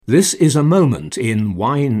This is a moment in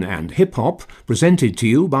wine and hip-hop presented to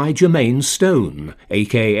you by Jermaine Stone,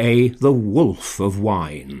 a.k.a. the Wolf of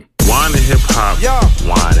Wine. Wine and hip-hop,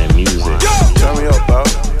 wine and music. Turn me up, bro.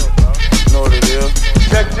 Know what it is.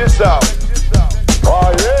 Check this out.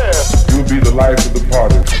 Oh, yeah. You'll be the life of the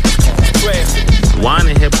party. Wine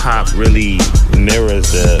and hip-hop really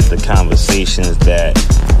mirrors the conversations that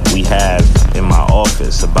we have in my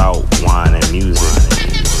office about wine and music.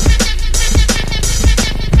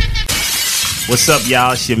 What's up,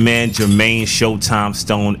 y'all? It's your man Jermaine Showtime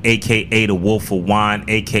Stone, a.k.a. the Wolf of Wine,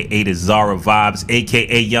 a.k.a. the Zara Vibes,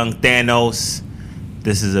 a.k.a. Young Thanos.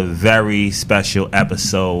 This is a very special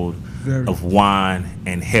episode of Wine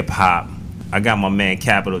and Hip Hop. I got my man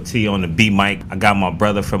Capital T on the beat mic. I got my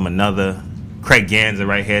brother from another, Craig Ganza,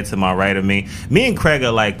 right here to my right of me. Me and Craig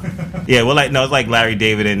are like, it's like Larry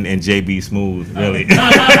David and JB Smooth, really.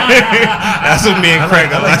 That's what me and Craig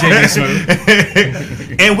are like. JB Smooth.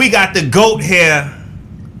 And we got the GOAT here,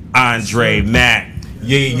 Andre Mack.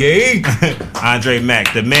 Yay. Andre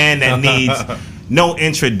Mack, the man that needs no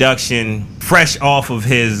introduction, fresh off of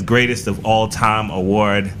his greatest of all time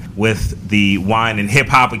award with the Wine and Hip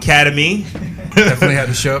Hop Academy. Definitely had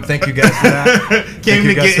to show up. Thank you guys for that. Came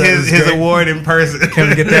to get his award in person. Came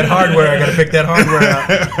to get that hardware. I got to pick that hardware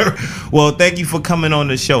out. Well, thank you for coming on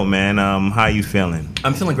the show, man. How you feeling?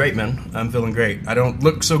 I'm feeling great, man. I'm feeling great. I don't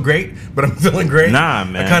look so great, but I'm feeling great. Nah,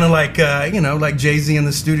 man. I kind of like, like Jay-Z in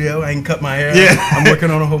the studio. I can cut my hair. Yeah. I'm working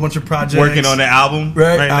on a whole bunch of projects. Working on the album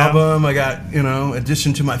right album. now? I got,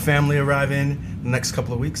 addition to my family arriving the next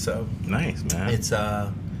couple of weeks. So nice, man. It's,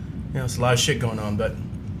 it's a lot of shit going on, but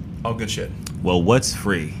all good shit. Well, what's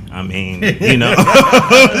free? I mean, shit. Let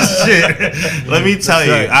me tell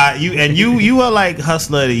you, you are like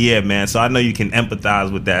Hustler of the Year, man. So I know you can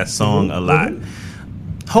empathize with that song a lot.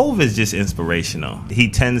 Hov is just inspirational.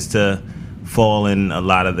 He tends to fall in a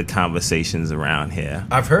lot of the conversations around here.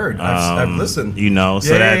 I've heard. I've listened.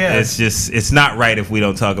 It's not right if we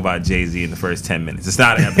don't talk about Jay-Z in the first 10 minutes. It's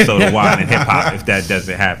not an episode of Wine and Hip Hop if that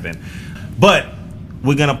doesn't happen. But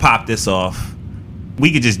we're gonna pop this off. We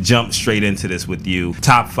could just jump straight into this with you.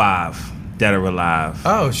 Top 5 dead or alive.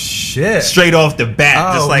 Oh shit! Straight off the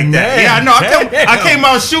bat, just like man. that. Yeah, I know. I came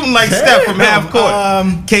out shooting like Steph from half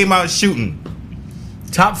court. Came out shooting.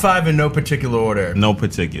 Top 5 in no particular order. No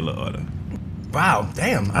particular order. Wow,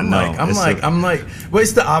 damn. I'm like. Well,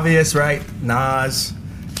 it's the obvious, right? Nas,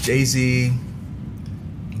 Jay-Z.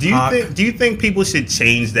 Do you think people should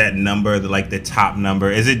change that number, the top number?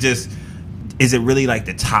 Is it really like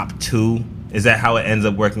the top 2? Is that how it ends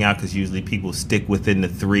up working out? Because usually people stick within the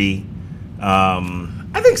 3.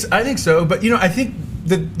 I think so. But I think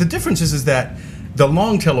the difference is that the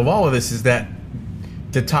long tail of all of this is that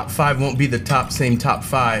the top 5 won't be the same top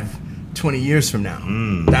 5 20 years from now.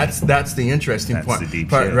 That's the interesting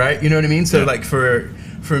part, right? You know what I mean? So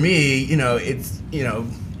for me, it's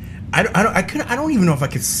I don't even know if I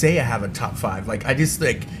could say I have a top 5. Like I just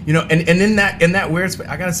and in that weird space,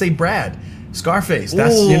 I gotta say Brad. Scarface,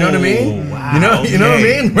 that's you know what I mean. Wow, you know what I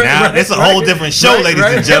mean. Now it's a whole different show, ladies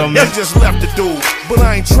and gentlemen. I just left the dude, but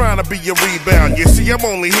I ain't trying to be your rebound. You see, I'm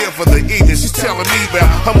only here for the evening. She's telling me about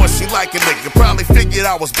how much she like a nigga. Probably figured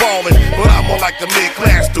I was ballin', but I'm more like the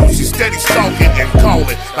mid-class dude. She's steady stalking and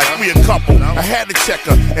calling like we a couple. I had to check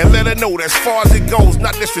her and let her know that as far as it goes,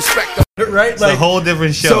 not disrespect her. Right, it's a whole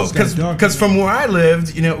different show. So, because from where I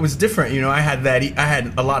lived, it was different. I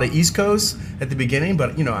had a lot of East Coast at the beginning,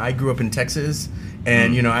 but I grew up in Texas,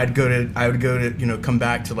 and I would go to come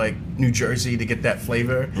back to like New Jersey to get that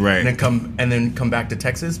flavor, right? And then come back to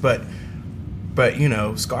Texas, but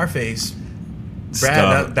Scarface,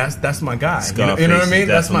 Brad, that's my guy. Scarface, you know what I mean?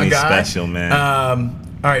 That's my guy. Special, man.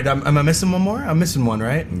 All right, am I missing one more? I'm missing one,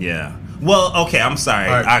 right? Yeah. Well, okay, I'm sorry.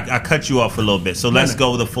 Right. I cut you off a little bit. So let's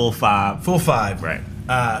go with the full 5. Full 5. Right.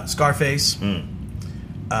 Scarface,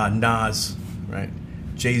 Nas, right?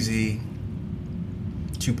 Jay-Z,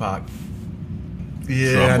 Tupac.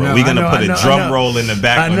 Yeah, we're going to put a drum roll in the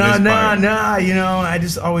back on this part. I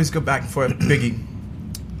just always go back and forth. Biggie.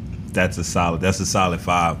 That's a solid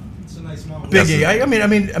 5. It's a nice moment. Biggie. I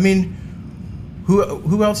mean,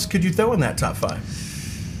 who else could you throw in that top 5?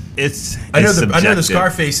 I know the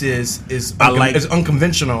Scarface is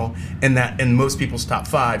unconventional in most people's top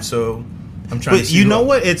 5. So I'm trying to see. But you know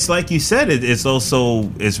what? It's like you said.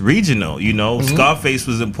 It's regional. Scarface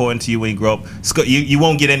was important to you when you grew up. You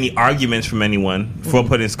won't get any arguments from anyone for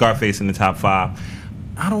putting Scarface in the top 5.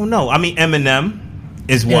 I don't know. I mean, Eminem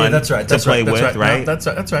is one to play with, right? No,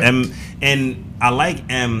 that's right. And I like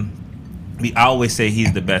M. I always say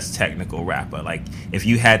he's the best technical rapper. Like, if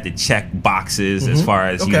you had to check boxes as far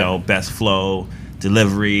as, best flow,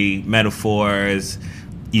 delivery, metaphors,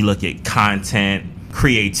 You look at content,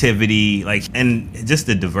 creativity, like, and just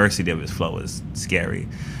the diversity of his flow is scary.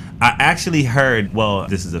 I actually heard, well,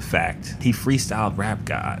 this is a fact, he freestyled Rap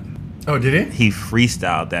God. Oh, did he? He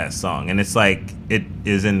freestyled that song, and it's like, it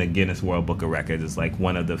is in the Guinness World Book of Records. It's like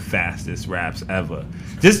one of the fastest raps ever.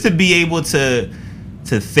 Just to be able to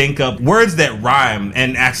think up words that rhyme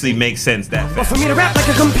and actually make sense that fast. Well, for me to rap like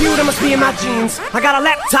a computer must be in my genes. I got a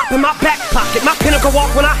laptop in my back pocket. My pinnacle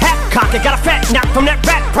walk when I hat cock it. Got a fat knock from that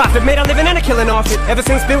rat profit. Made a living and a killing off it. Ever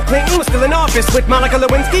since Bill Clinton was still in office. With Monica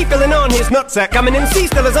Lewinsky filling on his nutsack. I'm an MC,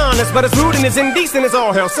 still as honest, but as rude and as indecent as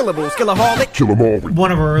all hell. Syllables, killaholic. Kill 'em all.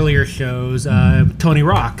 One of our earlier shows, Tony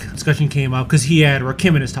Rock, discussion came up because he had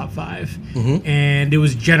Rakim in his top 5. And it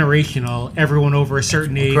was generational. Everyone over a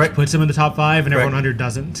certain age puts him in the top 5, and everyone under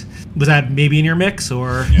doesn't. Was that maybe in your mix,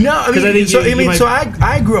 or no? I mean, so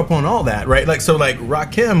I grew up on all that, right? Like, so like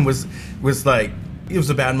Rakim was like, he was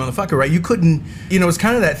a bad motherfucker, right? You couldn't, it's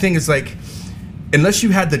kind of that thing. It's like, unless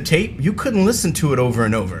you had the tape, you couldn't listen to it over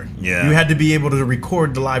and over. Yeah, you had to be able to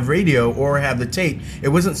record the live radio or have the tape. It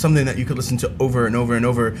wasn't something that you could listen to over and over and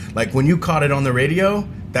over. Like when you caught it on the radio,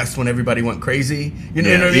 that's when everybody went crazy. You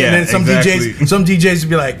know what I mean? And then some DJs would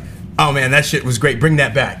be like, "Oh man, that shit was great. Bring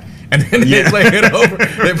that back." And then they play it over.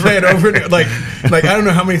 They play it over. Like I don't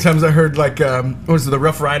know how many times I heard what was it, the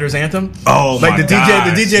Rough Riders anthem? Oh like my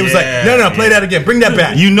God! The DJ was like, "No, play that again. Bring that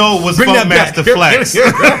back." You know it was Funkmaster Flex. He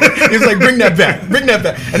was like, "Bring that back. Bring that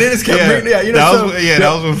back." And then it's kept bringing.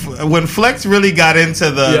 That was when Flex really got into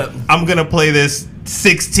the. I'm gonna play this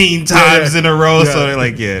 16 times in a row. So they're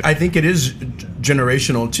like, I think it is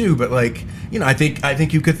generational too, but like. I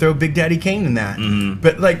think you could throw Big Daddy Kane in that,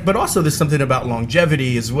 but also there's something about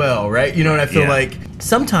longevity as well, right? And I feel like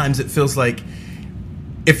sometimes it feels like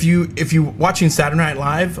if you watching Saturday Night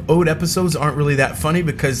Live, old episodes aren't really that funny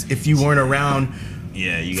because if you weren't around,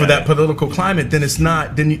 for that political climate, then it's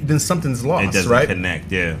not, then something's lost, it doesn't right? Connect,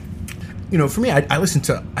 For me, I listen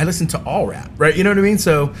to all rap, right? You know what I mean?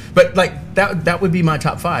 So, but like that would be my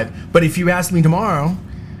top 5. But if you ask me tomorrow.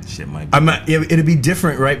 Shit might be it'd be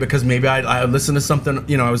different, right? Because maybe I listen to something,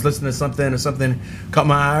 I was listening to something or something caught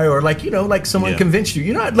my eye, or like, like someone convinced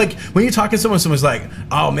you. Like when you're talking to someone's like,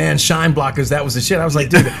 "Oh man, Shine Blockers, that was the shit." I was like,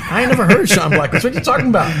 dude, I ain't never heard Shine Blockers. What you talking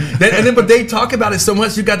about? But they talk about it so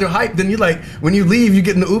much, you got their hype. Then you like, when you leave, you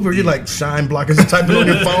get in the Uber, you're like, Shine Blockers, you type it on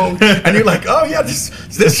your phone, and you're like, oh yeah, this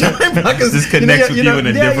Shine Blockers. This connects with you in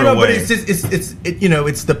a different way. But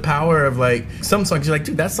it's the power of like some songs. You're like,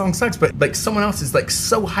 dude, that song sucks, but like someone else is like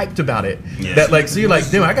so hyped about it that like, so you're like,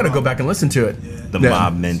 damn, I gotta go back and listen to it. The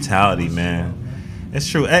mob mentality, man. It's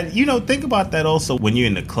true. And think about that also when you're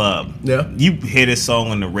in the club. You hear this song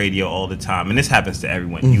on the radio all the time, and this happens to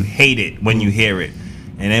everyone. You hate it when you hear it,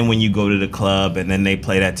 and then when you go to the club and then they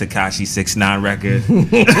play that Tekashi 6ix9ine record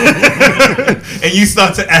and you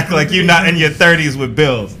start to act like you're not in your 30s with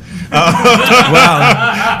bills. Wow.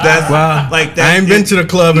 Like that. I ain't been to the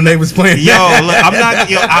club and they was playing. Look, I'm not.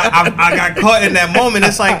 I got caught in that moment.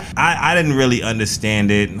 It's like I didn't really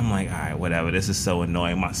understand it. I'm like, all right, whatever. This is so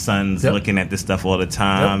annoying. My son's looking at this stuff all the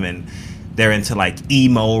time, and they're into like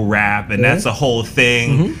emo rap, and that's a whole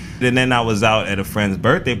thing. And then I was out at a friend's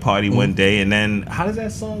birthday party one day, and then how does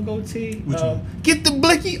that song go, T? Get the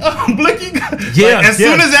blicky, blicky. As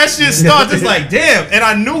soon as that shit starts, it's like, damn. And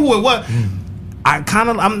I knew who it was. I'm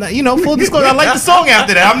full disclosure, I like the song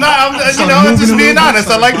after that. I'm just being honest.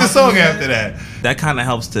 I like the song after that. That kind of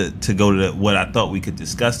helps to go to what I thought we could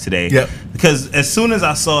discuss today. Because as soon as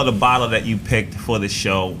I saw the bottle that you picked for the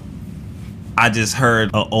show, I just heard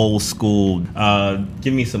an old school.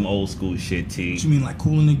 Give me some old school shit, T. What you mean, like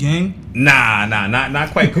Kool in the Gang? Nah, not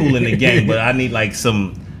quite Kool in the Gang, but I need like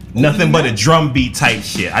some. Nothing but a drum beat type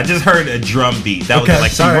shit. I just heard a drum beat. That was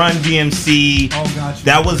like some Run DMC. Oh, gotcha.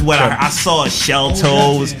 That was what I saw. Shell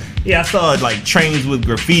Toes. I saw like Trains with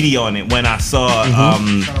graffiti on it when I saw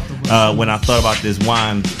when I thought about this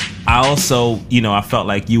wine. I also, I felt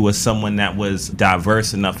like you were someone that was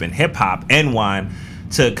diverse enough in hip hop and wine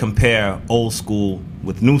to compare old school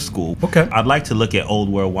with new school. I'd like to look at old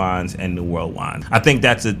world wines and new world wines. I think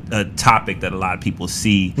that's a topic that a lot of people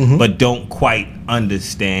see but don't quite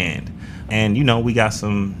understand. And we got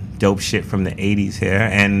some dope shit from the 80s here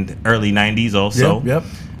and early 90s also.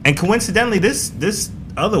 And coincidentally, this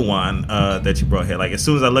other one that you brought here, like as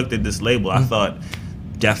soon as I looked at this label, I thought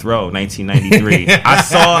Death Row 1993. I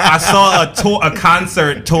saw a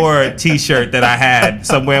concert tour t-shirt that I had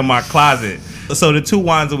somewhere in my closet. So the two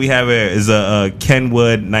wines that we have here is a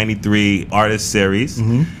Kenwood 93 Artist Series.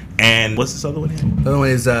 And what's this other one here? The other one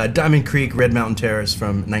is Diamond Creek Red Mountain Terrace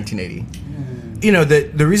from 1980. you know,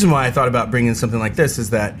 the reason why I thought about bringing something like this is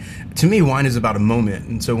that, to me, wine is about a moment.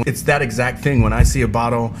 And so it's that exact thing. When I see a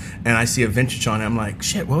bottle and I see a vintage on it, I'm like,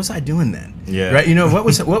 shit, what was I doing then? Yeah. Right? You know, what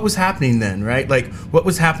was happening then, right? Like, what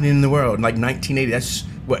was happening in the world? Like 1980, that's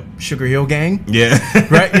what, Sugar Hill Gang? Yeah.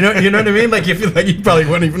 Right? You know what I mean? Like, if you probably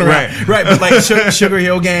weren't even around. Right. But like Sugar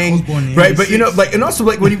Hill Gang. Right. But you know, like, and also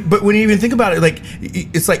like when you even think about it, like,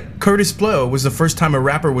 it's like Curtis Blow was the first time a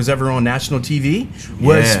rapper was ever on national TV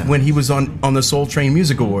was when he was on the Soul Train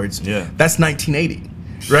Music Awards. Yeah. That's 1980.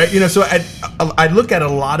 Right, you know, so I look at a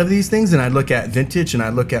lot of these things, and I look at vintage, and I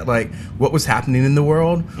look at like what was happening in the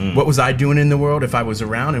world, what was I doing in the world if I was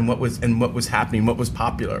around, and what was happening, what was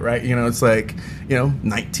popular, right? You know, it's like, you know,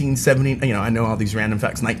 1970. You know, I know all these random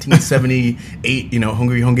facts. 1978, you know,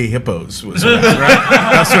 Hungry Hippos was around, right?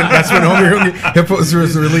 That's when Hungry Hippos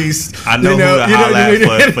was released. I know who to holler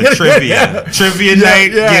at for trivia. Trivia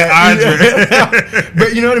night, get Andre.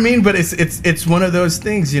 But you know what I mean? But it's one of those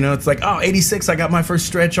things, you know. It's like, oh, 86, I got my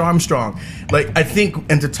first Stretch Armstrong. Like, I think,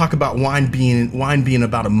 and to talk about wine being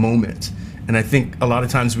about a moment, and I think a lot of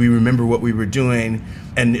times we remember what we were doing,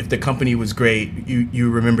 and if the company was great, you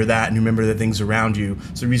remember that, and you remember the things around you.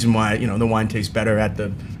 It's the reason why, you know, the wine tastes better at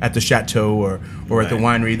the chateau or at the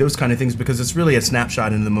winery, those kind of things, because it's really a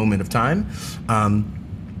snapshot in the moment of time.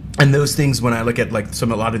 And those things, when I look at like a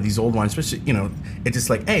lot of these old wines, especially, you know, it's just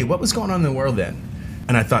like, hey, what was going on in the world then?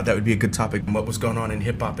 And I thought that would be a good topic. What was going on in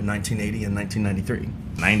hip hop in 1980 and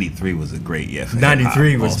 1993? 93 was a great year for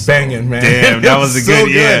 93 was also banging, man. Damn, that was a good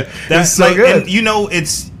year. That's so good. And, you know,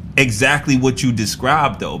 it's exactly what you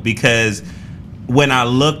described, though, because when I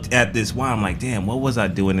looked at this wine, I'm like, damn, what was I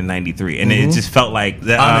doing in 93? And it just felt like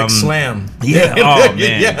that. Onyx Slam. Yeah. Oh,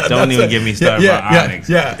 man. Don't even get me started about Onyx.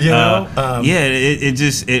 Yeah. You know?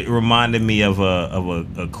 It reminded me of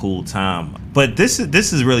a cool time. But this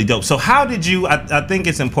is really dope. So how did you, I think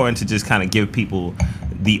it's important to just kind of give people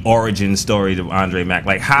the origin story of Andre Mack.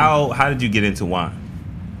 Like, how did you get into wine?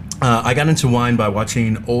 I got into wine by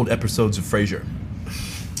watching old episodes of Frasier.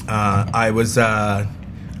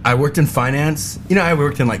 I worked in finance. You know, I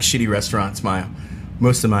worked in like shitty restaurants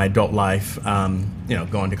most of my adult life. You know,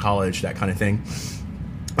 going to college, that kind of thing.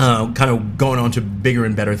 Kind of going on to bigger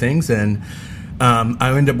and better things, and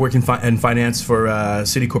I ended up working in finance for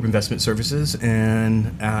Citicorp Investment Services,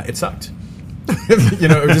 and it sucked. You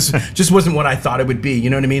know, it just wasn't what I thought it would be. You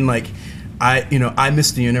know what I mean? Like, I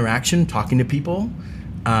missed the interaction, talking to people,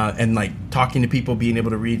 and like talking to people, being able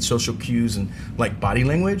to read social cues and like body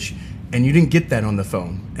language. And you didn't get that on the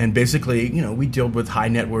phone. And basically, you know, we dealt with high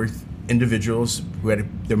net worth individuals who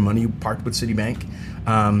had their money parked with Citibank.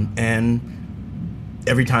 And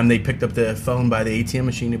every time they picked up the phone by the ATM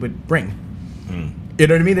machine, it would ring. You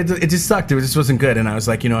know what I mean? It just sucked. It just wasn't good. And I was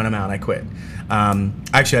like, you know what, I'm out. I quit.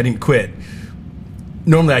 Actually, I didn't quit.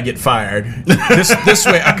 Normally, I get fired. This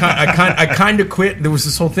way, I kind of quit. There was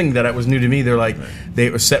this whole thing that was new to me. They're like, they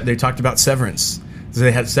talked about severance. So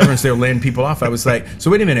they had severance, they were laying people off. I was like, so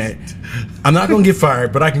wait a minute, I'm not going to get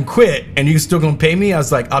fired, but I can quit, and you're still going to pay me? I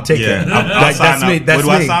was like, I'll take it. That's me. That's me.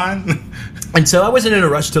 I sign? And so I wasn't in a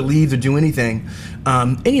rush to leave or do anything.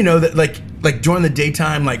 And you know that like during the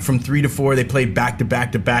daytime, like from 3 to 4, they played back to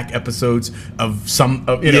back episodes of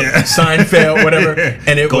Seinfeld, whatever.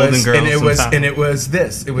 And it was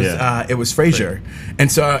Frasier.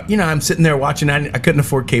 And so you know, I'm sitting there watching. I couldn't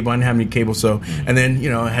afford cable. I didn't have any cable, so and then you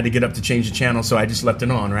know I had to get up to change the channel, so I just left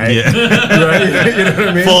it on. Right. Yeah. Right. You know what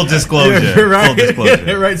I mean? Full disclosure. Yeah, right. Full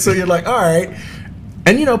disclosure. Right. So you're like, all right.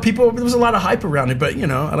 And you know, there was a lot of hype around it, but you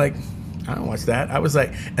know, I don't watch that. I was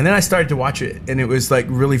like, and then I started to watch it, and it was like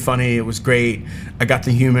really funny. It was great. I got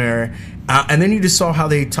the humor, and then you just saw how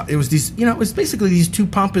it was these, you know, it was basically these two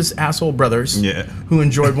pompous asshole brothers who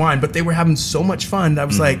enjoyed wine, but they were having so much fun. I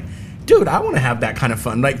was like, dude, I want to have that kind of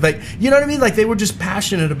fun. Like, you know what I mean? Like, they were just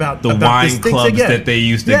passionate about the wine clubs that they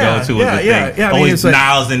used to go to. Yeah. Always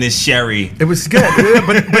Niles and his sherry. It was good.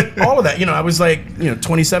 But all of that, you know, I was like, you know,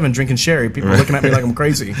 27 drinking sherry. People were looking at me like I'm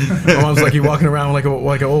crazy. My mom's like, you're walking around like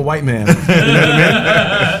an old white man. You know what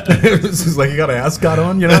I mean? It was just like, you got an ascot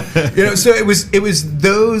on, you know? You know, so it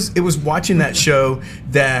was watching that show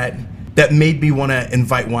that made me want to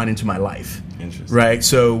invite wine into my life. Right,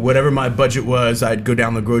 so whatever my budget was, I'd go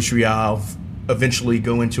down the grocery aisle, eventually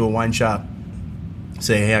go into a wine shop,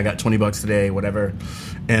 say, hey, I got $20 today, whatever,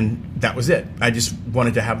 and that was it. I just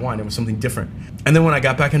wanted to have wine. It was something different. And then when I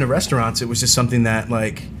got back into restaurants, it was just something that,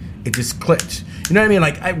 like, it just clicked. You know what I mean?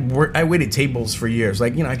 Like, I waited tables for years.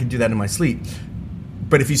 Like, you know, I could do that in my sleep.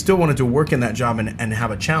 But if you still wanted to work in that job and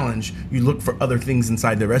have a challenge, you look for other things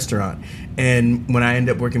inside the restaurant. And when I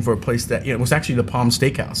ended up working for a place that, you know, it was actually the Palm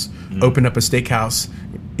Steakhouse, opened up a steakhouse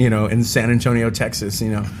in San Antonio, Texas. They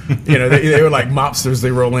were like mobsters.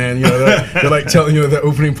 They roll in. They're like telling the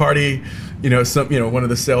opening party. One of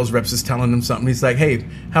the sales reps is telling them something. He's like, "Hey,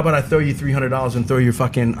 how about I throw you $300 and throw your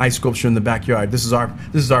fucking ice sculpture in the backyard? This is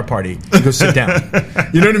our party. You go sit down."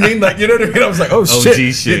 You know what I mean? I was like, "Oh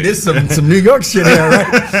shit, there's some New York shit here,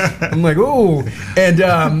 right?" I'm like, "Oh,"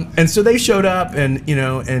 and so they showed up, and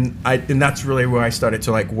that's really where I started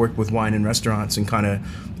to like work with wine in restaurants and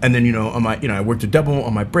then on my I worked a double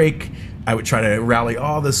on my break. I would try to rally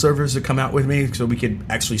all the servers to come out with me so we could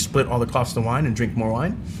actually split all the cost of wine and drink more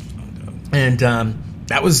wine. And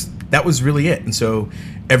that was really it. And so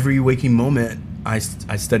every waking moment, I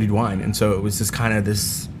studied wine. And so it was this kind of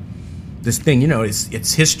this thing,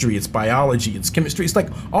 it's history, it's biology, it's chemistry, it's like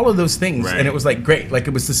all of those things. Right. And it was like great. Like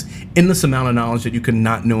it was this endless amount of knowledge that you could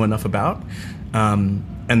not know enough about.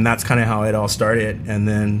 And that's kind of how it all started. And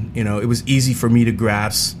then, it was easy for me to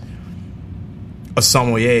grasp a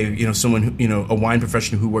sommelier, someone who, a wine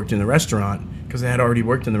professional who worked in the restaurant, because I had already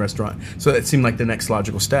worked in the restaurant. So that seemed like the next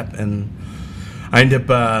logical step. And I ended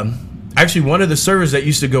up, actually one of the servers that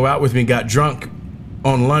used to go out with me got drunk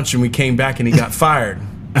on lunch, and we came back and he got fired.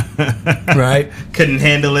 Right? Couldn't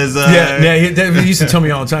handle his... he used to tell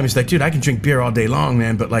me all the time. He's like, "Dude, I can drink beer all day long,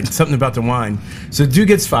 man, but like something about the wine." So dude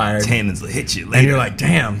gets fired. Tannins will hit you later. And you're like,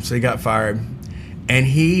 damn. So he got fired. And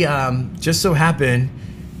he just so happened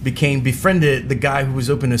befriended the guy who was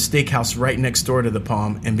opening a steakhouse right next door to the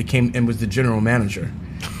Palm and was the general manager.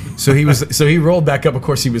 So he rolled back up. Of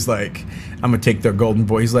course, he was like, "I'm gonna take their golden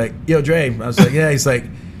boy." He's like, "Yo, Dre." I was like, "Yeah." He's like,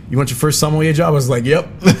 "You want your first sommelier job?" I was like, "Yep."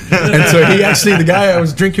 And so the guy I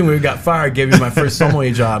was drinking with who got fired gave me my first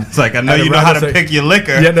sommelier job. It's like, I know you know how to pick your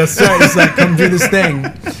liquor. Yeah, that's right. It's like, come do this thing.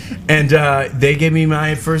 And they gave me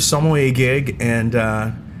my first sommelier gig, and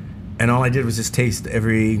all I did was just taste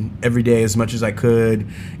every day as much as I could,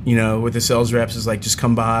 with the sales reps. Is like, just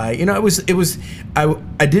come by.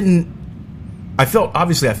 I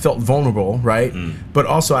felt vulnerable, right? But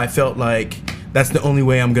also I felt like that's the only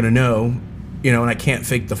way I'm going to know, and I can't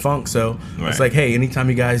fake the funk. So It's like, hey, anytime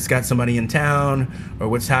you guys got somebody in town or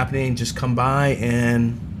what's happening, just come by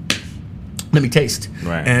and let me taste.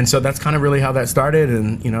 Right. And so that's kind of really how that started.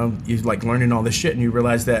 And, you're like learning all this shit, and you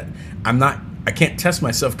realize that I can't test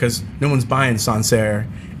myself because no one's buying Sancerre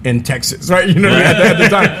in Texas, right? At the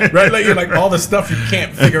time, right? Like, you're like all the stuff you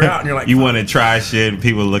can't figure out, and you're like, you want to try shit, and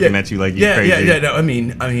people are looking at you like you're crazy. Yeah. No, I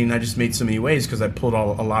mean, I just made so many ways because I pulled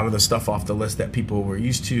a lot of the stuff off the list that people were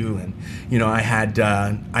used to, and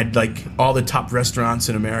I'd like all the top restaurants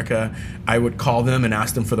in America. I would call them and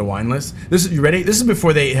ask them for the wine list. You ready? This is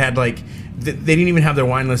before they had like. They didn't even have their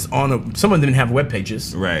wine list on. Some of them didn't have web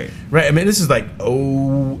pages. Right. I mean, this is like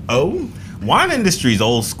wine industry is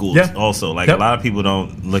old school. Yeah. Also, like a lot of people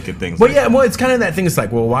don't look at things. Well, it's kind of that thing. It's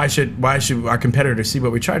like, well, why should our competitors see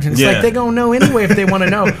what we charge? And it's like, they're gonna know anyway if they want to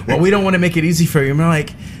know. Well, we don't want to make it easy for you. And we're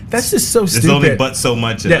like, that's just so stupid. There's only but so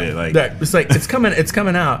much of it. Like it's like it's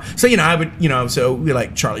coming out. So I would so we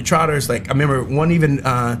like Charlie Trotter's. Like I remember one even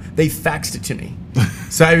they faxed it to me.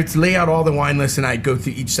 So I would lay out all the wine lists, and I'd go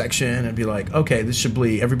through each section and be like, okay, this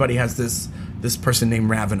Chablis. Everybody has this person named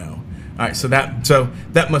Ravenel. All right, so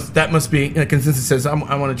that must be a consensus says I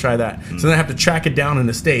want to try that. So then I have to track it down in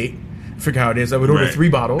the state, figure how it is. I would order 3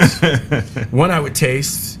 bottles. One I would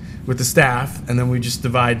taste with the staff, and then we just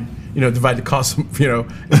divide the cost, in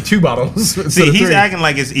 2 bottles. See, he's 3. acting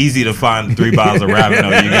like it's easy to find 3 bottles of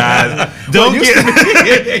Ravenel. You guys don't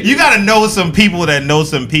you got to know some people that know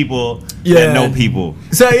some people that know people.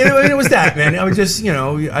 So it was that, man. I was just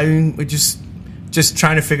just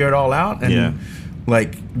trying to figure it all out, and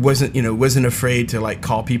like wasn't afraid to like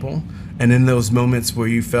call people. And in those moments where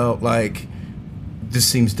you felt like this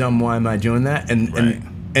seems dumb, why am I doing that?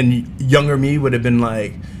 And younger me would have been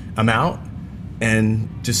like, I'm out, and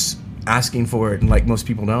just asking for it, and like most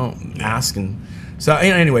people don't ask. And so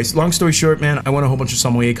anyways, long story short, man, I won a whole bunch of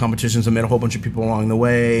sommelier competitions. I met a whole bunch of people along the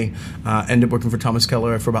way. Ended up working for Thomas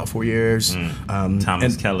Keller for about 4 years.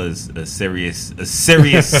 Thomas Keller's a serious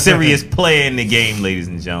player in the game, ladies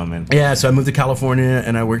and gentlemen. Yeah, so I moved to California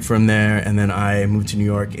and I worked for him there, and then I moved to New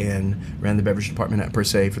York and ran the beverage department at Per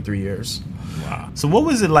Se for 3 years. Wow. So what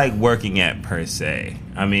was it like working at Per Se?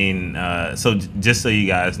 I mean, so just so you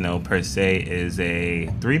guys know, Per Se is a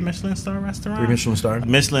 3 Michelin star restaurant? 3 Michelin star.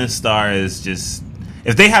 Michelin star is just...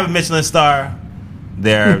 If they have a Michelin star,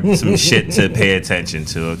 they're some shit to pay attention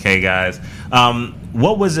to, okay, guys?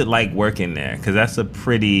 What was it like working there? Because that's a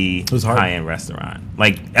pretty high-end restaurant.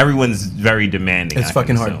 Like, everyone's very demanding. It's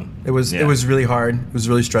fucking hard. It was really hard. It was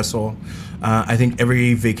really stressful. I think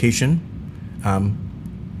every vacation,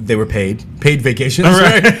 they were paid vacations,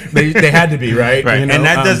 right? They had to be, right? Right, You know, and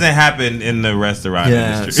that doesn't happen in the restaurant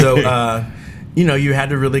industry. So, you had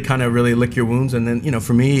to really kind of really lick your wounds, and then,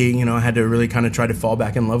 for me, I had to really kind of try to fall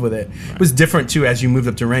back in love with it. Right. It was different too as you moved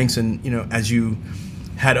up the ranks, and as you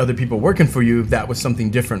had other people working for you, that was something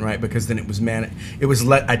different, right? Because then it was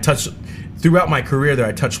I touched throughout my career there.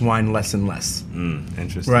 I touched wine less and less.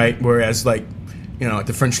 Interesting, right? Whereas at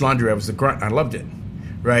the French Laundry, I was the grunt. I loved it.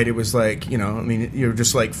 Right, it was like, you're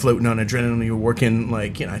just like floating on adrenaline. You're working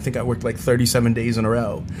I think I worked like 37 days in a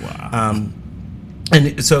row. Wow.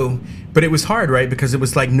 And so, but it was hard, right? Because it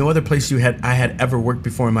was like no other place I had ever worked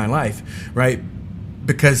before in my life, right?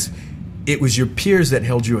 Because it was your peers that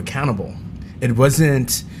held you accountable. It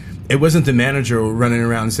wasn't the manager running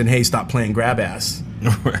around and saying, "Hey, stop playing grab ass,"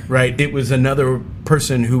 right? It was another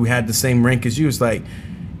person who had the same rank as you. It's like,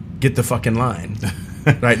 get the fucking line,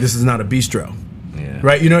 right? This is not a bistro. Yeah.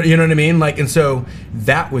 Right, you know what I mean? Like, and so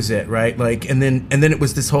that was it, right? Like, and then it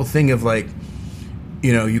was this whole thing of like,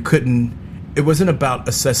 you couldn't. It wasn't about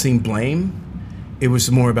assessing blame. It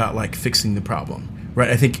was more about like fixing the problem, right?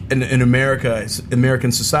 I think in America,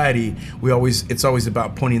 American society, it's always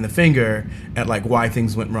about pointing the finger at like why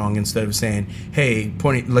things went wrong instead of saying, hey,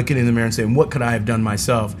 looking in the mirror and saying, what could I have done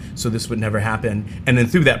myself so this would never happen? And then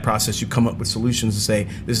through that process, you come up with solutions to say,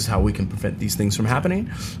 this is how we can prevent these things from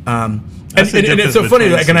happening. And it's so funny,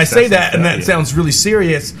 like, and I say that, and that sounds really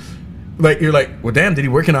serious. Like, you're like, well, damn, did he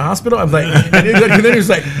work in a hospital? I'm like, and then he was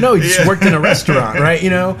like, no, he just worked in a restaurant, right?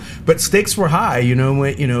 But stakes were high,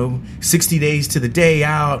 60 days to the day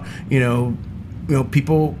out,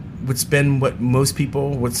 people would spend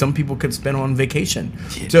what some people could spend on vacation.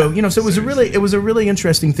 Yeah, so, so it was a really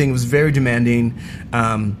interesting thing. It was very demanding.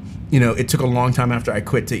 It took a long time after I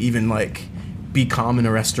quit to even like be calm in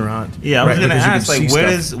a restaurant. Yeah, I was going to ask, like,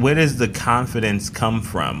 where does the confidence come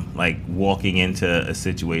from, like, walking into a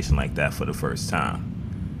situation like that for the first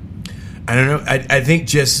time? I don't know. I think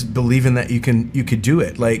just believing that you could do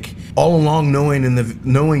it, like all along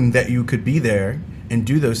knowing that you could be there and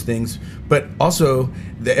do those things, but also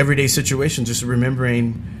the everyday situation, just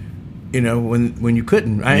remembering, when you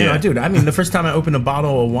couldn't. Dude, the first time I opened a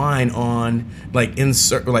bottle of wine on like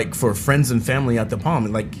for friends and family at the Palm,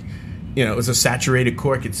 like, it was a saturated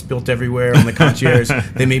cork. It spilt everywhere on the concierge.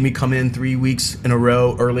 They made me come in 3 weeks in a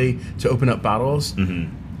row early to open up bottles.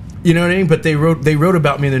 Mm-hmm. You know what I mean? But they wrote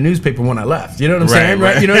about me in the newspaper when I left. You know what I'm saying?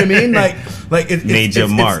 Right? You know what I mean? Like it made your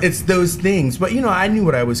mark. It's those things. But I knew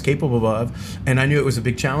what I was capable of, and I knew it was a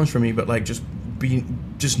big challenge for me. But like just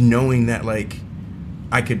knowing that like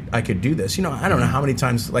I could do this. I don't know how many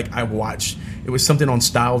times like I watched. It was something on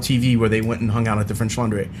Style TV where they went and hung out at the French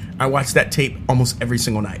Laundry. I watched that tape almost every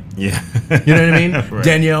single night. Yeah. You know what I mean? Right.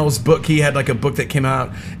 Danielle's book, he had like a book that came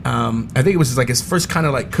out. I think it was like his first kind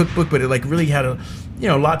of like cookbook, but it like really had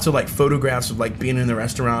lots of like photographs of like being in the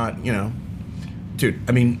restaurant, Dude,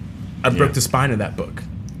 I broke the spine of that book.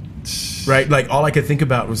 Right? Like all I could think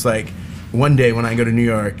about was like, one day when I go to New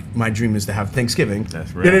York, my dream is to have Thanksgiving.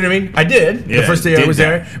 That's right. You know what I mean? I did the first day I was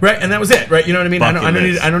there, right? And that was it, right? You know what I mean?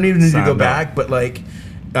 I don't even need to go back, but like,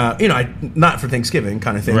 not for Thanksgiving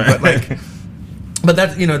kind of thing, right. But like, but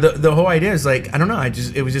that the whole idea is like, I don't know.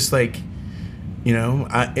 It was just like, you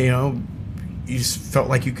just felt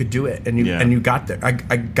like you could do it, and you got there. I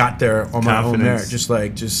got there on my own merit,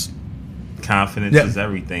 just. Confidence is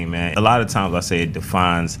everything, man. A lot of times I say it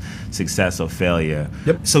defines success or failure.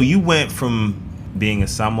 Yep. So you went from being a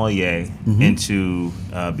sommelier into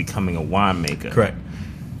becoming a winemaker. Correct.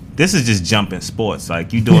 This is just jumping sports.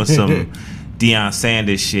 Like you doing some Deion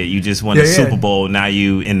Sanders shit. You just won the Super Bowl. Now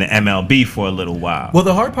you in the MLB for a little while. Well,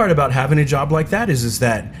 the hard part about having a job like that is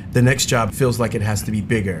that the next job feels like it has to be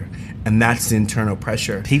bigger. And that's the internal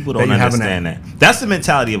pressure. People don't understand that. That's the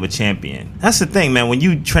mentality of a champion. That's the thing, man. When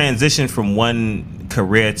you transition from one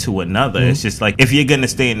career to another, it's just like, if you're going to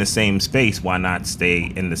stay in the same space, why not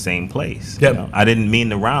stay in the same place? Yep. I didn't mean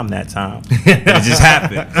to rhyme that time. It just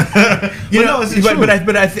happened.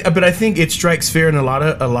 But I think it strikes fear in a lot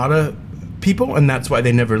of people, and that's why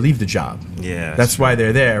they never leave the job. Yeah. That's why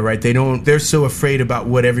they're there, right? They're so afraid about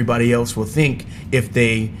what everybody else will think if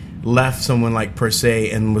they left someone like Per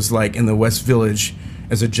Se and was like in the West Village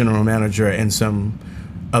as a general manager in some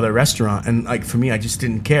other restaurant. And like for me, I just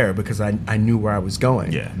didn't care because I knew where I was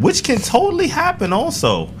going. Yeah, which can totally happen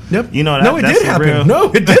also. Yep. It did happen.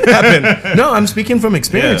 No, it did happen. No, I'm speaking from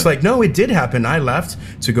experience. Yeah. Like, no, it did happen. I left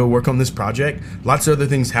to go work on this project. Lots of other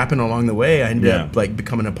things happened along the way. I ended up like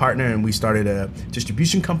becoming a partner, and we started a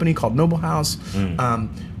distribution company called Noble House.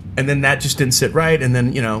 And then that just didn't sit right. And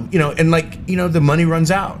then, the money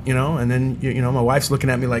runs out, and then, my wife's looking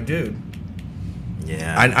at me like, dude,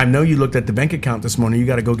 Yeah. I know you looked at the bank account this morning. You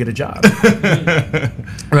got to go get a job.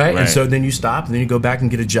 Right? And so then you stop, and then you go back and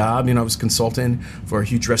get a job. I was consulting for a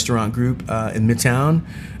huge restaurant group in Midtown.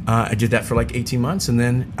 I did that for like 18 months, and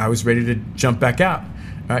then I was ready to jump back out.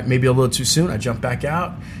 All right, maybe a little too soon. I jumped back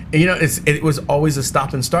out. And, it was always a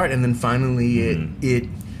stop and start, and then finally it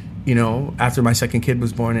after my second kid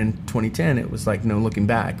was born in 2010, it was like no looking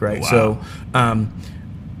back, right? Wow. So,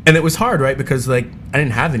 and it was hard, right? Because like I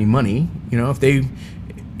didn't have any money.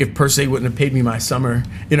 If Per Se wouldn't have paid me my summer,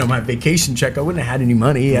 my vacation check, I wouldn't have had any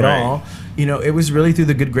money at all. It was really through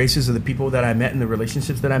the good graces of the people that I met and the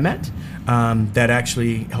relationships that I met that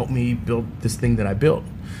actually helped me build this thing that I built.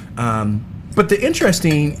 But the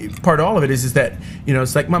interesting part of all of it is that,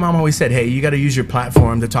 it's like my mom always said, hey, you got to use your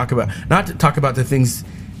platform to talk about, not to talk about the things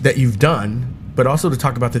that you've done, but also to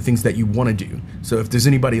talk about the things that you want to do. So if there's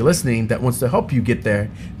anybody listening that wants to help you get there,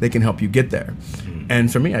 they can help you get there.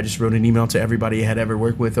 And for me, I just wrote an email to everybody I had ever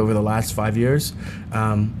worked with over the last 5 years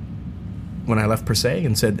when I left Per Se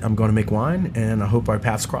and said, I'm going to make wine, and I hope our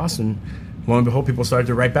paths cross. And lo and behold, people started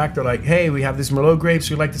to write back. They're like, hey, we have these Merlot grapes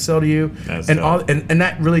we'd like to sell to you. And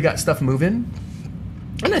that really got stuff moving.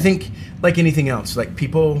 And I think, like anything else, like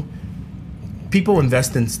people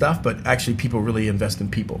invest in stuff, but actually people really invest in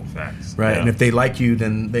people. Facts. Right? Yeah. And if they like you,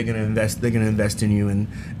 then they're gonna invest in you.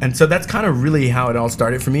 And so that's kind of really how it all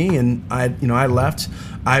started for me. And I left.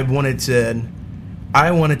 I wanted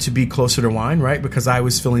to be closer to wine, right? Because I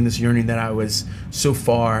was feeling this yearning that I was so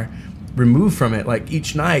far removed from it. Like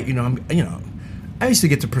each night, I used to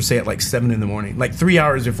get to Per Se at like 7 a.m, like 3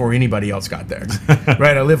 hours before anybody else got there.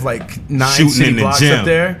 Right? I live like 9 Shooting city in the blocks gym. up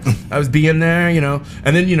there. I was being there,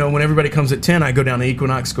 and then when everybody comes at 10, I go down to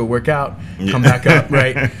Equinox, go work out, come back up,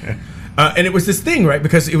 right? And it was this thing, right?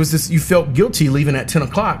 Because it was this, you felt guilty leaving at 10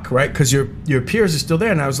 o'clock, right? Because your peers are still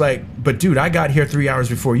there. And I was like, but dude, I got here 3 hours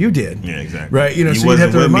before you did. Yeah, exactly. Right? You So you'd wasn't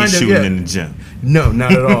have to with me remind them. shooting in the gym. No,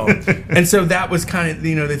 not at all. And so that was kind of,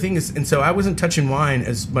 the thing is, and so I wasn't touching wine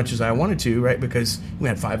as much as I wanted to, right? Because we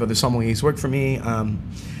had 5 other sommeliers work for me.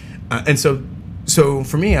 And so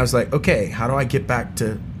for me, I was like, okay, how do I get back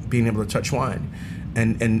to being able to touch wine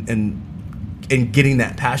and getting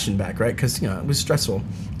that passion back, right? Because, it was stressful.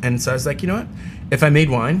 And so I was like, you know what? If I made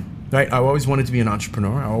wine, right, I always wanted to be an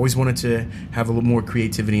entrepreneur. I always wanted to have a little more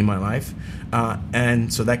creativity in my life.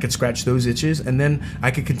 And so that could scratch those itches. And then I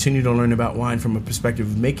could continue to learn about wine from a perspective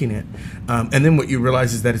of making it. And then what you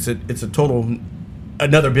realize is that it's a total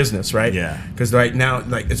another business, right? Yeah. Because right now,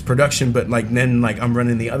 like it's production, but like then like I'm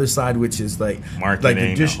running the other side, which is like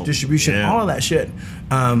marketing, like the distribution, all of that shit.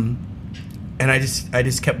 And I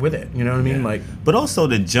just kept with it. You know what I mean? Yeah. Like, but also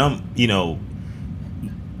the jump,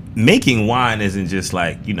 making wine isn't just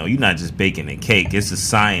like, you're not just baking a cake. It's a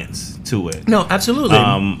science to it. No, absolutely.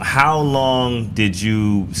 How long did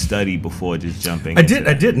you study before just jumping? I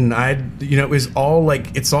didn't. It was all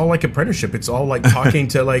like, it's all like apprenticeship. It's all like talking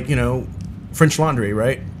to like, French Laundry,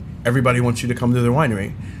 right? Everybody wants you to come to their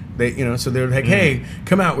winery. They, so they're like, hey,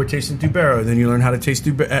 come out, we're tasting through barrel. Then you learn how to taste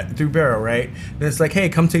through barrel, right? Then it's like, hey,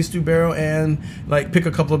 come taste through barrel and like pick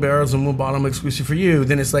a couple of barrels and we'll bottle them exclusive for you.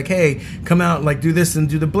 Then it's like, hey, come out, like do this and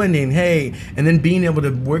do the blending, hey. And then being able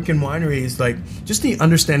to work in wineries, like just the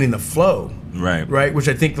understanding the flow. Right. Which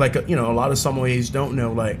I think like, a lot of sommeliers don't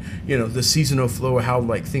know, like, the seasonal flow or how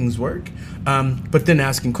like things work. But then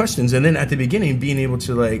asking questions. And then at the beginning, being able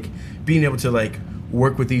to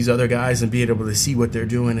work with these other guys and be able to see what they're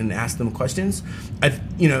doing and ask them questions.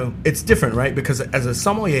 It's different, right? Because as a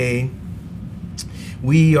sommelier,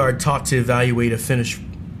 we are taught to evaluate a finished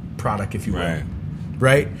product, if you will.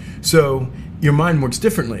 Right? So your mind works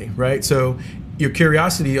differently, right? So your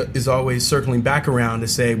curiosity is always circling back around to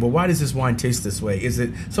say, well, why does this wine taste this way? Is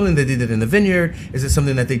it something they did in the vineyard? Is it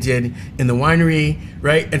something that they did in the winery?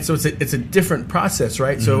 Right? And so it's a different process,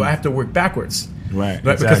 right? Mm-hmm. So I have to work backwards. Right?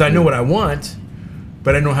 Exactly. Because I know what I want,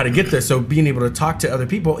 but I know how to get there. So being able to talk to other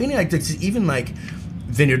people, even like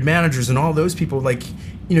vineyard managers and all those people, like,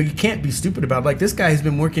 you can't be stupid about it. Like this guy has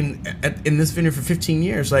been working in this vineyard for 15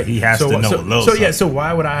 years. Like he has to know a little. So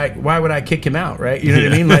why would I kick him out, right? You know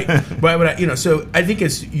what I mean? Like why would I? So I think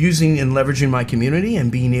it's using and leveraging my community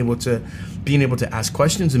and being able to ask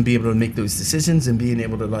questions and be able to make those decisions and being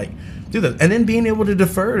able to like do that, and then being able to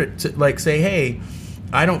defer to like say, hey,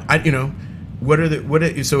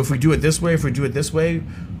 so if we do it this way,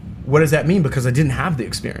 what does that mean? Because I didn't have the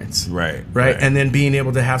experience. Right. And then being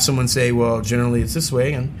able to have someone say, well, generally it's this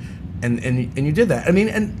way, and you did that. I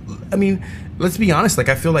mean, let's be honest. Like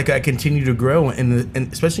I feel like I continue to grow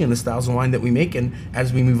especially in the styles of wine that we make, and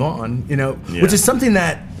as we move on, which is something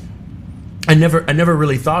that I never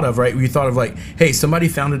really thought of, right? We thought of like, hey, somebody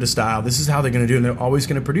founded a style. This is how they're going to do it, and they're always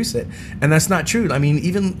going to produce it. And that's not true. I mean,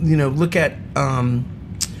 even, look at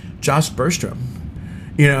Josh Bergstrom,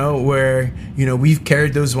 where, we've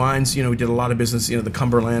carried those wines. We did a lot of business, the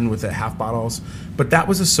Cumberland with the half bottles. But that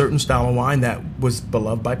was a certain style of wine that was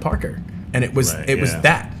beloved by Parker. And it was was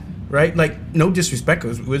that. Right, like no disrespect,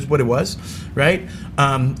 it was what it was, right?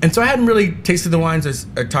 And so I hadn't really tasted the wines.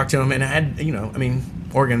 I talked to him, and I had,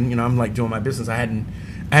 Oregon, I'm like doing my business. I hadn't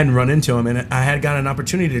run into him, and I had got an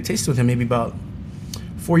opportunity to taste with him maybe about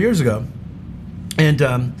 4 years ago, and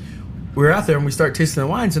we were out there and we started tasting the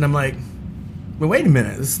wines, and I'm like, well, wait a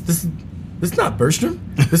minute, this is not Bergstrom.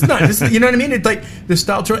 This is not. This is, you know what I mean? It's like the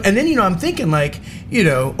style. And then I'm thinking like,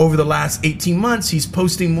 over the last 18 months, he's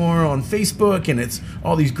posting more on Facebook, and it's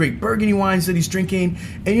all these great Burgundy wines that he's drinking.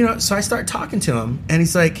 And so I start talking to him, and he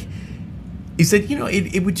said,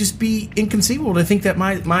 it would just be inconceivable to think that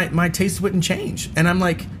my taste wouldn't change. And I'm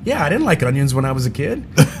like, yeah, I didn't like onions when I was a kid.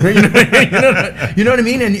 You know what I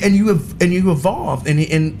mean? And you evolved, and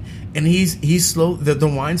he's slow. The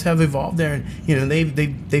wines have evolved there, and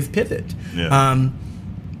they've pivoted. Yeah.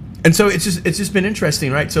 And so it's just been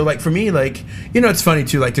interesting, right? So like for me, like it's funny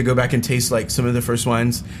too, like to go back and taste like some of the first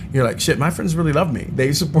wines. You're like, shit, my friends really love me.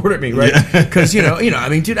 They supported me, right? Because I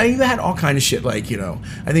mean, dude, I even had all kind of shit. Like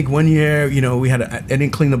I think one year, we had I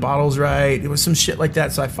didn't clean the bottles right. It was some shit like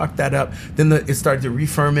that, so I fucked that up. Then it started to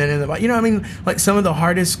re-ferment, and I mean, like some of the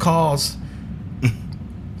hardest calls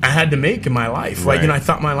I had to make in my life. Right. Like I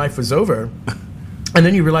thought my life was over. And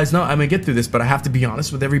then you realize, no, I'm gonna get through this, but I have to be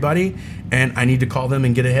honest with everybody, and I need to call them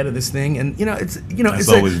and get ahead of this thing. And it's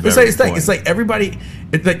like everybody,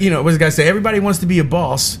 it's like what's the guy say? Everybody wants to be a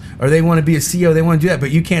boss, or they want to be a CEO. They want to do that, but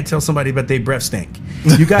you can't tell somebody but they breath stink.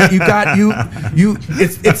 You.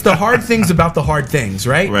 It's the hard things about the hard things,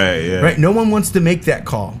 right? Right. Yeah. Right. No one wants to make that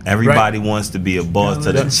call. Everybody wants to be a boss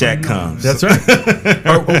till the check comes. That's right.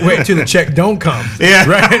 or wait till the check don't come. Yeah.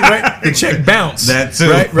 Right. The check bounce. That too.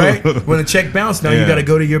 Right. When the check bounce, now you got to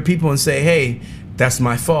go to your people and say, hey, that's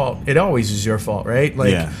my fault. It always is your fault, right?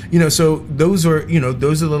 Like, so those are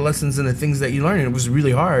the lessons and the things that you learn. And it was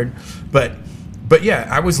really hard, but yeah,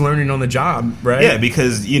 I was learning on the job, right? Yeah,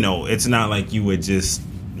 because it's not like you were just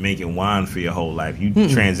making wine for your whole life. You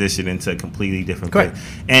transitioned into a completely different place.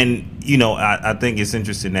 And I think it's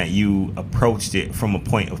interesting that you approached it from a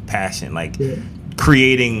point of passion, like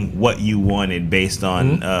creating what you wanted based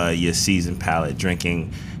on your seasoned palate,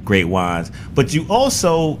 drinking great wines. But you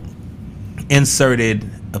also inserted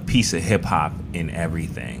a piece of hip hop in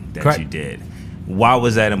everything that you did. Why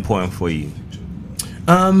was that important for you?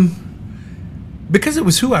 Because it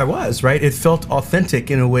was who I was, right? It felt authentic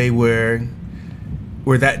in a way where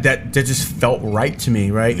that just felt right to me,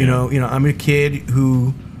 right? Yeah. I'm a kid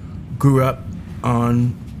who grew up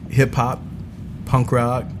on hip hop, punk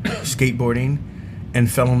rock, skateboarding, and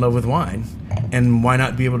fell in love with wine. And why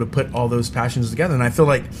not be able to put all those passions together? And I feel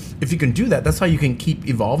like if you can do that, that's how you can keep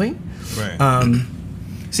evolving. Right.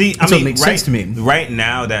 See, I so mean, it makes sense to me. Right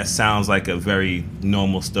now, that sounds like a very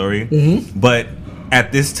normal story. But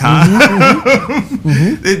at this time,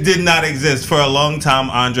 it did not exist. For a long time,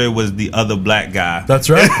 Andre was the other black guy. That's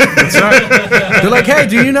right. They're like, hey,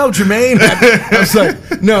 do you know Jermaine? I was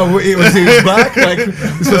like, no, he was black. Like, you're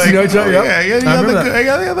supposed to know each other. Yeah,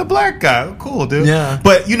 the other black guy. Cool, dude. Yeah.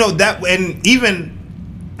 But that,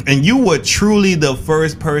 and you were truly the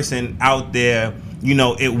first person out there.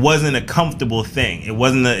 It wasn't a comfortable thing. It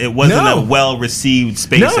wasn't a well received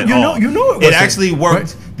space at all. It actually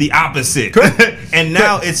worked the opposite. And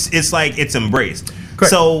now it's like it's embraced.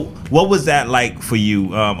 Correct. So what was that like for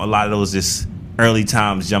you? A lot of those just early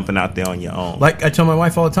times jumping out there on your own. Like I tell my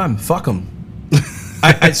wife all the time, fuck them.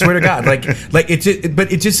 I swear to God, like the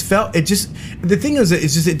thing is,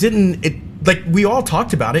 like we all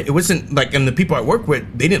talked about it. It wasn't like, and the people I work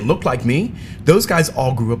with, they didn't look like me. Those guys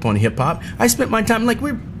all grew up on hip hop. I spent my time like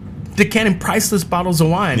we're decanting priceless bottles of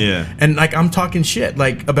wine. Yeah. And like I'm talking shit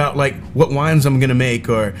like about like what wines I'm gonna make,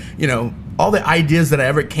 or all the ideas that I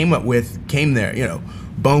ever came up with came there.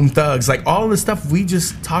 Bone Thugs, like all the stuff we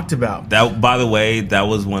just talked about. That, by the way, that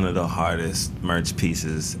was one of the hardest merch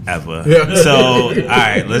pieces ever. Yeah. So, all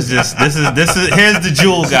right, let's just here's the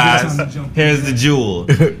jewel, guys. Here's the jewel.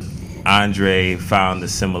 Andre found the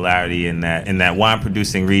similarity in that wine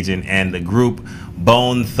producing region and the group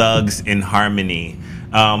Bone Thugs in Harmony.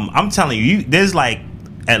 I'm telling you, there's like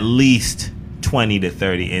at least 20 to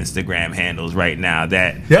 30 Instagram handles right now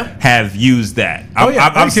that have used that.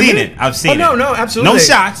 I've seen it. I've seen it. No, absolutely. No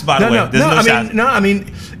shots, by the way. There's no shots. I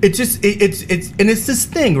mean, it's just it's and it's this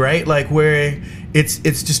thing, right? Like where it's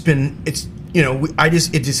just been you know,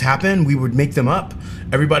 it just happened. We would make them up.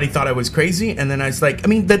 Everybody thought I was crazy, and then I was like, I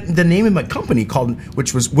mean, the name of my company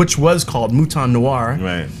which was called Mouton Noir.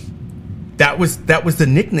 Right. That was the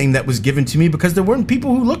nickname that was given to me because there weren't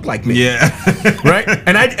people who looked like me. Yeah. Right.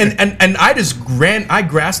 And I just I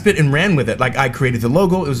grasped it and ran with it. Like I created the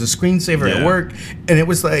logo. It was a screensaver at work, and it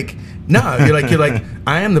was like, no, you're like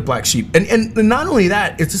I am the black sheep. And not only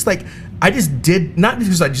that, it's just like I just did not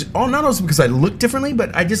only because I looked differently,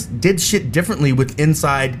 but I just did shit differently with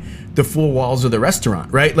inside the four walls of the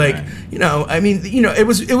restaurant. Right. Like you know, I mean, you know, it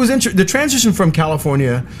was the transition from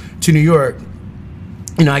California to New York.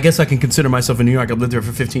 You know, I guess I can consider myself in New York. I've lived there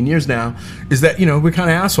for 15 years now. Is that, you know, we're kind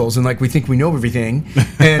of assholes and like we think we know everything.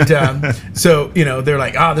 And so, you know, they're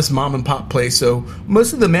like, this mom and pop place. So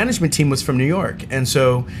most of the management team was from New York. And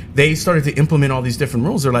so they started to implement all these different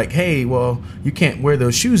rules. They're like, hey, well, you can't wear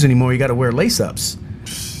those shoes anymore. You got to wear lace-ups.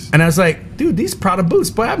 And I was like, dude, these Prada boots,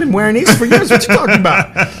 boy, I've been wearing these for years. What you talking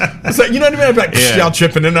about? It's like, you know what I mean? I'd be like, y'all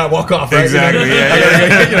tripping, and then I walk off, right? Exactly,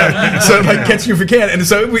 you know? So like, catch you if you can. And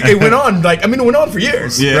so it went on, like, I mean, it went on for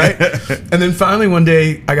years, right? And then finally one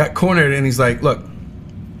day I got cornered, and he's like, look,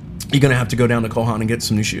 you're going to have to go down to Kohan and get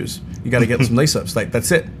some new shoes. You got to get some lace-ups. Like,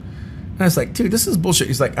 that's it. And I was like, dude, this is bullshit.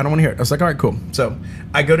 He's like, I don't want to hear it. I was like, all right, cool. So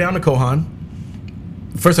I go down to Kohan.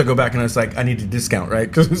 First I go back and I was like, I need a discount, right?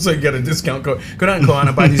 Because so you get a discount. Go down to Kohan,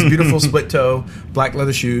 I buy these beautiful split toe, black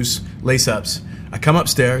leather shoes, lace ups. I come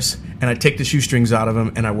upstairs and I take the shoestrings out of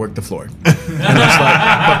them and I work the floor. And I was like,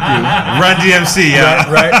 fuck you. Run DMC,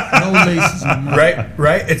 yeah. Right? No laces.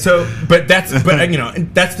 Right? And so, but you know,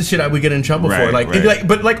 that's the shit I would get in trouble for. Like, it'd be like,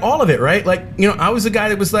 but like all of it, right? Like, you know, I was the guy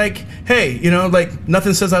that was like, hey, you know, like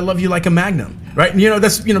nothing says I love you like a Magnum. Right? You know,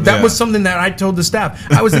 that was something that I told the staff.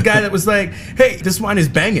 I was the guy that was like, hey, this wine is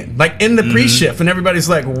banging. Like in the pre-shift, and everybody's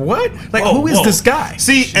like, what? Like, who is this guy?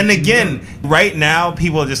 See, and again, right now,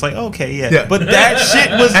 people are just like, okay, yeah. But that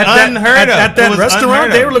shit was unheard of. At that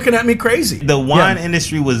restaurant, they were looking at me crazy. The wine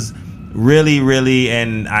industry was really, really,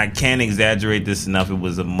 and I can't exaggerate this enough, it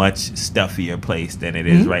was a much stuffier place than it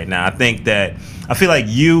is right now. I feel like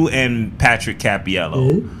you and Patrick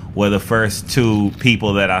Cappiello were the first two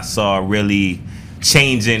people that I saw really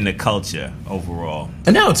changing the culture overall.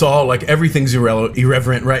 And now it's all like everything's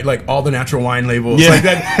irreverent, right? Like all the natural wine labels, like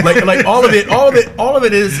that, like all of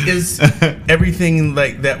it is everything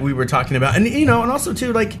like that we were talking about. And you know, and also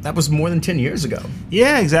too, like that was more than 10 years ago.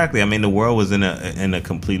 Yeah, exactly. I mean, the world was in a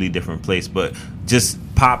completely different place, but just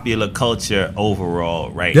popular culture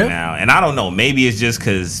overall now. And I don't know, maybe it's just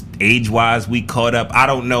because age-wise we caught up. I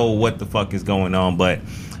don't know what the fuck is going on, but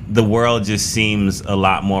the world just seems a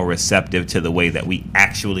lot more receptive to the way that we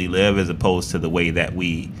actually live as opposed to the way that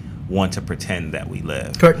we want to pretend that we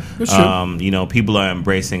live. Correct. That's true. You know, people are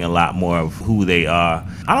embracing a lot more of who they are.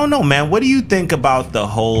 I don't know, man. What do you think about the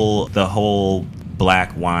whole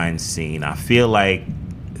black wine scene? I feel like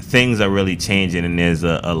things are really changing and there's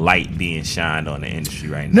a light being shined on the industry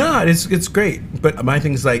right now. No, it's great. But my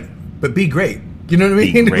thing is like, but be great. You know what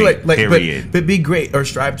I mean? Be great, period. But be great or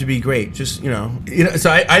strive to be great. Just, you know.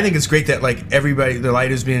 So I think it's great that like everybody, the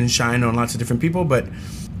light is being shined on lots of different people, but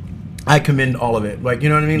I commend all of it. Like, you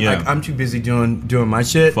know what I mean? Yeah. Like I'm too busy doing my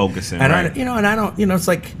shit. Focusing, and right. I don't, it's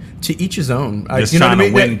like to each his own. Just you know trying what I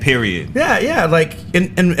mean? to win, period. Yeah. Like,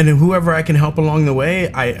 and whoever I can help along the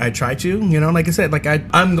way, I try to, you know, like I said, like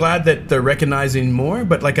I'm glad that they're recognizing more,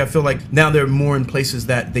 but like I feel like now they're more in places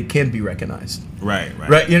that they can be recognized. Right.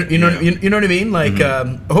 You know what I mean? Like,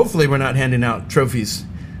 hopefully we're not handing out trophies,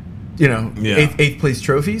 you know, eighth place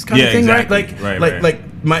trophies kind of thing, exactly. right? Like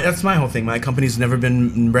that's my whole thing. My company's never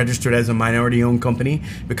been registered as a minority-owned company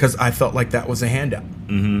because I felt like that was a handout,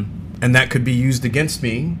 and that could be used against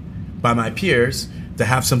me by my peers to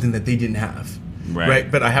have something that they didn't have, right?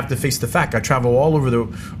 But I have to face the fact I travel all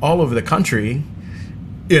over the country,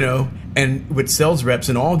 you know, and with sales reps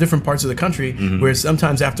in all different parts of the country, where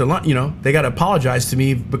sometimes after lunch, you know, they got to apologize to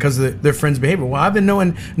me because of their friend's behavior. Well, I've been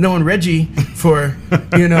knowing Reggie for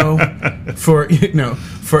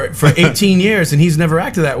 18 years, and he's never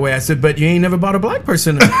acted that way. I said, but you ain't never bought a black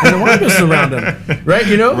person and a white person around him, right?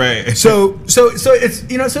 You know, right? So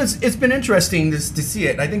it's, you know, so it's been interesting to see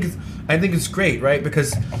it. I think it's great, right?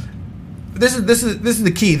 Because this is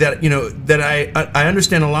the key that, you know, that I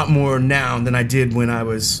understand a lot more now than I did when I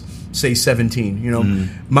was, say, 17. You know,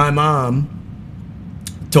 my mom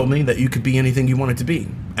told me that you could be anything you wanted to be,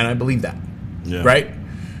 and I believe that. Yeah. Right?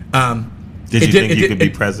 Did you think you could be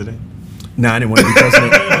president? No, I didn't want to be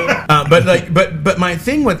president. But my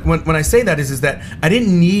thing when I say that is that I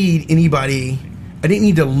didn't need anybody. I didn't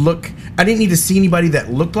need to see anybody that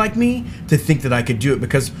looked like me to think that I could do it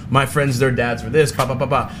because my friends, their dads were this,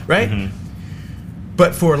 right?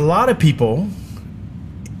 But for a lot of people,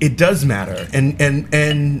 it does matter, and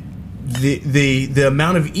the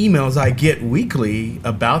amount of emails I get weekly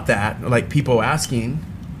about that, like people asking,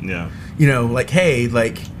 like, hey,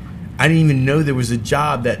 like, I didn't even know there was a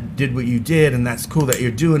job that did what you did, and that's cool that you're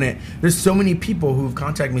doing it. There's so many people who've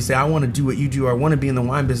contacted me say, I want to do what you do, or I want to be in the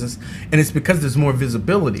wine business, and it's because there's more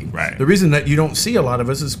visibility. Right. The reason that you don't see a lot of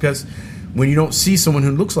us is because when you don't see someone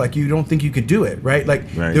who looks like you don't think you could do it, right? Like,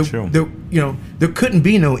 there couldn't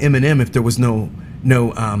be no Eminem if there was no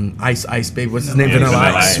Ice Baby. What's his name? Vanilla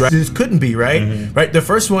Ice. Right? This couldn't be, right? Mm-hmm. Right. The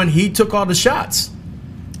first one, he took all the shots.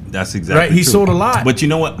 That's exactly right. He true. sold a lot. But you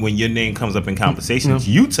know what? When your name comes up in conversations,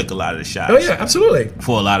 you took a lot of the shots. Oh yeah, absolutely.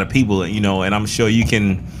 For a lot of people, and I'm sure you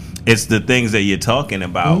can. It's the things that you're talking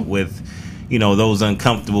about with, those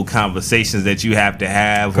uncomfortable conversations that you have to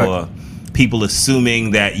have, or people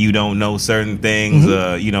assuming that you don't know certain things,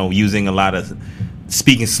 using a lot of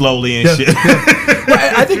speaking slowly and shit. Yeah.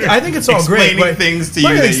 Well, I think it's all great. Explaining things to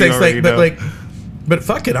you that you already know. But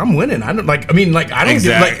fuck it, I'm winning. I don't I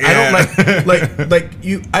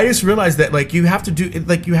just realized that you have to do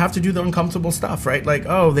the uncomfortable stuff, right? Like,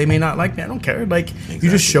 oh, they may not like me. I don't care. Like, you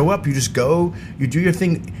just show up, you just go, you do your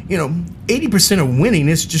thing. 80% of winning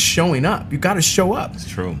is just showing up. You got to show up. It's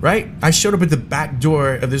true, right? I showed up at the back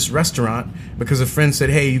door of this restaurant because a friend said,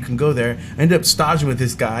 "Hey, you can go there." I ended up staging with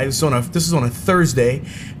this guy. This is on a Thursday.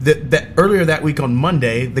 That earlier that week on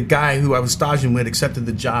Monday, the guy who I was staging with accepted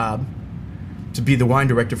the job to be the wine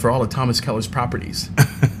director for all of Thomas Keller's properties.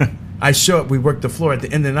 I show up, we work the floor. At the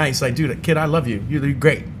end of the night, it's like, dude, kid, I love you. You're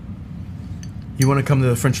great. You want to come to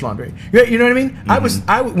the French Laundry? You know what I mean?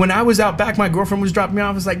 Mm-hmm. When I was out back, my girlfriend was dropping me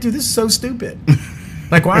off. I was like, dude, this is so stupid.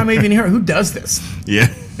 Like, why am I even here? Who does this? Yeah.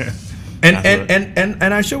 And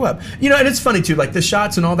I show up. And it's funny too, like the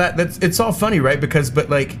shots and all that. It's all funny, right? But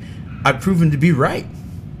I've proven to be right.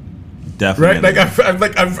 Definitely. Right?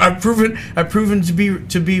 I've proven to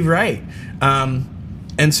be right.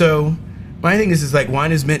 And so my thing is like,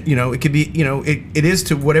 wine is meant, it could be, it is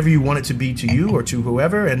to whatever you want it to be to you or to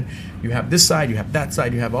whoever. And you have this side, you have that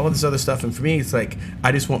side, you have all of this other stuff. And for me, it's like,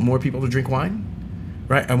 I just want more people to drink wine,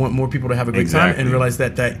 right? I want more people to have a great time and realize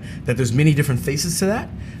that there's many different faces to that.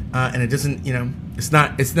 And it doesn't, it's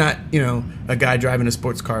not, a guy driving a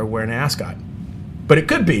sports car wearing an ascot, but it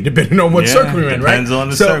could be depending on what circle you're in, right? Depends on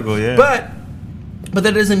the circle, yeah. But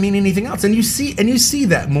that doesn't mean anything else. And you see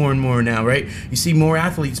that more and more now, right? You see more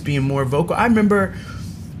athletes being more vocal. I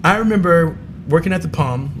remember working at the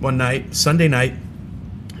Palm one night, Sunday night.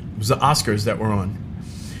 It was the Oscars that were on.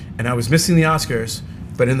 And I was missing the Oscars,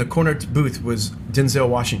 but in the corner booth was Denzel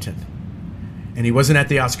Washington. And he wasn't at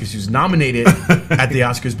the Oscars. He was nominated at the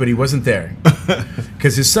Oscars, but he wasn't there.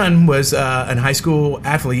 Because his son was an high school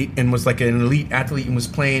athlete and was like an elite athlete and was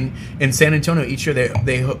playing in San Antonio. Each year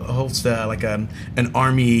they host an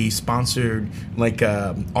Army-sponsored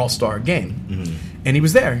all-star game. Mm-hmm. And he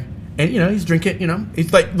was there. And, he's drinking,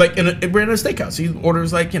 he's we're in a steakhouse. He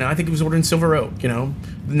orders I think he was ordering Silver Oak,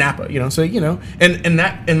 Napa, so, and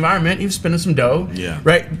that environment, he was spending some dough. Yeah.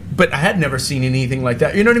 Right. But I had never seen anything like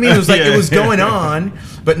that. You know what I mean? It was it was going on,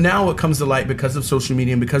 but now it comes to light because of social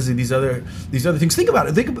media and because of these other things. Think about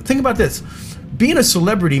it. Think about this. Being a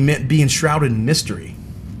celebrity meant being shrouded in mystery.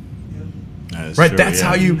 That's right. True, that's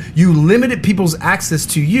how you limited people's access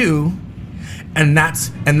to you, and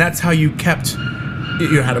that's how you kept.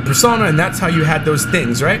 You had a persona, and that's how you had those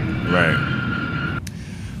things, right? Right.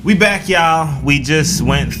 We back, y'all. We just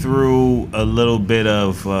went through a little bit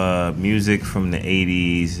of music from the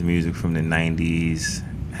 80s, music from the 90s,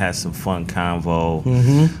 had some fun convo.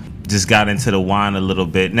 Mm-hmm. Just got into the wine a little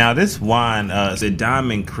bit. Now, this wine, the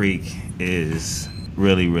Diamond Creek, is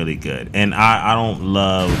really, really good. And I don't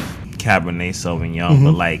love Cabernet Sauvignon,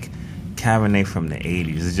 but Cabernet from the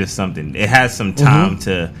 80s is just something. It has some time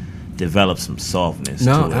to develop some softness.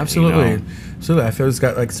 No, to it, absolutely. Absolutely. I feel it's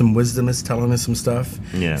got some wisdom. It's telling us some stuff.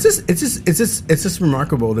 Yeah. It's just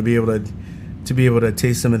remarkable to be able to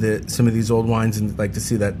taste some of these old wines and to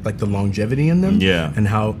see that the longevity in them. Yeah. And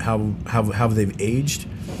how they've aged.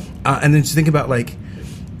 And then just think about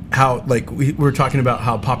how we're talking about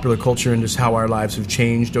how popular culture and just how our lives have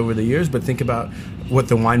changed over the years, but think about what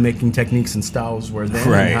the winemaking techniques and styles were then,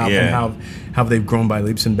 right, and how they've grown by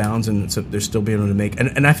leaps and bounds, and so they're still being able to make.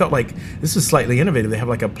 And I felt like this is slightly innovative. They have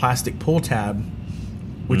a plastic pull tab,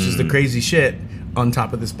 which is the crazy shit on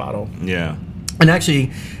top of this bottle. Yeah. And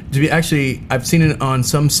actually, I've seen it on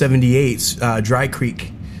some 78s, Dry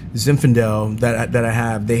Creek, Zinfandel that I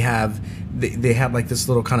have. They have this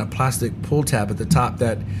little kind of plastic pull tab at the top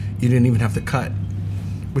that you didn't even have to cut,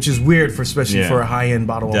 which is weird especially for a high end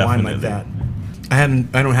bottle of wine like that. I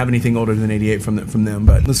don't have anything older than 88 from them,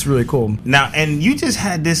 but it's really cool. Now, and you just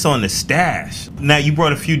had this on the stash. Now, you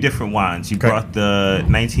brought a few different wines. You brought the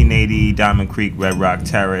 1980 Diamond Creek Red Rock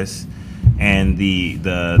Terrace and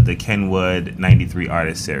the Kenwood 93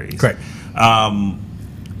 Artist Series. Correct.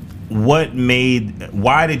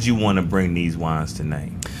 Why did you want to bring these wines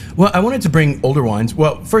tonight? Well, I wanted to bring older wines.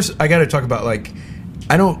 Well, first, I got to talk about, like,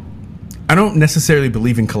 I don't necessarily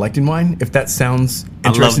believe in collecting wine. If that sounds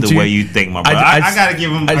interesting, I love the way you think, my brother. I gotta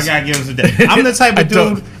give him. I gotta give him some day. I'm the type of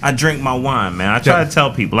dude. I drink my wine, man. I try to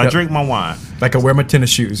tell people I drink my wine. Like I wear my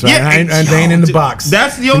tennis shoes. Right? Yeah, they ain't in the box.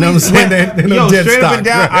 That's the only. Straight up and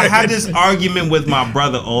down. I had this argument with my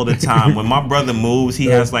brother all the time. When my brother moves, he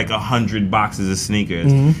has like 100 boxes of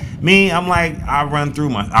sneakers. Mm-hmm. Me, I'm like, I run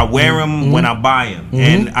through I wear them when I buy them,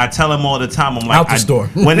 and I tell him all the time. I'm like, out the store.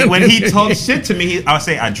 When he talks shit to me, I'll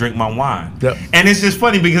say I drink my wine. Yep. And it's just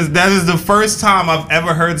funny because that is the first time I've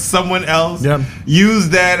ever heard someone else use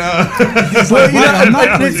that.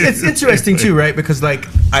 Well, it's interesting too, right? Because like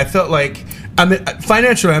I felt like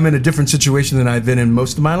financially I'm in a different situation than I've been in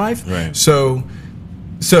most of my life. Right.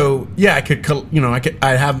 So yeah, I could,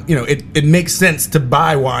 it makes sense to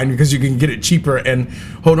buy wine because you can get it cheaper and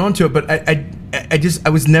hold on to it. But I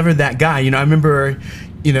was never that guy. I remember,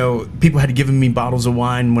 people had given me bottles of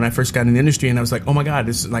wine when I first got in the industry, and I was like, oh my God,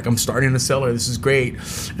 this is like, I'm starting a cellar. This is great.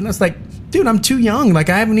 And I was like, dude, I'm too young. Like,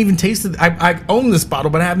 I haven't even tasted. I own this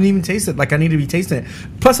bottle, but I haven't even tasted. Like, I need to be tasting it.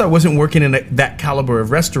 Plus, I wasn't working in that caliber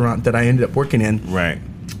of restaurant that I ended up working in. Right.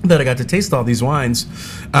 That I got to taste all these wines.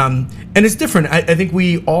 And it's different. I think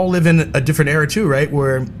we all live in a different era too, right?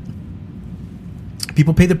 Where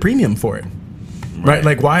people pay the premium for it. Right?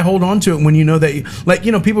 Like, why hold on to it when you know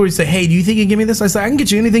that, people would say, hey, do you think you can give me this? I say, I can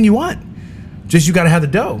get you anything you want. Just you got to have the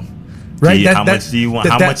dough. Right? How much do you want?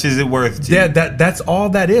 How much is it worth to you? That's all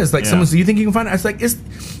that is. Like, someone says, do you think you can find it? I was like,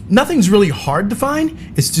 nothing's really hard to find.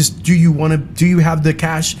 It's just, do you have the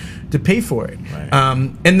cash to pay for it?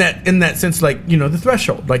 Right. In that sense, like, the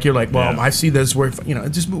threshold. Like, you're like, well, I see this worth, it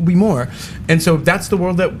just will be more. And so that's the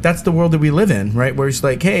world that we live in, right? Where it's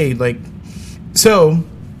like, hey, like, so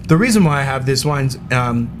the reason why I have these wines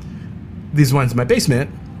in my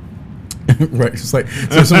basement. Right, it's like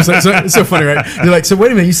it's so funny, right? You're like, so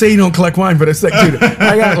wait a minute, you say you don't collect wine, but it's like, dude,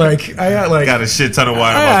 I got a shit ton of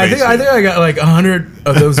wine. I think I got like 100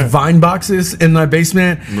 of those Vine boxes in my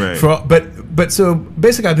basement. Right. But so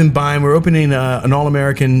basically, I've been buying. We're opening an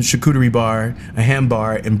all-American charcuterie bar, a ham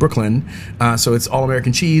bar in Brooklyn. So it's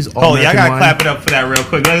all-American cheese. I gotta clap it up for that real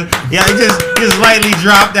quick. Just lightly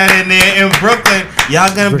drop that in there in Brooklyn.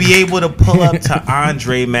 Y'all gonna be able to pull up to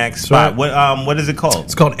Andre Mac's spot. What is it called?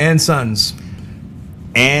 It's called And Sons.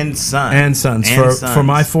 And Sons. For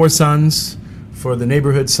my 4 sons, for the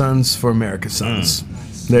neighborhood sons, for America's sons.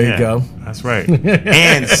 There you go. That's right.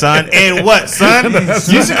 And son, and what, son?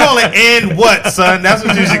 You should call it and what, son? That's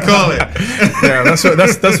what you should call it. Yeah, that's what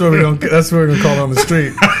we're gonna call it on the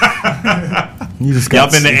street. Y'all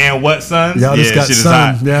been to and what, son? Y'all just got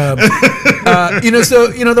son. Yeah.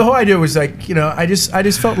 The whole idea was like, I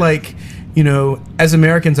just felt like, as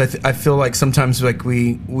Americans, I feel like sometimes like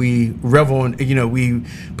we revel in, we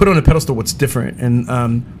put on a pedestal what's different,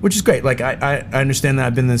 and which is great. Like I understand that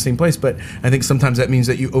I've been in the same place, but I think sometimes that means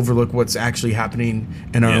that you overlook what's actually happening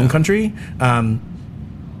in our own country.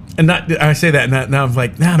 And I say that, and now I'm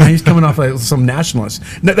like, nah, man, he's coming off like some nationalist.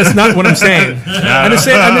 No, that's not what I'm saying. I'm just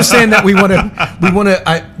saying that we want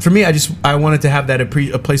to. For me, I wanted to have that a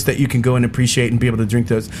place that you can go and appreciate and be able to drink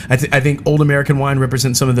those. I think Old American wine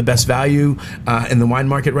represents some of the best value in the wine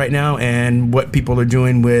market right now, and what people are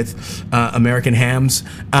doing with American hams.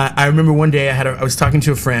 I remember one day I was talking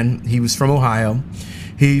to a friend. He was from Ohio.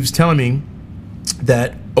 He was telling me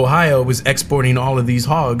that Ohio was exporting all of these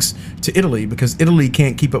hogs to Italy because Italy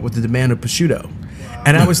can't keep up with the demand of prosciutto.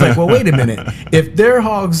 And I was like, well, wait a minute. If our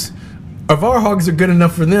hogs are good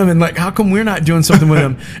enough for them, and like, how come we're not doing something with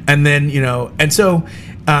them? And then, and so,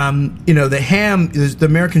 the ham, the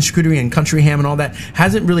American charcuterie and country ham and all that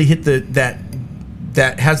hasn't really hit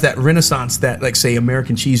that has that renaissance that, like, say,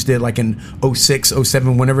 American cheese did, like in 06,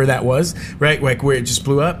 07, whenever that was, right? Like, where it just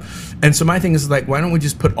blew up. And so my thing is, like, why don't we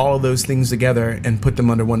just put all of those things together and put them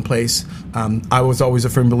under one place? I was always a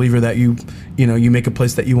firm believer that you make a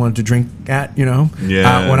place that you wanted to drink at,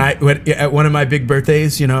 Yeah. At one of my big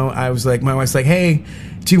birthdays, I was like, my wife's like, hey,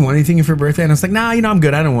 do you want anything for your birthday? And I was like, nah, I'm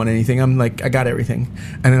good. I don't want anything. I'm like, I got everything.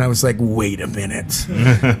 And then I was like, wait a minute.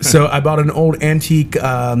 So I bought an old antique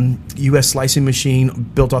U.S. slicing machine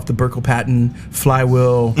built off the Burkle patent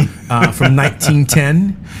flywheel from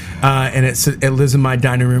 1910. and it lives in my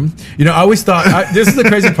dining room. You know, I always thought this is the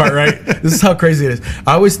crazy part, right? This is how crazy it is.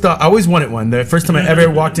 I always wanted one. The first time I ever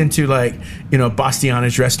walked into like, you know,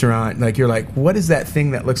 Bastiana's restaurant, like you're like, what is that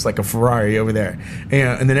thing that looks like a Ferrari over there?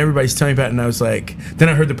 And then everybody's telling me about it, and I was like, then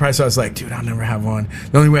I heard the price, so I was like, dude, I'll never have one.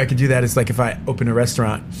 The only way I could do that is like if I open a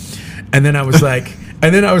restaurant. And then I was like,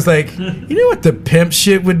 you know what the pimp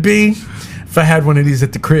shit would be? If I had one of these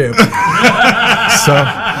at the crib. I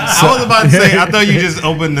was about to say, I thought you just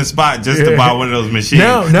opened the spot just to buy one of those machines.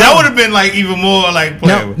 No. That would have been like even more like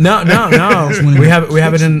No. we have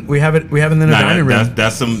it in the dining room.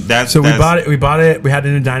 So we bought it. We had it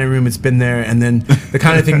in the dining room. It's been there, and then the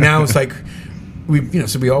kind of thing now is like.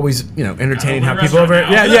 So we always, entertain how people over.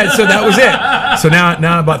 Yeah. So that was it. So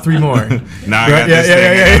now I bought 3 more. Now I got this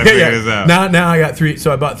thing. Now I got 3.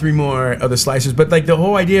 So I bought 3 more of the slicers. But like the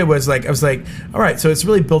whole idea was like, I was like, all right. So it's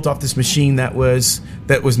really built off this machine that was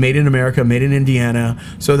made in America, made in Indiana.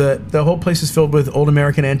 So the whole place is filled with old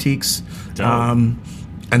American antiques, and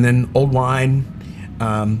then old wine.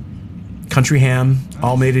 Country ham,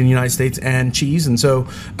 all made in the United States, and cheese. And so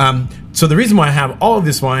the reason why I have all of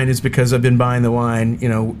this wine is because I've been buying the wine,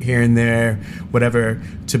 here and there, whatever,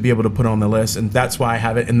 to be able to put on the list. And that's why I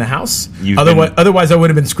have it in the house. Otherwise I would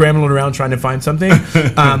have been scrambling around trying to find something.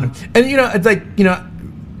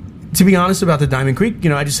 To be honest about the Diamond Creek,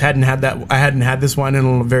 I just hadn't had that. I hadn't had this wine in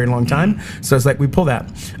a very long time, so it's like we pull that.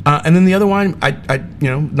 And then the other wine,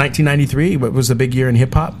 1993 was a big year in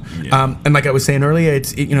hip hop. Yeah. And like I was saying earlier,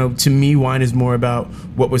 to me, wine is more about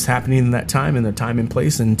what was happening in that time and the time and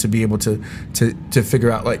place, and to be able to figure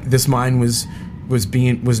out like this wine was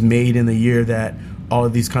made in the year that all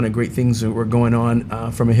of these kind of great things that were going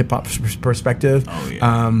on from a hip hop perspective. Oh,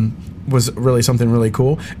 yeah. Was really something really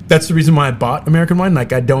cool. That's the reason why I bought American wine.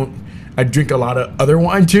 Like I drink a lot of other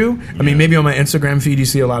wine too. I mean, maybe on my Instagram feed you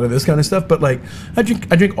see a lot of this kind of stuff, but like I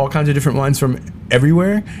drink all kinds of different wines from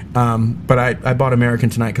everywhere. But I bought American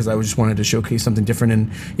tonight because I just wanted to showcase something different.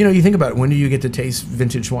 And you think about it, when do you get to taste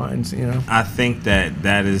vintage wines? I think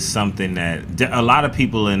that is something that a lot of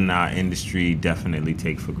people in our industry definitely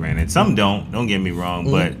take for granted. Some don't get me wrong,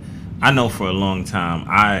 but I know for a long time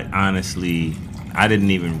I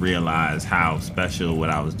didn't even realize how special what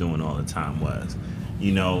I was doing all the time was.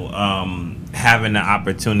 Having the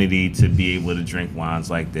opportunity to be able to drink wines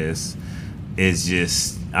like this is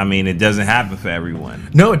just, it doesn't happen for everyone.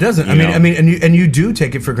 No, it doesn't. And you do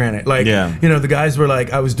take it for granted. Like, the guys were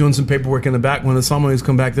like, I was doing some paperwork in the back. When the sommeliers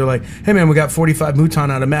come back, they're like, hey man, we got 45 Mouton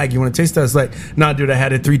out of Mag. You want to taste that? I was like, nah, dude, I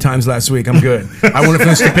had it 3 times last week. I'm good. I want to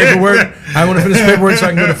finish the paperwork. So I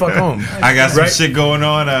can go the fuck home. I got some shit going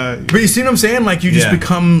on. But you see what I'm saying? Like you just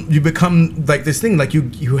become like this thing. Like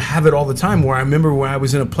you have it all the time. Where I remember when I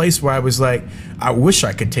was in a place where I was like, I wish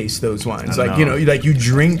I could taste those wines. You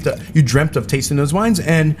dreamt of tasting those wines,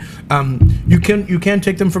 and you can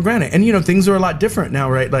take them for granted. And things are a lot different now,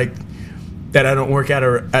 right? Like that I don't work at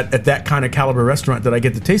that kind of caliber restaurant that I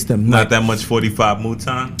get to taste them. Not that much 45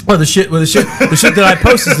 Mouton. Well, the shit that I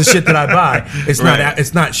post is the shit that I buy.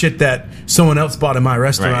 It's not shit that someone else bought in my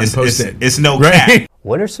restaurant and posted. It's no cap.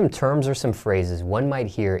 What are some terms or some phrases one might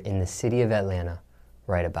hear in the city of Atlanta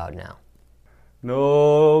right about now?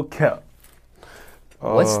 No cap.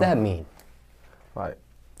 What's that mean? Like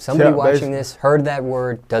somebody watching this heard that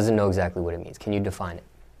word, doesn't know exactly what it means. Can you define it?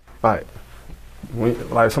 Like, when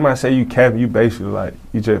somebody say you cap, you basically like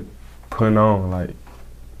you just putting on, like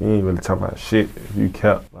you ain't really talking about shit if you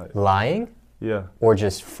cap. Like lying? Yeah. Or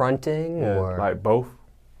just fronting? Yeah, or like both.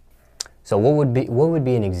 So what would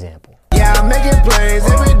be an example? Yeah, I'm making plays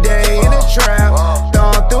every day in the trap.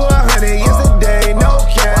 Throwing through 100 yesterday, no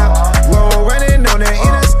cap. Roll running on the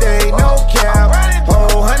interstate, no cap.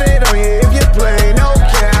 Whole 100 on you if you play, no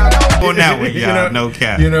cap. On that one, y'all, no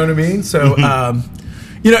cap. You know what I mean? So,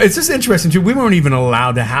 it's just interesting too. We weren't even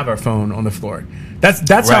allowed to have our phone on the floor. That's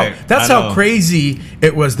right. how crazy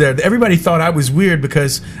it was there. Everybody thought I was weird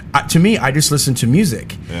because to me, I just listened to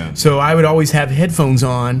music. Yeah. So I would always have headphones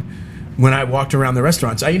on when I walked around the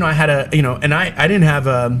restaurants. I had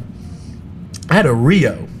a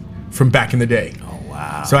Rio from back in the day. Oh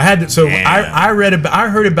wow! So I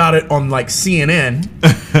heard about it on like CNN.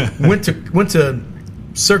 went to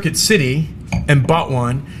Circuit City and bought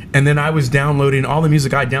one, and then I was downloading all the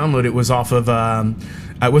music I downloaded was off of.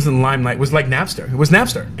 It wasn't Limelight. It was like Napster. It was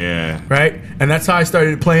Napster. Yeah. Right? And that's how I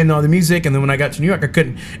started playing all the music. And then when I got to New York, I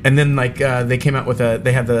couldn't. And then they came out with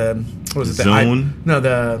they had the what was it? Zune?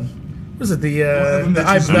 The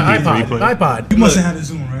iPod. You must have had a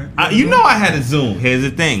Zune, right? I had a Zune. Here's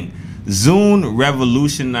the thing. Zune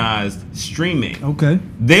revolutionized streaming. Okay.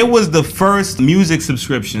 They was the first music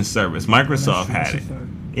subscription service. Microsoft had it.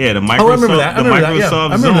 Yeah, the Microsoft, I remember that. I remember that. Yeah, I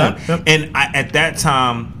remember Zone. that. Yep. And at that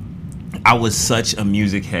time, I was such a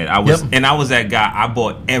music head. I was that guy. I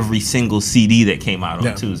bought every single CD that came out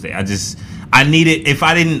on Tuesday. I needed. If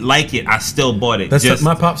I didn't like it, I still bought it.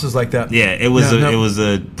 My pops was like that. Yeah, it was it was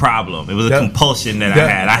a problem. It was a compulsion that I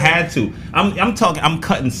had. I had to. I'm talking. I'm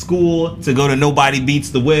cutting school to go to Nobody Beats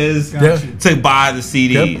the Wiz to buy the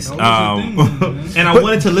CDs. And I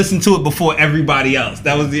wanted to listen to it before everybody else.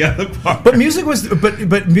 That was the other part. But music was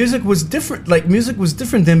music was different. Like music was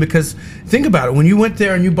different then, because think about it. When you went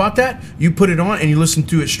there and you bought that, you put it on and you listened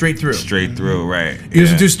to it straight through. Straight through, right? You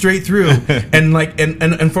listened to it straight through, and like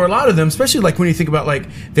and for a lot of them, especially like when you think about like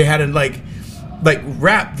they had like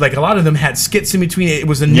rap, like a lot of them had skits in between. It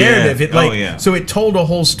was a narrative. So it told a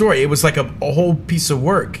whole story. It was like a whole piece of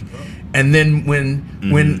work. And then when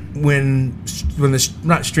the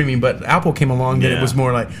not streaming but Apple came along, then it was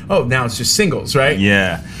more like, oh, now it's just singles, right?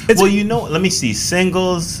 Yeah. Let me see,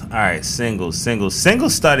 singles. All right, singles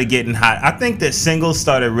started getting hot. I think that singles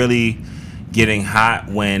started really getting hot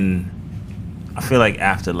when I feel like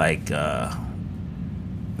after like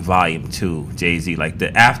Volume 2, Jay-Z, like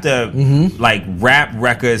like rap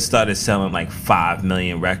records started selling like 5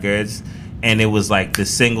 million records, and it was like the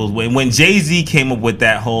singles when Jay-Z came up with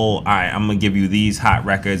that whole, all right, I'm gonna give you these hot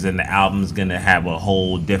records and the album's gonna have a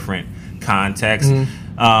whole different context.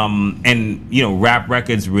 And you know, rap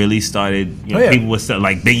records really started, people would sell,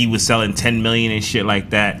 like Biggie was selling 10 million and shit like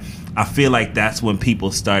that. I feel like that's when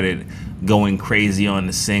people started going crazy on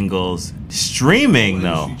the singles. Streaming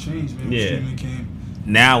though,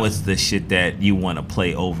 now it's the shit that you want to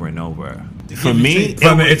play over and over. For me,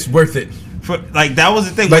 it's worth it. Like that was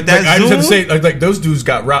the thing. Like that, I just have to say, like those dudes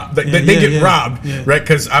got robbed. Like, they get robbed, right?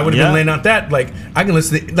 Because I would have been laying out that. Like I can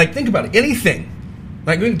listen to, like, think about it, anything.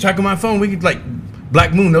 Like we can talk on my phone. We could like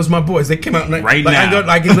Black Moon. Those are my boys. They came out now.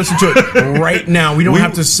 I can listen to it right now. We don't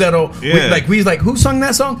have to settle. Yeah. We like who sung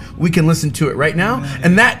that song? We can listen to it right now.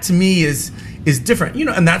 And that to me is different. You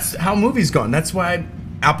know, and that's how movies gone. That's why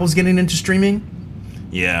Apple's getting into streaming.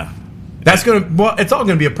 Yeah. It's all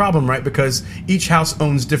gonna be a problem, right? Because each house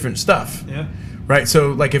owns different stuff. Yeah. Right.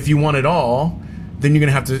 So like if you want it all, then you're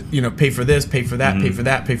gonna have to, pay for this, pay for that, pay for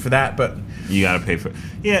that, pay for that. But you gotta pay for it.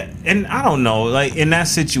 Yeah, and I don't know, like in that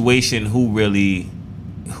situation, who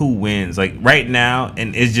wins? Like right now,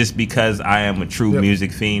 and it's just because I am a true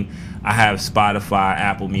music fiend. I have Spotify,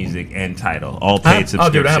 Apple Music, and Tidal, all paid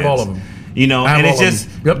subscriptions. I have all of them. You know, and it's just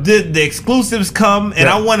the exclusives come, and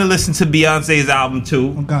I want to listen to Beyonce's album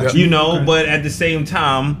too. But at the same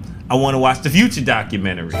time, I want to watch the Future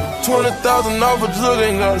documentary. 20,000 off a drug,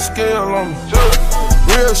 ain't got a scale on me.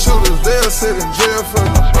 Real shooters, they'll sit in jail for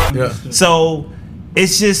me. Yeah. So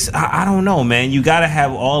it's just, I don't know, man. You got to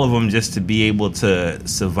have all of them just to be able to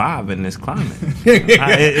survive in this climate.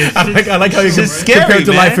 I like how you compare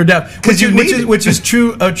to life or death, which is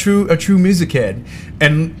true. A true music head.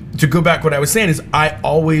 And to go back, what I was saying is, I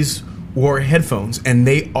always wore headphones, and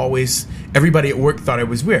everybody at work thought it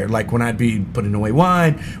was weird. Like when I'd be putting away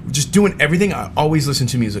wine, just doing everything, I always listened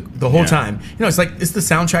to music the whole time. It's like it's the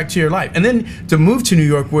soundtrack to your life. And then to move to New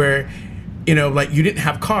York, where like you didn't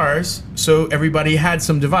have cars, so everybody had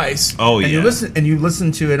some device. You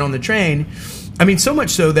listen to it on the train. I mean, so much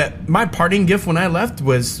so that my parting gift when I left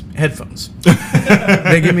was headphones.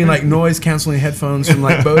 They give me like noise canceling headphones from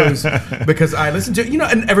like Bose because I listened to it,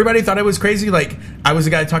 and everybody thought I was crazy. Like I was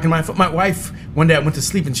the guy talking to my phone. My wife, one day I went to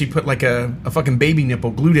sleep and she put like a fucking baby nipple,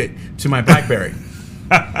 glued it to my BlackBerry.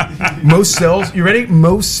 Most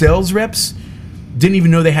sales reps didn't even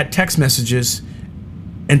know they had text messages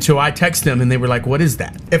until I text them, and they were like, what is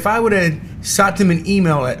that? If I would have shot them an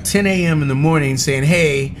email at 10 a.m. in the morning saying,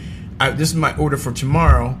 hey, this is my order for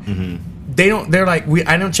tomorrow, they're like,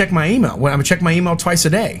 I don't check my email. Well, I'm gonna check my email twice a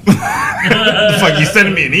day. The fuck you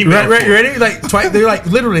sending me an email? Right, you ready? Like they're like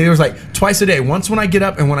literally, it was like twice a day. Once when I get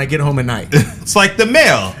up and when I get home at night. It's like the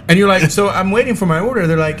mail. And you're like, so I'm waiting for my order.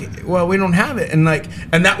 They're like, well, we don't have it. And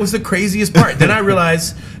that was the craziest part. Then I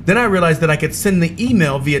realized that I could send the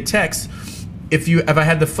email via text. If I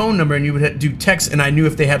had the phone number and you would do text, and I knew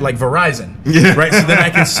if they had like Verizon, right? So then I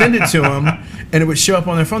could send it to them, and it would show up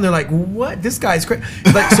on their phone. They're like, "What? This guy's crazy!"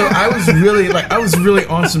 Like, so I was really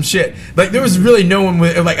on some shit. Like, there was really no one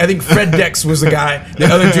with, like, I think Fred Dex was the guy, the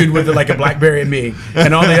other dude with like a BlackBerry and me,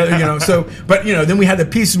 and all the other, So, but then we had the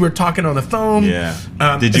pieces we were talking on the phone. Yeah.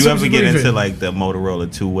 Did you ever get into like the Motorola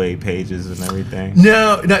two-way pages and everything?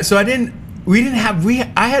 No. So I didn't.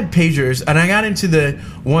 I had pagers, and I got into the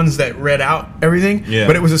ones that read out everything. Yeah.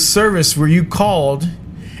 But it was a service where you called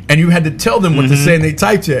and you had to tell them what to say, and they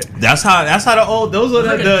typed it. That's how those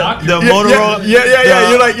are the Motorola.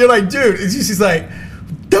 Yeah. You're like, dude. It's just like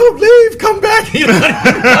don't leave, come back. You know,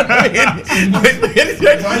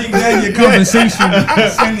 Why you glad your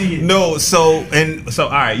conversation? No, so all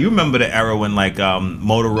right. You remember the era when like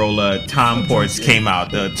Motorola Tom ports came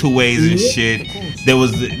out, the 2 ways and shit. There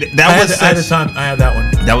was I had that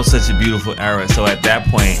one. That was such a beautiful era. So at that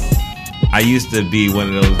point, I used to be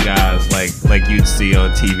one of those guys like you'd see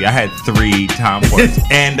on TV. I had 3 Tom ports,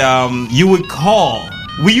 and you would call.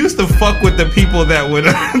 We used to fuck with the people that would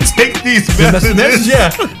take these messages.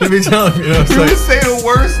 Yeah, let me tell you. You would say the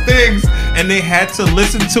worst things, and they had to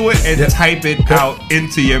listen to it and type it out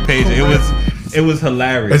into your page. It was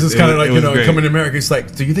hilarious. It's just kind of like, coming to America. It's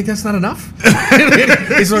like, do you think that's not enough?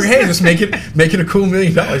 He's like, hey, just make it a cool $1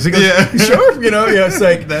 million. He goes, sure. It's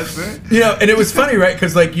like that's it. And it was funny, right?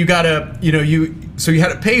 Because like you got so you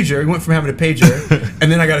had a pager. You went from having a pager,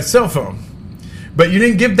 and then I got a cell phone. But you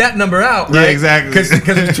didn't give that number out, right? Yeah, exactly.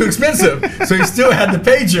 Because it was too expensive. So you still had the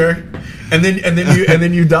pager, and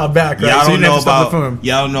then you dialed back, right? Y'all so don't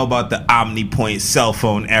know about the OmniPoint cell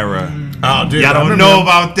phone era. Oh, dude, y'all don't know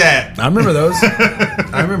about that. I remember those.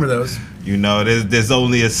 There's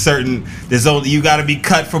only you got to be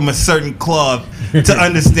cut from a certain cloth to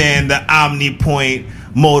understand the OmniPoint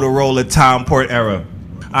Motorola Tom port era.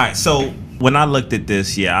 All right, so when I looked at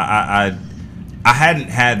this, I hadn't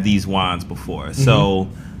had these wands before, so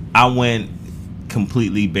I went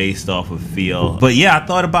completely based off of feel. But yeah, I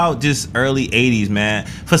thought about just early 80s, man.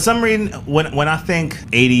 For some reason, when I think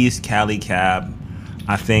 80s Cali Cab,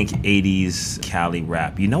 I think 80s Cali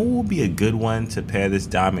rap. You know what would be a good one to pair this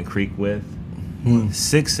Diamond Creek with?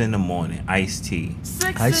 6 in the morning, Ice-T.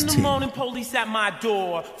 6 in the morning, police at my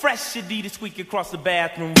door. Fresh Adidas squeak across the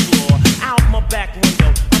bathroom floor. Out my back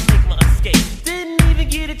window, I make my escape. Didn't even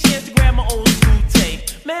get a chance to grab my old school tape.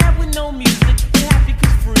 Mad with no music, but happy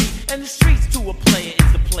cause free. And the streets to a player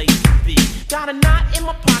is the place to be. Got a knot in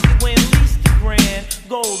my pocket weighing at least $1,000.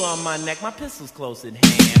 Gold on my neck, my pistol's close at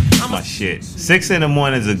hand. My shit. 6 in the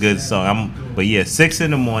morning is a good song. But yeah, 6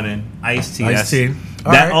 in the morning, Ice-T.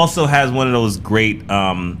 That also has one of those great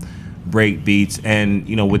break beats. And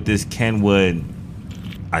with this Kenwood,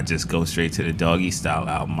 I just go straight to the Doggy Style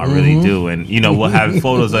album. I really do. And we'll have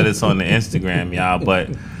photos of this on the Instagram, y'all. But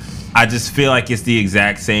I just feel like it's the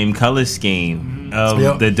exact same color scheme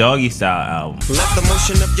of the Doggy Style album. Let the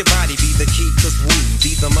motion of your body be the key, cause we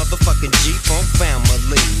be the motherfucking G-Funk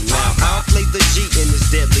family. Now I'll play the G in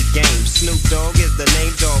this deadly game. Snoop Dogg is the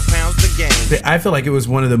name, Dog pounds the game. I feel like it was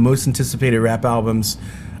one of the most anticipated rap albums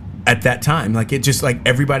at that time. Like, it just, like,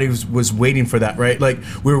 everybody was waiting for that, right? Like,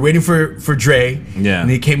 we were waiting for Dre. Yeah. And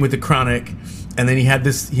he came with the Chronic. And then he had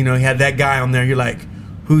this, he had that guy on there. You're like,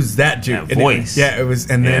 who's that dude? That voice. It was,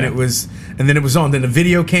 and then it was on. Then the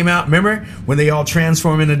video came out. Remember when they all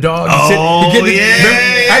transform into dogs?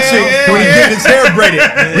 Actually, when he getting his hair braided,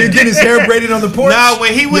 he getting his hair braided on the porch. Nah,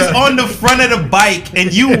 when he was on the front of the bike,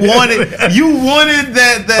 and you wanted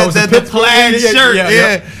the plaid shirt.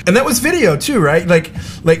 Yeah. And that was video too, right? Like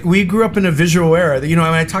we grew up in a visual era.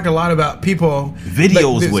 I talk a lot about people.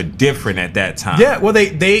 Videos were different at that time. Yeah, well,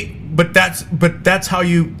 but that's how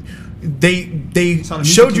you. They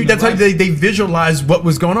showed you, that's how they visualized what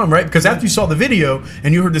was going on, right? Because after you saw the video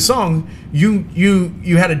and you heard the song,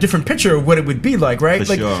 you had a different picture of what it would be like, right?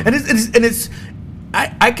 For sure. And it's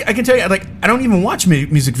I can tell you, like, I don't even watch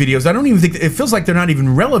music videos. I don't even think, it feels like they're not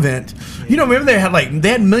even relevant. Remember they had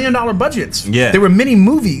 $1 million budgets. Yeah. There were many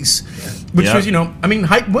movies, which was,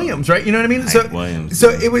 Hype Williams, right? You know what I mean? So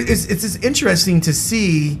it's interesting to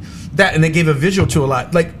see that, and they gave a visual to a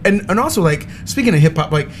lot. Like, and also, like, speaking of hip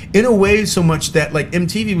hop, like, in a way, so much that, like,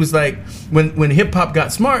 MTV was like, when hip hop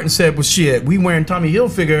got smart and said, well, shit, we wearing Tommy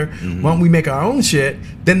Hilfiger, why don't we make our own shit?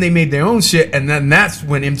 Then they made their own shit, and then that's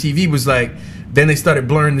when MTV was like, then they started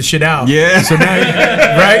blurring the shit out. Yeah. So now,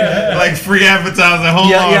 right? Like free advertising.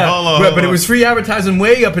 Hold on. But it was free advertising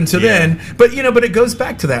way up until then. But but it goes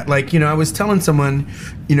back to that. Like, I was telling someone,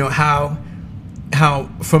 how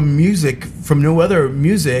from music, from no other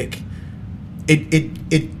music,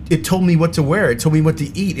 it told me what to wear. It told me what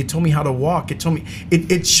to eat. It told me how to walk. It told me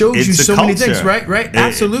it shows you so many things, right?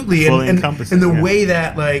 Absolutely. And the way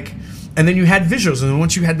that, like, and then you had visuals, and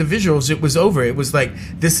once you had the visuals, it was over. It was like,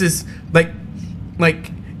 this is like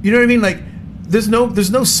you know what I mean? Like, there's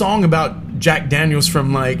no song about Jack Daniels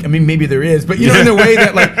from, like, I mean, maybe there is, but in a way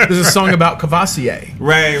that, like, there's a song about Cavassier,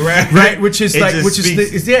 right, which is like, it's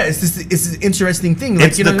this interesting thing. Like,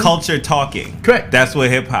 it's the culture talking. Correct. That's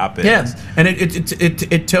what hip hop is. Yeah, and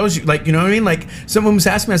it tells you, like, you know what I mean? Like, someone was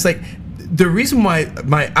asking me, I was like, the reason why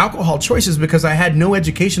my alcohol choice is because I had no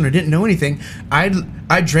education or didn't know anything.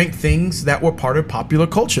 I drank things that were part of popular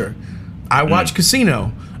culture. I watched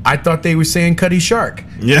Casino. I thought they were saying Cuddy Shark.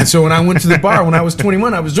 Yeah. And so when I went to the bar when I was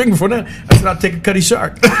 21, I was drinking before that. I said, I'll take a Cuddy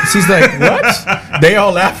Shark. She's like, what? They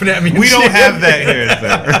all laughing at me. We don't have that here,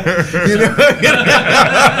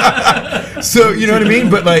 sir. So, you know what I mean?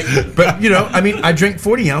 But I drank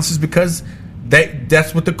 40 ounces because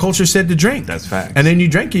that's what the culture said to drink. That's fact. And then you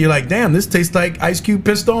drink it, you're like, damn, this tastes like Ice Cube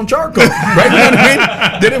pistol and charcoal. Right? You know what I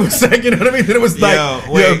mean? Then it was like, you know what I mean? Then it was like,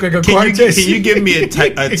 can you give me a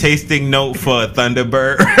tasting note for a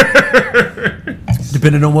Thunderbird?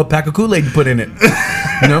 Depending on what pack of Kool-Aid you put in it.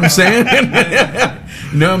 You know what I'm saying?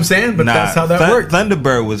 You know what I'm saying? But that's how that worked.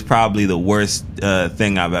 Thunderbird was probably the worst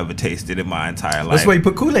thing I've ever tasted in my entire life. That's why you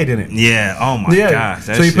put Kool-Aid in it. Yeah. Oh my gosh.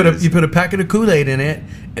 So you put a packet of Kool-Aid in it,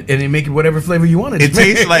 and you make it whatever flavor you want. It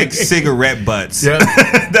tastes like cigarette butts. Yeah.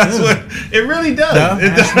 That's what it really does.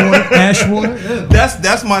 Yeah. Ash water. Yeah.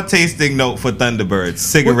 That's my tasting note for Thunderbird.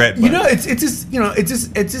 Cigarette butts. You know, it's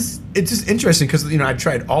just interesting because I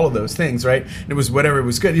tried all of those things, right? And it was whatever it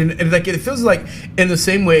was good, and like it feels like in the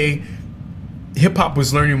same way hip hop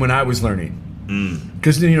was learning when I was learning.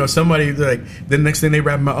 Because somebody like the next thing they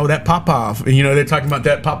rap about, that pop off, and they're talking about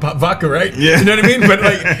that pop vodka, right? Yeah. You know what I mean? But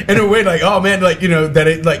like in a way, like, oh man, like that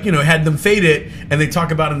it like had them fade it, and they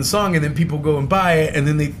talk about it in the song, and then people go and buy it, and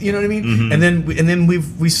then they, you know what I mean? Mm-hmm. And then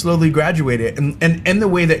we slowly graduate it, and the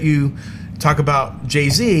way that you talk about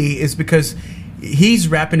Jay-Z is because he's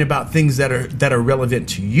rapping about things that are relevant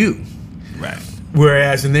to you, right?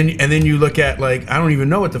 Whereas, and then you look at like, I don't even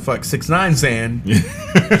know what the fuck 6ix9ine saying,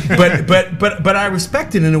 but I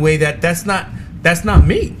respect it in a way that's not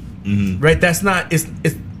me, right? That's not it's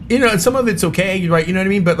and some of it's okay, right? You know what I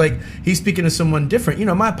mean? But like he's speaking to someone different.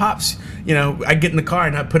 My pops, I get in the car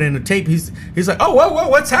and I put in the tape. He's like, oh, whoa,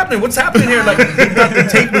 what's happening? What's happening here? Like he thought the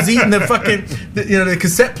tape was eating the fucking, the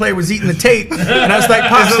cassette player was eating the tape, and I was like,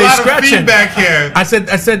 pops, they're scratching. Feedback here. I said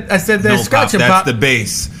they're scratching. Pop, Pop. that's the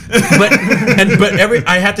bass. but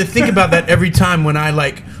I have to think about that every time when I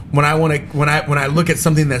look at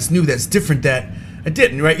something that's new, that's different, that I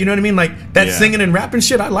didn't, right? You know what I mean? Like that singing and rapping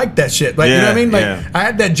shit, I like that shit. Like, you know what I mean? Like I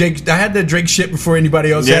had that Drake shit before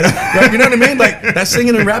anybody else had it. Right? You know what I mean? Like that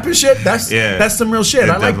singing and rapping shit, that's some real shit.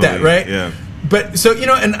 I like that, right? Yeah. But so,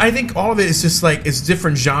 and I think all of it is just like, it's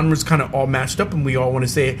different genres kind of all matched up, and we all want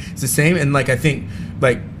to say it's the same. And like, I think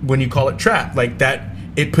like when you call it trap, like that,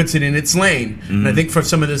 it puts it in its lane. Mm-hmm. And I think for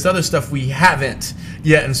some of this other stuff, we haven't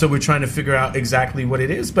yet. And so we're trying to figure out exactly what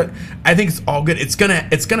it is. But I think it's all good. It's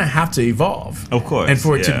gonna have to evolve. Of course. And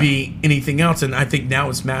for it to be anything else. And I think now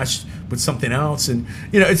it's matched with something else. And,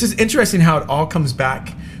 it's just interesting how it all comes back,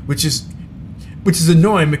 which is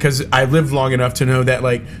annoying because I lived long enough to know that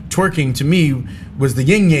like twerking to me was the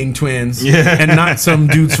Yin Yang Twins and not some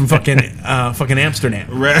dudes from fucking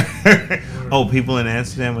Amsterdam. Right. Oh, people in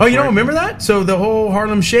Amsterdam. Oh, you don't remember that? So the whole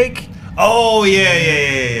Harlem Shake. Oh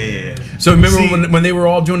yeah. So remember when they were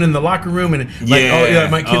all doing it in the locker room and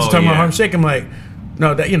like my kids are talking about Harlem Shake. I'm like,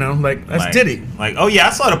 no, that like that's Diddy. Like, oh yeah, I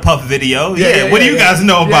saw the Puff video. Yeah. What do you guys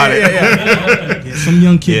know about it? Yeah, some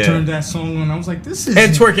young kid turned that song on. I was like, this is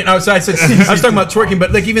and twerking. I was talking about twerking,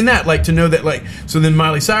 but like even that, like to know that, like, so then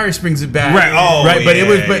Miley Cyrus brings it back, right? Oh, right. But it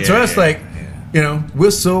was, but to us, like,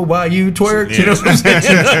 whistle while you twerk. You know what I'm saying?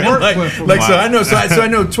 So I know. So I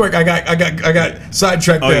know twerk. I got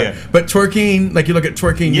sidetracked there. Yeah. But twerking, like you look at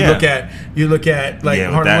twerking, you look at like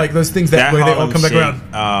Harlem, like those things that way they all come back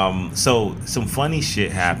around. So some funny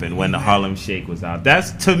shit happened when the Harlem Shake was out.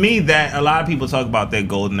 That's to me that a lot of people talk about their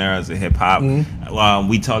golden eras of hip hop. Mm-hmm.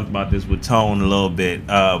 We talked about this with Tone a little bit.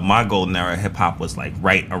 My golden era of hip hop was like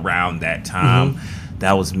right around that time. Mm-hmm.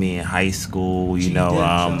 That was me in high school,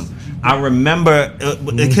 I remember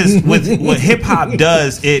because with what hip hop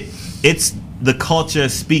does, it's the culture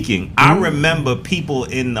speaking. Mm-hmm. I remember people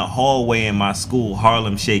in the hallway in my school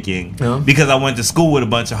Harlem shaking because I went to school with a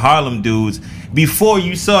bunch of Harlem dudes before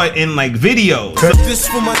you saw it in like videos. This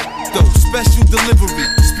for my though, special delivery.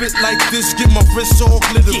 Spit like this, get my wrist all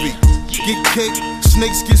glittery. Get cake,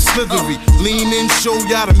 snakes get slithery. Lean in, show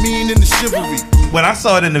y'all the mean and the chivalry. When I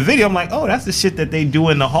saw it in the video, I'm like, oh, that's the shit that they do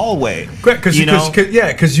in the hallway. Correct,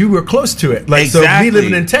 because you were close to it. Like, exactly. So me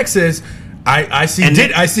living in Texas, I see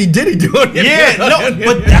Diddy doing it. Yeah,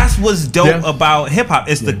 but that's what's dope about hip hop.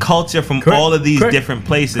 It's the culture from all of these different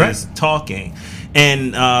places talking.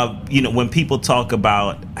 And when people talk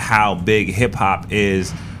about how big hip hop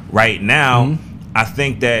is right now, I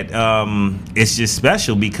think that it's just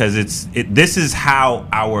special because this is how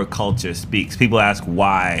our culture speaks. People ask,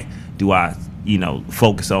 why do I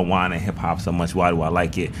focus on wine and hip hop so much? Why do I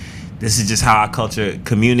like it? This is just how our culture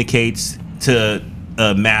communicates to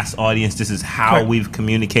a mass audience. This is how we've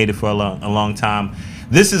communicated for a long time.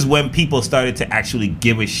 this is when people started to actually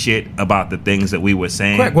give a shit about the things that we were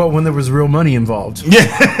saying. Correct. Well, when there was real money involved.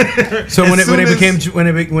 Yeah. So when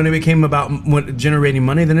it became about generating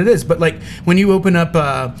money, then it is. But like when you open up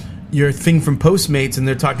your thing from Postmates and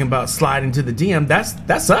they're talking about slide into the DM,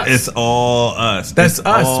 that's us. It's all us. That's it's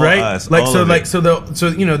us, all right? Us, like all so, of like it. so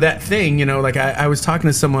you know that thing. You know, like I was talking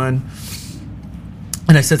to someone,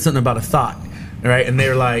 and I said something about a thought, right? And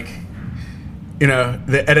they're like, you know,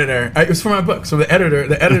 the editor. It was for my book. So the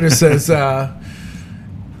editor says,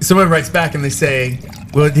 someone writes back and they say,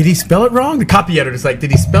 well, did he spell it wrong? The copy editor's like, did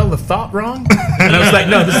he spell the thought wrong? And I was like,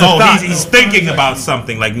 no, this is a thought. He's thinking about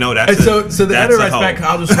something. Like, no, that's and so the editor writes back.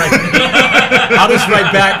 I'll just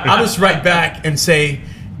write back and say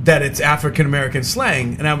that it's African American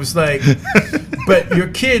slang. And I was like, but your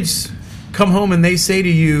kids come home and they say to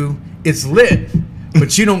you, it's lit,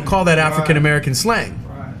 but you don't call that African American slang.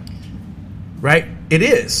 Right? It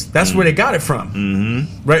is. That's where they got it from.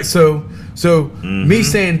 Mm-hmm. Right? So me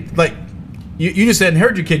saying, like, you just said,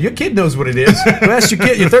 heard your kid. Your kid knows what it is. Well, that's your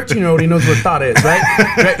kid. Your 13-year-old, he knows what thought is, right?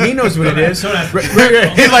 He knows what it is. Right.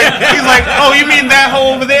 He's like, oh, you mean that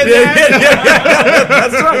hole over there? Yeah.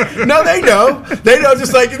 That's right. No, they know. They know.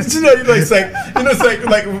 Just like it's like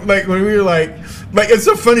when we were like it's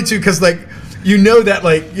so funny too because like you know that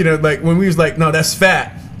like when we was like no that's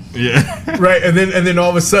fat. Yeah. Right. And then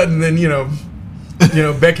all of a sudden then you know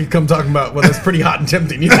Becky come talking about well that's pretty hot and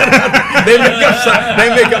tempting. They make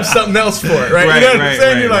up something else for it, right? You know what I'm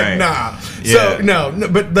saying? You're like nah. Yeah. So no,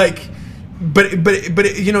 but like. But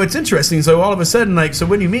it's interesting. So all of a sudden, like, so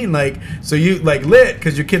what do you mean, like, so you like lit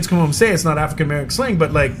because your kids come home and say it's not African American slang,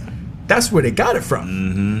 but like, that's where they got it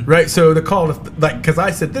from, right? So the call like, because I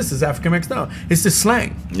said this is African American, no, it's just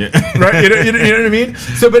slang, right? You know what I mean?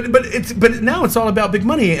 So, but now it's all about big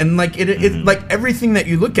money, and like it like everything that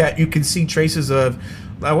you look at, you can see traces of,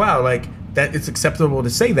 oh, wow, like that it's acceptable to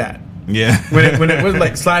say that, when it was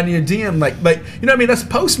like sliding your DM, like you know what I mean? That's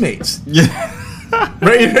Postmates,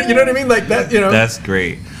 right? You know what I mean? Like that, That's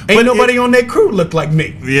great. Ain't nobody on that crew look like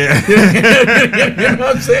me. Yeah. You know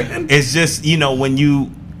what I'm saying? It's just,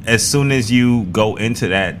 as soon as you go into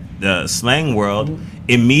that slang world,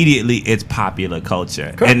 immediately it's popular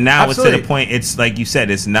culture. Correct. And now Absolutely. it's to the point, it's like you said,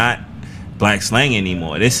 it's not black slang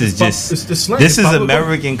anymore. This is just, it's the slang. this It's is popular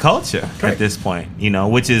American culture Correct. at this point,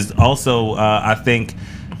 which is also, I think,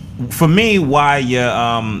 for me, why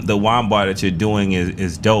the wine bar that you're doing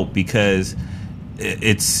is dope because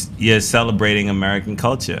you're celebrating American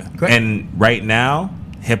culture. Correct. And right now,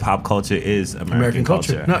 hip hop culture is American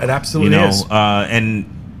culture. No, it absolutely is.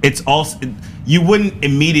 And it's also you wouldn't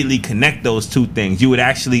immediately connect those two things. You would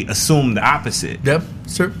actually assume the opposite. Yep,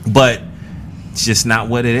 sure. But it's just not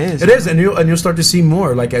what it is. It is, and you'll start to see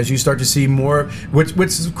more. Like as you start to see more, which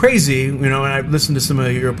is crazy, And I listened to some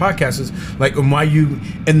of your podcasts, is like why you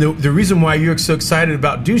and the reason why you're so excited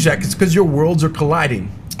about Dujak is because your worlds are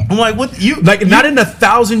colliding. I'm like, what not in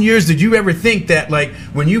 1,000 years did you ever think that like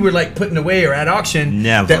when you were like putting away or at auction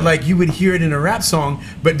that like you would hear it in a rap song,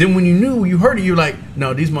 but then when you heard it, you're like,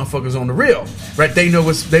 no, these motherfuckers on the real, right? They know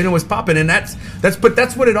what's popping, and that's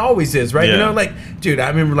what it always is, right? Yeah. Like, dude, I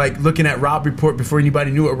remember like looking at Rob Report before anybody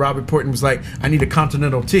knew what Rob Report and was like, I need a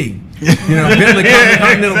Continental Tea, Bentley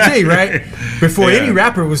Continental Tea, right? Before any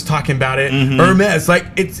rapper was talking about it, Hermes, like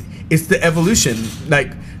it's the evolution,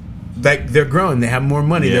 like they're growing, they have more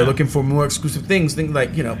money, they're looking for more exclusive things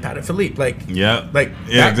like Pat Philippe, exactly.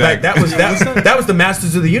 That was the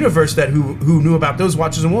masters of the universe who knew about those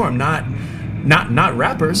watches and wore them, not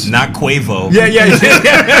rappers, not Quavo,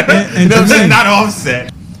 and not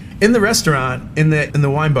Offset. In the restaurant, in the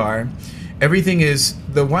wine bar, everything is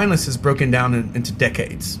the wine list is broken down into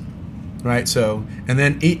decades. Right, so and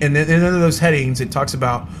then in those headings, it talks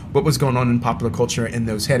about what was going on in popular culture in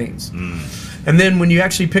those headings, and then when you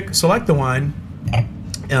actually select the wine,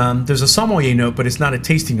 there's a sommelier note, but it's not a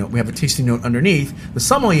tasting note. We have a tasting note underneath. The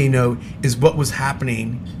sommelier note is what was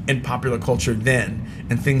happening in popular culture then,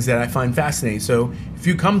 and things that I find fascinating. So if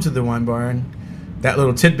you come to the wine bar and that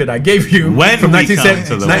little tidbit I gave you from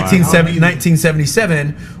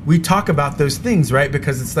 1977, we talk about those things, right?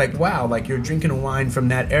 Because it's like, wow, like you're drinking a wine from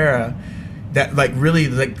that era that like really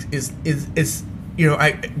like is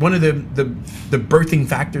one of the birthing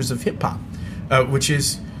factors of hip hop, which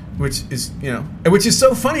is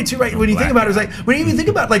so funny too, right? When you think about it, it's like when you even think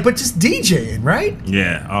about but just DJing, right?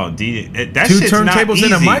 Yeah. Oh, DJ. That two shit's turntables not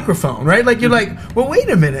and a easy. microphone, right? Like you're like, well, wait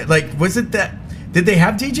a minute, like was it that? Did they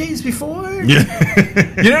have DJs before? Yeah.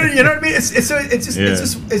 you know what I mean? It's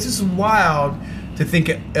just wild to think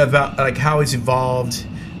about like how it's evolved,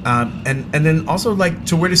 and then also like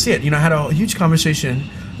to where to see it. I had a huge conversation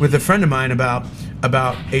with a friend of mine about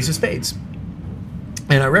Ace of Spades,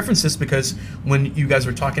 And I reference this because when you guys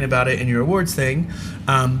were talking about it in your awards thing,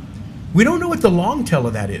 we don't know what the long tail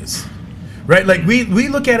of that is, right? Like we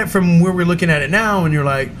look at it from where we're looking at it now, and you're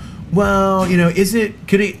like, well, you know,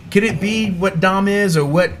 could it be what Dom is or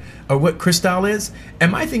what Cristal is?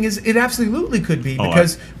 And my thing is, it absolutely could be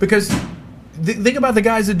because think about the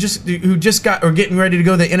guys who just got or getting ready to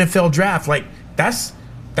go to the NFL draft. Like that's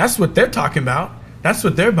what they're talking about. That's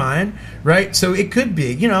what they're buying, right? So it could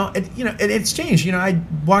be, it's changed. You know, I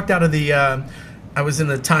walked out of I was in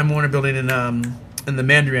the Time Warner building in the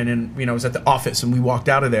Mandarin, and I was at the office, and we walked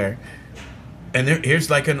out of there, and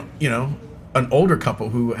here's like an older couple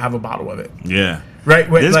who have a bottle of it. Yeah, right.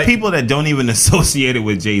 There's people that don't even associate it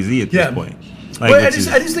with Jay-Z at this point. Like, but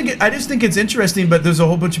I just think it's interesting. But there's a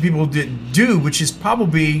whole bunch of people that do, which is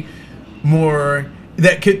probably more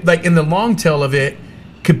that could, like, in the long tail of it,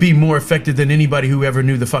 could be more effective than anybody who ever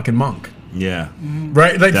knew the fucking Monk. Yeah.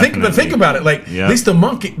 Right? Like, think about it. Like, at least the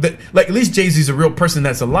Monk, at least Jay-Z's a real person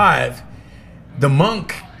that's alive. The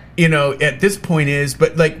Monk, at this point is,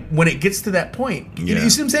 but like when it gets to that point, you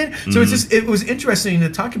see what I'm saying? Mm-hmm. So it was interesting to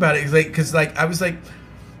talk about it, because I was like,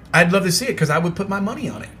 I'd love to see it, because I would put my money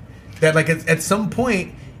on it. That like at some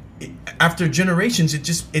point, after generations,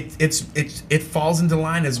 it falls into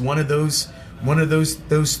line as one of those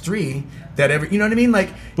three that ever, you know what I mean? Like,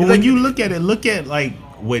 but when you look at it, look at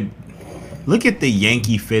the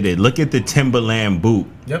Yankee fitted, look at the Timberland boot.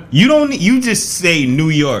 Yep. You just say New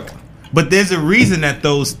York, but there's a reason that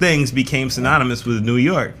those things became synonymous with New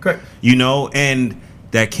York. Correct. And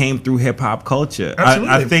that came through hip hop culture.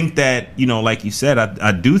 I think that, like you said,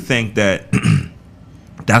 I do think that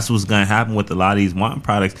that's what's going to happen with a lot of these wine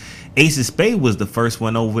products. Ace of Spades was the first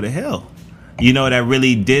one over the hill, that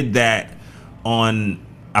really did that on,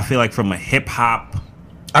 I feel like, from a hip hop.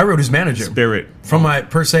 I wrote his manager spirit from my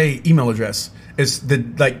per se email address. It's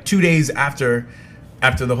 2 days after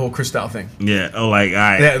the whole Cristal thing. Yeah. Oh, like, all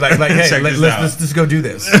right. Yeah, like hey, let's just go do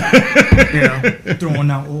this. Throwing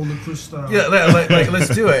out all the Cristal. Yeah, like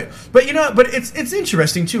let's do it. But but it's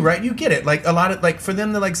interesting too, right? You get it. Like a lot of, like, for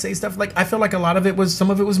them to like say stuff, like I feel like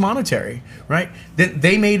some of it was monetary, right?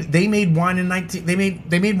 They made wine in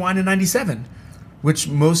 97. Which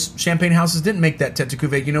most champagne houses didn't make that Tete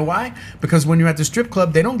Cuvée. You know why? Because when you're at the strip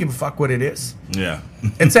club, they don't give a fuck what it is. Yeah.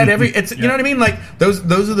 It's at you know what I mean? Like those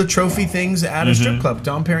are the trophy things at a strip club.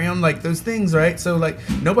 Dom Perignon, like those things, right? So like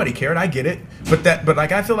nobody cared. I get it. But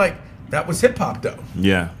like I feel like that was hip hop though.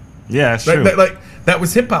 Yeah. Yeah, that's true. Like that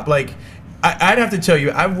was hip hop. Like I'd have to tell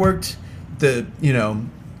you, I've worked the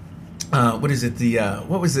what is it?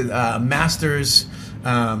 What was it? Masters.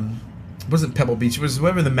 It wasn't Pebble Beach. It was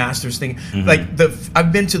whatever the Masters thing. Mm-hmm. Like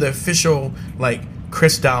I've been to the official like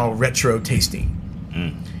Cristal retro tasting.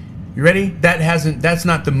 You ready? That's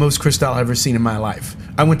not the most Cristal I've ever seen in my life.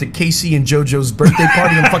 I went to Casey and JoJo's birthday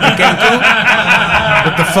party in fucking Cancun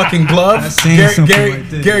with the fucking glove.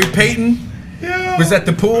 Gary Payton was at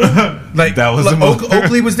the pool. Like that was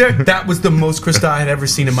Oakley was there. That was the most Cristal I had ever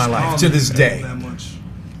seen in my life to this day.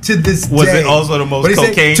 To this day. Was it also the most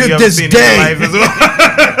cocaine you ever seen in your life as well?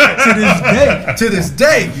 To this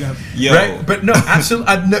day. Yo. Right? But no,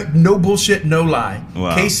 absolutely, no bullshit, no lie.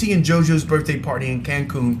 Wow. Casey and JoJo's birthday party in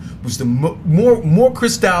Cancun was the more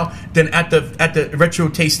Cristal than at the retro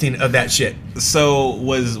tasting of that shit. So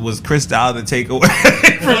was Cristal the takeaway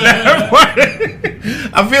from that part?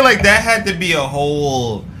 I feel like that had to be a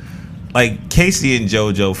whole. Like Casey and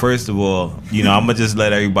JoJo, first of all, I'm gonna just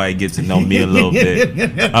let everybody get to know me a little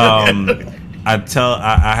bit.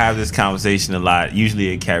 I have this conversation a lot,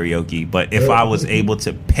 usually at karaoke. But if I was able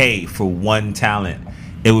to pay for one talent,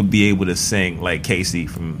 it would be able to sing like Casey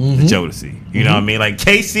from the Jodeci. You know what I mean? Like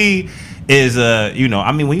Casey is when you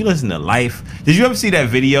listen to Life, did you ever see that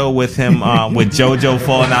video with him with JoJo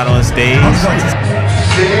falling out on stage?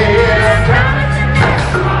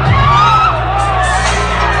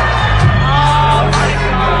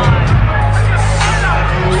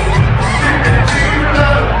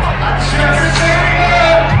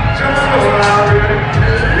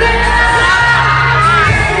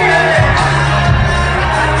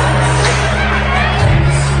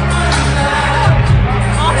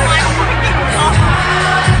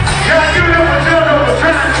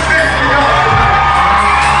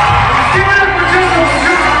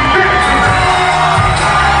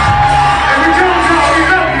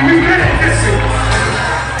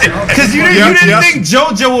 You didn't think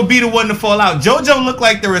JoJo would be the one to fall out. JoJo looked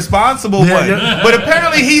like the responsible one, but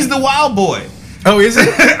apparently he's the wild boy. Oh, is it?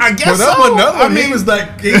 I guess that so. He looked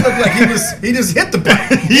like he just hit the pipe.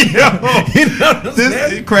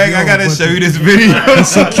 Craig, I gotta show you this video.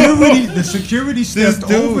 The security stepped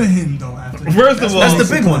over him though. First of all, that's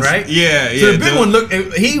the big one, right? Yeah, yeah. So the big one, look,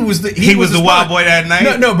 he was the wild boy that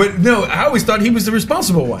night. No, I always thought he was the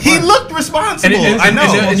responsible one. He looked responsible. I know.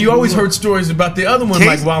 And you always heard stories about the other one, Case,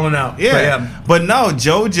 like wilding out. But no,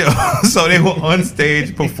 JoJo. So they were on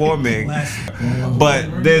stage performing,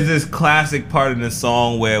 but there's this classic part in the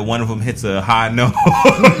song where one of them hits a high note.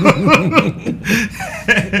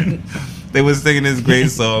 They was singing this great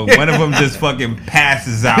song. One of them just fucking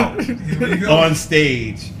passes out on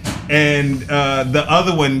stage. And the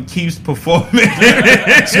other one keeps performing.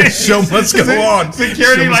 Show must go on.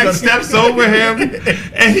 Security steps over him,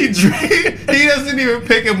 and he doesn't even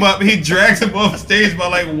pick him up. He drags him off stage by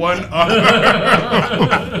like one arm.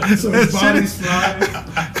 So his body's flying.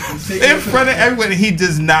 In front of everyone, he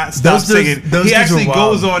does not stop singing. He actually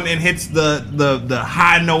goes on and hits the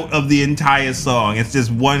high note of the entire song. It's just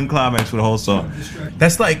one climax for the whole song.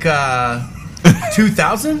 That's like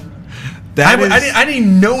 2000. I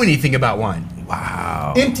didn't know anything about wine.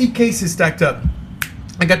 Wow. Empty cases stacked up.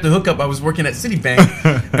 I got the hookup. I was working at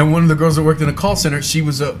Citibank, and one of the girls that worked in a call center, she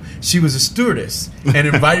was a stewardess and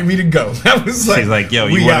invited me to go. I was like, she's like, "Yo,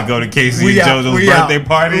 you want to go to Casey and JoJo's birthday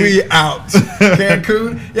party? We out,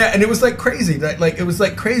 Cancun." Yeah, and it was like crazy. It was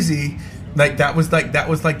like crazy. That was like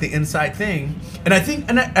the inside thing. And I think,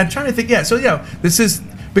 I'm trying to think. Yeah, so this is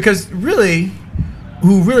because really.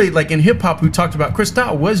 Who really, like in hip hop, who talked about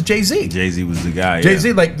Cristal was Jay-Z. Jay-Z was the guy.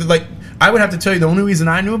 Jay-Z, like I would have to tell you the only reason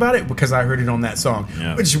I knew about it because I heard it on that song,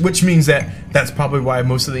 which means that's probably why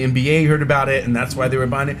most of the NBA heard about it and that's why they were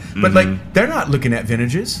buying it. But like they're not looking at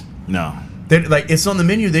vintages. No, they're like it's on the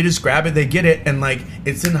menu. They just grab it, they get it, and like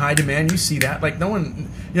it's in high demand. You see that? Like no one,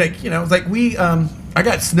 like we. I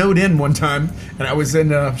got snowed in one time and I was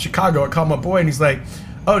in Chicago. I called my boy and he's like,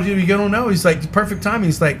 "Oh, dude, you don't know?" He's like, "Perfect timing."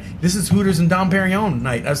 He's like, "This is Hooters and Dom Perignon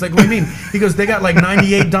night." I was like, "What do you mean?" He goes, "They got like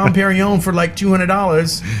 98 Dom Perignon for like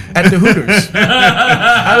 $200 at the Hooters."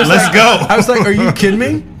 Let's go. I was like, "Are you kidding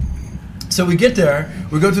me?" So we get there,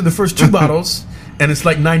 we go to the first 2 bottles, and it's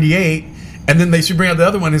like 98. And then they should bring out the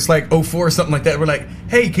other one. It's like 04 or something like that. We're like,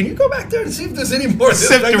 "Hey, can you go back there and see if there's any more?"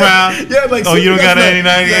 Sift like around. Yeah, like you don't got any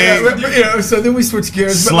 98. Yeah, so then we switch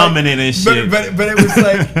gears. Slumming it and shit. But it was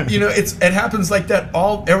like, it happens like that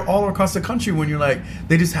all across the country when you're like,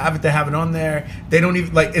 they just have it. They have it on there. They don't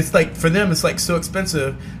even like. It's like for them, it's like so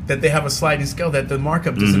expensive that they have a sliding scale that the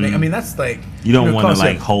markup doesn't make. I mean, that's like you don't want to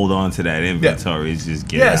like hold on to that inventory. Yeah. It's just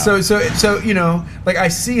get out. So like I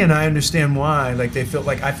see and I understand why. Like I felt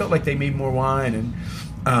like they made more wine and.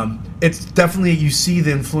 It's definitely you see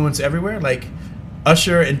the influence everywhere. Like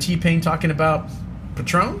Usher and T-Pain talking about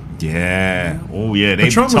Patron. Yeah. Oh yeah. They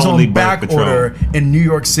Patron was totally on back order in New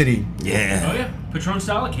York City. Yeah. Oh yeah. Patron's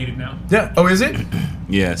allocated now. Yeah. Oh, is it?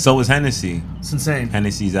 Yeah. So is Hennessy. It's insane.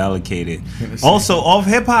 Hennessy's allocated. Also off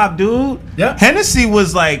hip hop, dude. Yeah. Hennessy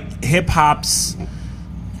was like hip hop's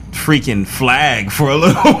freaking flag for a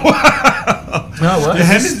little while. No, what?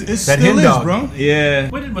 It still is, bro. Yeah.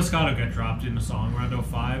 When did Moscato get dropped in the song? Around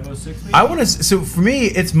 05, 06 maybe? I want to. So for me,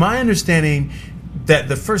 it's my understanding that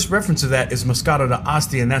the first reference to that is Moscato to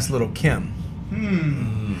Asti, and that's Little Kim.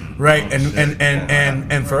 Right,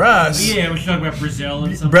 and for us, yeah, we should talk about Brazil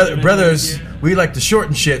and something. Brothers, we like to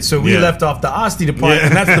shorten shit, so we left off the Asti part,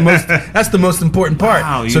 and that's the most important part.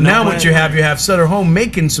 Wow, so now what you have Sutter Home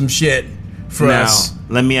making some shit for us.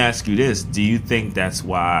 Let me ask you this: do you think that's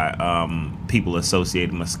why people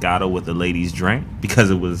associated Moscato with the ladies' drink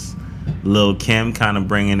because it was Lil' Kim kind of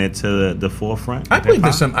bringing it to the forefront? I believe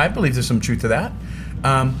there's some truth to that,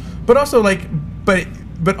 but also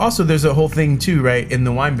but also there's a whole thing too, right? In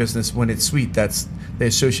the wine business, when it's sweet, they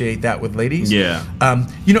associate that with ladies. Yeah.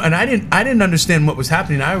 And I didn't understand what was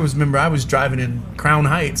happening. I always remember I was driving in Crown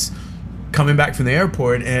Heights, coming back from the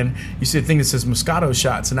airport, and you see a thing that says Moscato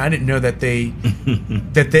shots, and I didn't know that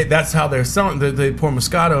that's how they're selling. They pour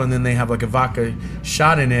Moscato, and then they have like a vodka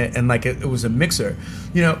shot in it, and like it was a mixer.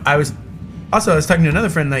 I was talking to another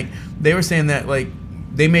friend, like they were saying that like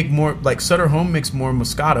they make more, like Sutter Home makes more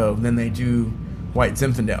Moscato than they do White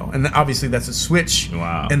Zinfandel, and obviously that's a switch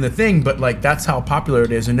in the thing, but like that's how popular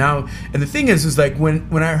it is. And the thing is like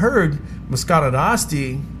when I heard Moscato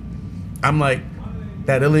d'Asti, I'm like,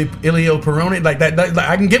 that Ilio Peroni, like that like,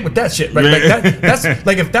 I can get with that shit, right? Like that's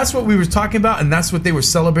like if that's what we were talking about and that's what they were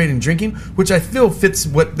celebrating drinking, which I feel fits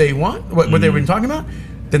what they want, what they were talking about,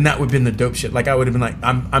 then that would have been the dope shit. Like I would have been like,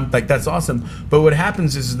 I'm like, that's awesome. But what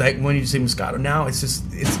happens is like when you say Moscato now, it's just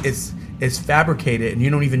it's fabricated and you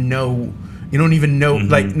don't even know.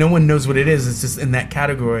 Like no one knows what it is. It's just in that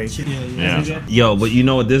category. Yeah. Yo, but you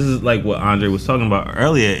know what? This is like what Andre was talking about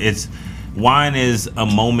earlier. Wine is a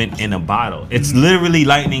moment in a bottle. It's literally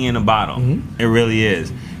lightning in a bottle. It really is.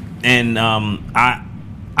 And I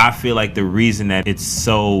I feel like the reason that it's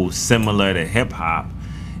so similar to hip hop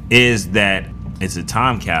is that it's a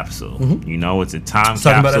time capsule. You know, it's a time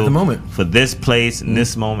capsule about at the moment. for this place and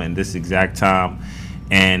this moment and this exact time.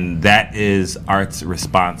 And that is art's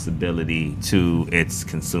responsibility to its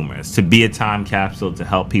consumers, to be a time capsule, to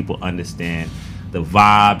help people understand the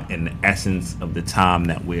vibe and the essence of the time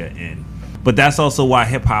that we're in. But that's also why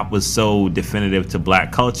hip hop was so definitive to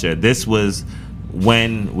black culture. This was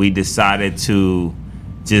when we decided to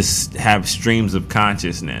just have streams of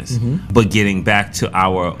consciousness. But getting back to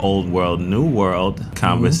our old world, new world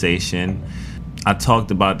conversation, I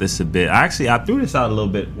talked about this a bit. I threw this out a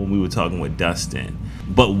little bit when we were talking with Dustin.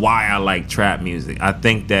 But why I like trap music, I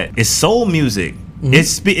think that it's soul music.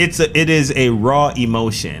 It is a raw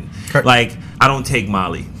emotion. Like, I don't take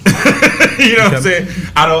Molly. You know what I'm saying?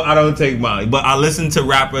 I don't take Molly, but I listen to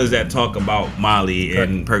rappers that talk about Molly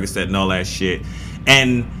and Percocet and all that shit,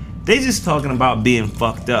 and they just talking about being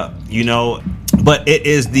fucked up, you know. But it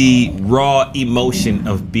is the raw emotion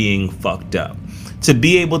of being fucked up. To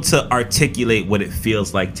be able to articulate what it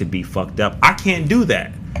feels like to be fucked up, I can't do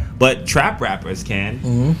that. But trap rappers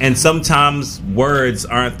can, and sometimes words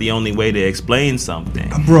aren't the only way to explain something.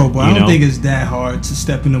 Bro, but I don't think it's that hard to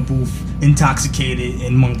step in the booth intoxicated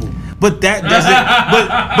and mumble. But that doesn't.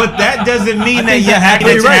 but that doesn't mean that you're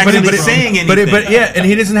actually saying anything. But and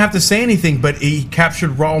he doesn't have to say anything. But he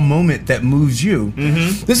captured raw moment that moves you.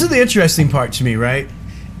 This is the interesting part to me, right?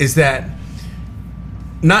 Is that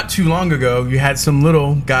not too long ago you had some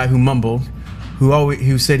little guy who mumbled,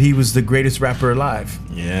 who said he was the greatest rapper alive.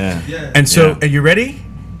 Yeah. And so, are you ready?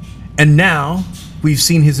 And now we've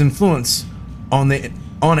seen his influence on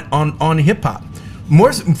hip hop.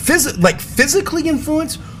 More physically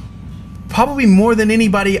influenced, probably more than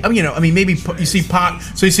anybody. Maybe you see Pac.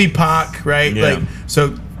 So you see Pac, right? Yeah. Like,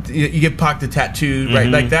 so you get Pac the tattoo, right,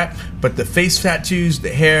 like that. But the face tattoos, the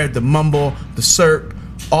hair, the mumble, the serp,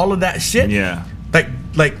 all of that shit. Yeah.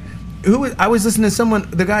 Like. I was listening to someone.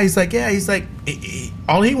 The guy, he's like,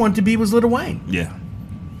 all he wanted to be was Lil Wayne. Yeah,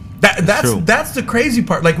 that's the crazy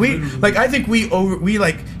part. Like I think we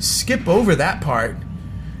skip over that part,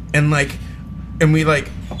 but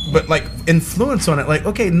influence on it. Like,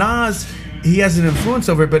 okay, Nas, he has an influence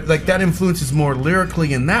over it, but like that influence is more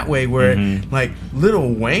lyrically in that way. Where like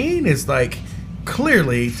Lil Wayne is like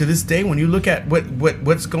clearly to this day when you look at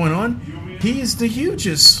what's going on, he is the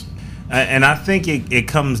hugest. And I think it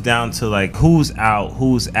comes down to like who's out,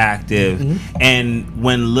 who's active, and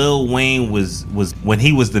when Lil Wayne was when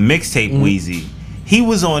he was the mixtape Wheezy, he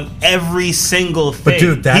was on every single thing. But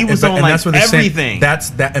dude, he was on like everything. That's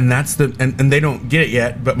they don't get it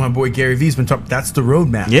yet. But my boy Gary Vee's been talking. That's the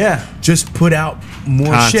roadmap. Yeah, just put out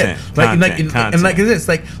more shit. And like this,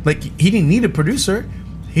 like he didn't need a producer.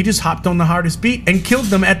 He just hopped on the hardest beat and killed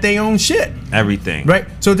them at their own shit. Everything. Right.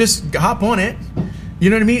 So just hop on it. You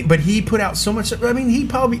know what I mean? But he put out so much. I mean,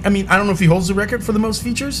 I don't know if he holds the record for the most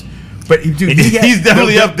features, but he's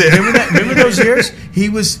definitely up there. Remember those years? He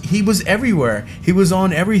was everywhere. He was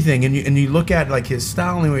on everything, and you look at like his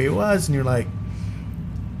style and the way he was, and you're like,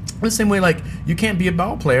 the same way like you can't be a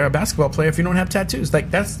basketball player if you don't have tattoos. Like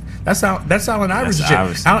that's Allen Iverson.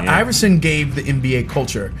 Allen Iverson gave the NBA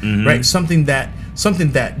culture, right? Something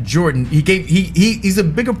that Jordan he's a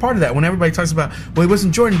bigger part of that. When everybody talks about, well, he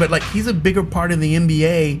wasn't Jordan, but like he's a bigger part of the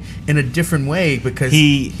NBA in a different way because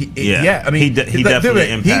he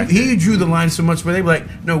definitely impacted. He drew the line so much where they were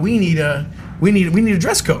like, no, we need a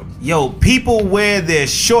dress code. Yo, people wear their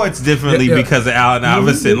shorts differently because of Allen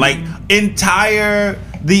Iverson. Like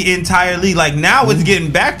the entire league. Like now it's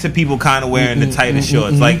getting back to people kind of wearing the tighter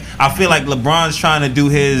shorts. Like I feel like LeBron's trying to do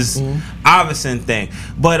his Iverson thing.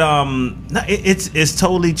 But it's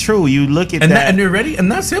totally true. You look at that and you're ready,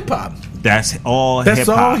 and that's hip hop. That's all hip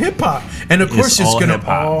hop. And of course it's gonna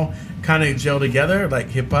all kind of gel together, like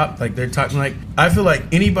hip hop. Like they're talking like I feel like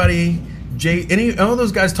all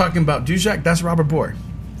those guys talking about Dujak, that's Robert Bohr.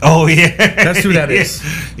 Oh yeah, that's who that is.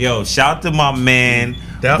 Yo, shout out to my man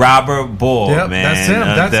Robert Bohr, man. That's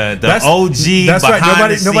him. That's OG. That's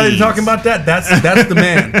right. Nobody talking about that. That's the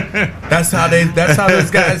man. That's how those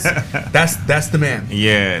guys. That's the man.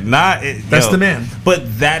 Yeah, that's the man.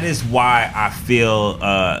 But that is why I feel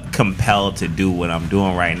compelled to do what I'm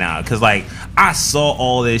doing right now. Because like I saw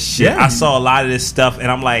all this shit. Yeah. I saw a lot of this stuff, and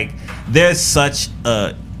I'm like, there's such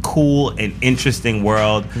a cool and interesting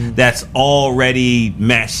world that's already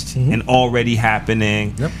meshed and already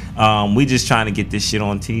happening. We just trying to get this shit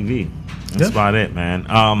on TV. That's about it, man.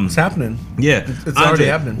 It's happening. Yeah, it's already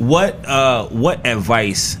happening. What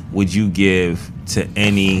advice would you give to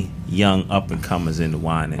any young up and comers in the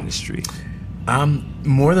wine industry?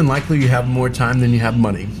 More than likely, you have more time than you have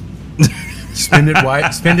money. Spend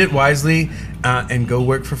it wisely, and go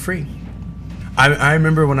work for free. I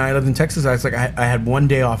remember when I lived in Texas, I was like, I had one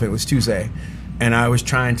day off. It was Tuesday, and I was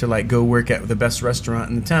trying to like go work at the best restaurant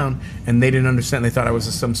in the town, and they didn't understand. They thought I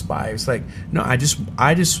was some spy. It's like, no, I just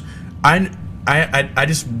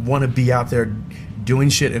want to be out there doing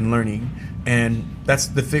shit and learning, and that's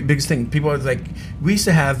the biggest thing. People are like, we used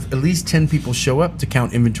to have at least 10 people show up to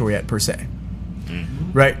count inventory at per se,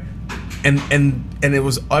 right? And it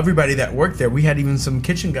was everybody that worked there. We had even some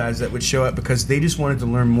kitchen guys that would show up because they just wanted to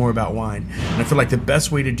learn more about wine. And I feel like the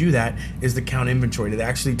best way to do that is to count inventory, to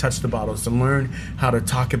actually touch the bottles, to learn how to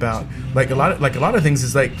talk about like a lot of things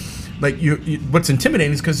is like you what's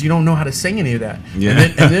intimidating is because you don't know how to sing any of that.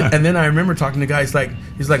 Yeah. And then I remember talking to guys like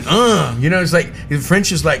he's like it's like his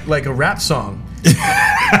French is like a rap song. You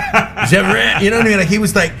know what I mean? Like he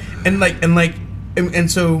was like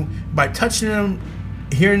and so by touching him,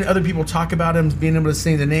 hearing other people talk about him, being able to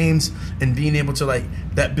say the names, and being able to like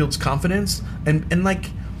that builds confidence, and like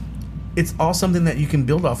it's all something that you can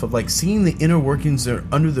build off of. Like seeing the inner workings that are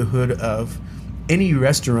under the hood of any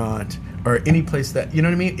restaurant or any place that, you know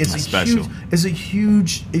what I mean. It's a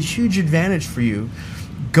huge advantage for you.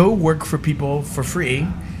 Go work for people for free.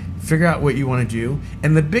 Figure out what you want to do,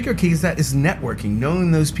 and the bigger key is networking,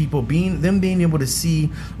 knowing those people, being able to see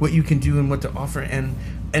what you can do and what to offer, and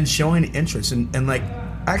showing interest, and like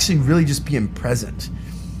actually really just being present,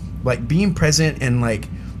 like being present and like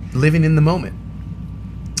living in the moment,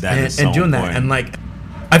 and doing that. And like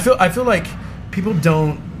I feel like people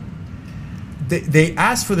don't, they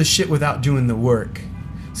ask for the shit without doing the work.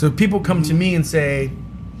 So people come to me and say,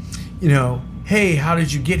 you know, hey, how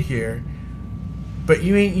did you get here? But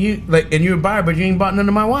and you're a buyer, but you ain't bought none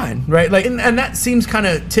of my wine, right? Like, and that seems kind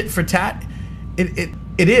of tit for tat.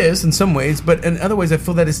 It is in some ways, but in other ways, I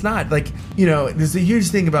feel that it's not. Like, you know, there's a huge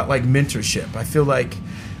thing about like mentorship. I feel like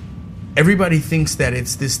everybody thinks that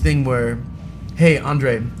it's this thing where, hey,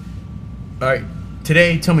 Andre, all right,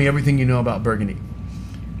 today, tell me everything you know about Burgundy.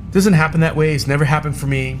 Doesn't happen that way. It's never happened for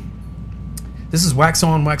me. This is wax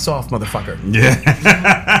on, wax off, motherfucker.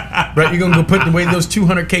 Yeah. Right? You're going to go put away those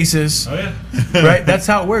 200 cases. Oh, yeah. Right? That's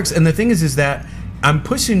how it works. And the thing is that I'm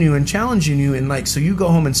pushing you and challenging you. And, like, so you go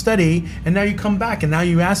home and study, and now you come back, and now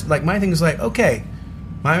you ask, like, my thing is like, okay.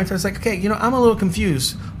 My mentor's like, okay, you know, I'm a little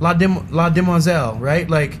confused. La Demoiselle, right?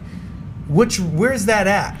 Like, where's that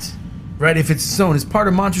at? Right? If it's zone, it's part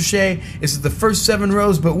of Montrachet. It's the first 7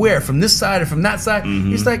 rows, but where? From this side or from that side?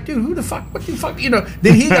 Mm-hmm. He's like, dude, who the fuck? What the fuck? You know,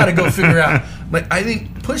 then he got to go figure out. Like, I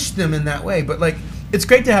think push them in that way. But, like, it's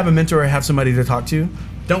great to have a mentor or have somebody to talk to.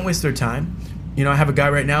 Don't waste their time. You know, I have a guy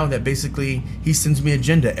right now that basically he sends me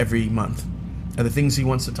agenda every month of the things he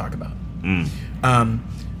wants to talk about. And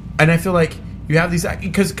I feel like you have these,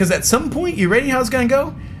 because at some point, you ready how it's going to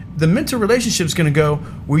go? The mentor relationship is going to go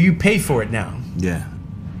where you pay for it now. Yeah.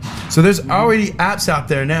 So there's already apps out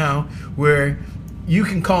there now where you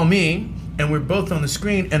can call me and we're both on the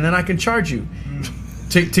screen, and then I can charge you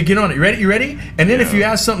to get on it. You ready? And then if you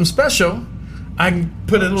ask something special, I can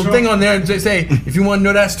put a little thing on there and say, if you want to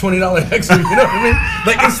know, that's $20 extra. You know what I mean?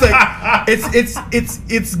 Like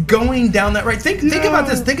it's going down that right. Think about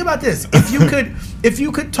this. Think about this. If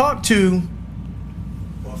you could talk to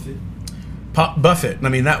Buffett, I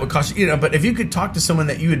mean, that would cost you, but if you could talk to someone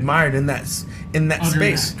that you admired in that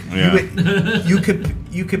space,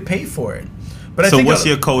 you could pay for it. But so what's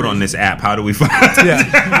your code on this app? How do we find it?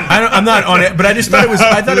 Yeah, I'm not on it, but I just thought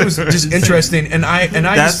it was just interesting, and I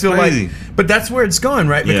just feel crazy. But that's where it's going,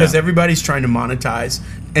 right? Because everybody's trying to monetize,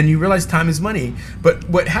 and you realize time is money. But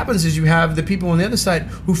what happens is you have the people on the other side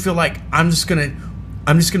who feel like I'm just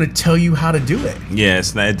gonna tell you how to do it.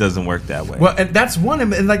 Yes, it doesn't work that way. Well, and that's one.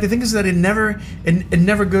 And like the thing is that it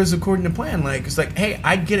never goes according to plan. Like it's like, hey,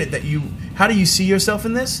 I get it that how do you see yourself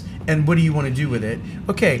in this, and what do you want to do with it?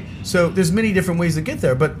 Okay, so there's many different ways to get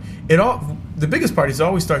there, but the biggest part is it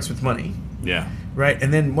always starts with money. Yeah. Right,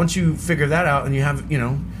 and then once you figure that out, and you have,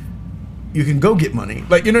 you can go get money.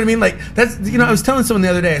 Like, you know what I mean? Like that's, I was telling someone the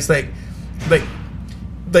other day, it's like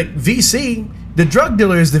VC, the drug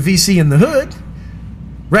dealer is the VC in the hood.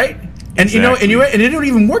 Right? And exactly. And it don't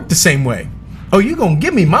even work the same way. Oh, you gonna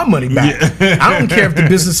give me my money back. Yeah. I don't care if the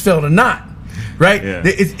business failed or not. Right? Yeah.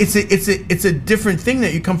 It's a different thing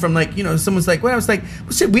that you come from, like, someone's like, well, I was like,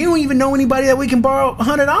 well, shit, we don't even know anybody that we can borrow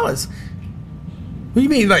 $100. What do you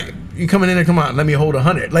mean? Like, you coming in and come on, let me hold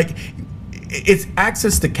 100. Like, it's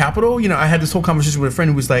access to capital. I had this whole conversation with a friend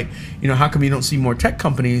who was like, how come you don't see more tech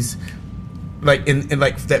companies like in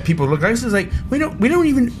like that people look like? It's like we don't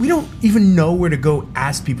even know where to go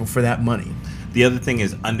ask people for that money. The other thing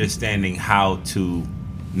is understanding how to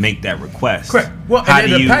make that request. Correct. Well, how and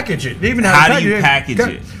do to you package it? They even how have do you package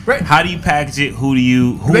Correct. it? Right. How do you package it? Who do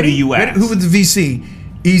you ask? Who was the VC?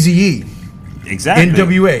 Eazy-E. Exactly.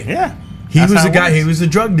 NWA. Yeah. He That's was how a it guy. works. He was a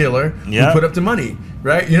drug dealer who Yep. put up the money.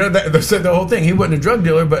 Right. You know that's the whole thing. He wasn't a drug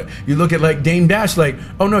dealer, but you look at like Dame Dash, like,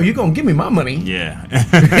 oh no, you're gonna give me my money. Yeah.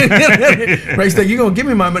 Right. It's like you're gonna give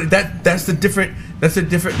me my money. That's a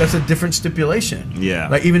different stipulation. Yeah.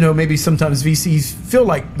 Like even though maybe sometimes VCs feel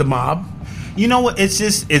like the mob. You know what? It's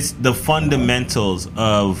the fundamentals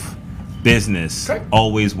of business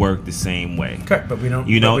always work the same way. Correct, but we don't.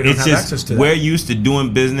 You know, we don't it's have access just to that. we're used to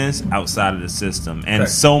doing business outside of the system, and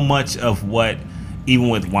Correct. so much of what, even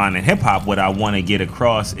with wine and hip hop, what I want to get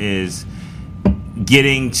across is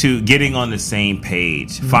getting on the same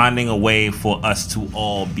page, finding a way for us to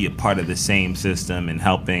all be a part of the same system and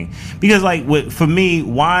helping. Because for me,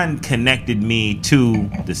 wine connected me to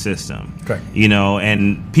the system. Correct. You know,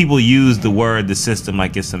 and people use the word the system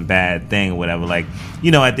like it's some bad thing or whatever. Like,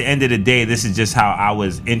 you know, at the end of the day, this is just how I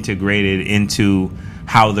was integrated into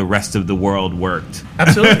how the rest of the world worked.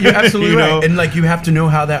 Absolutely, you're absolutely You right. know? And like you have to know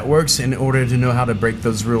how that works in order to know how to break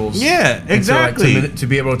those rules. Yeah, And so, exactly. to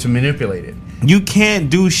be able to manipulate it. You can't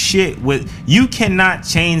do shit you cannot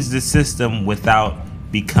change the system without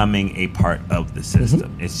becoming a part of the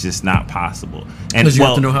system. It's just not possible. And Because you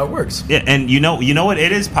have to know how it works. Yeah, and you know what?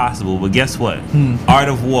 It is possible, but guess what? Art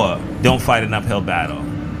of war. Don't fight an uphill battle.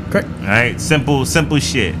 Correct. All right? Simple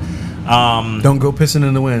shit. Don't go pissing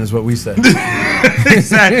in the wind is what we say.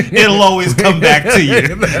 It'll always come back to you.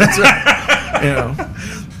 That's right. You know,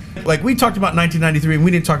 like we talked about 1993, and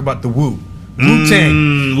we didn't talk about the Wu.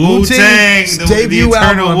 Wu-Tang. Wu-Tang, the debut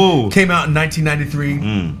eternal album Wu. came out in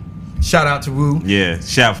 1993. Shout out to Wu. Yeah,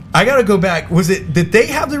 shout. I gotta go back. Did they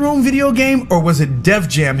have their own video game, or was it Def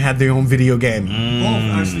Jam had their own video game?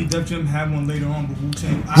 Both actually. Def Jam had one later on, but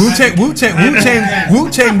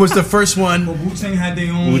Wu-Tang was the first one. But Wu-Tang had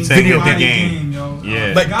their own video game, yo.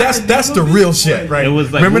 Yeah. Like that's the real shit, right? It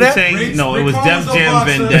was like Remember Wu-Tang. that? No, it was Def Jam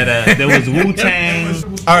Vendetta. There was Wu-Tang.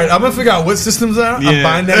 All right, I'm gonna figure out what systems are. I'm Yeah.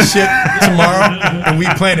 buying that shit tomorrow, and we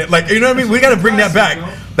playing it. Like, you know what I mean? We gotta bring that back.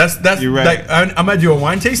 That's You're right. like I'm gonna do a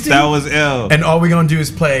wine tasting. That was ill. And all we're gonna do is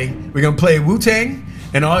play. We're gonna play Wu-Tang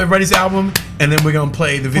and all everybody's album, and then we're gonna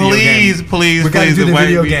play the video game. Please, we gotta do the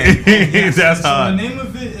video game. That's So hard. the name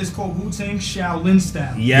of it is called Wu-Tang Shaolin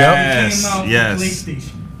Style. Yes, It came out yes. on PlayStation.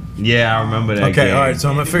 Yeah, I remember that. Okay, game. all right. So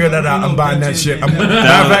I'm gonna figure that out. I'm buying that shit. Matter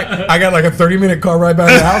of fact, I got like a 30-minute car ride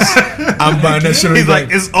by the house. I'm buying that shit. He's like,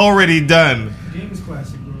 it's already done. Game is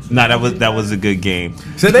classic, bro. Nah, that was a good game.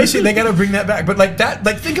 So they gotta bring that back. But like that,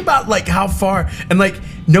 like think about like how far, and like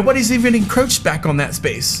nobody's even encroached back on that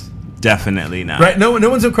space. Definitely not. Right? No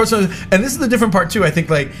one's encroached on. And this is the different part too. I think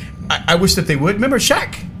like I wish that they would. Remember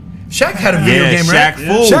Shaq? Shaq had a video game, right? Shaq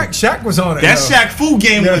Fu. Shaq was on it. That yo. Shaq Fu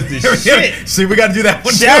game was the shit. See, we got to do that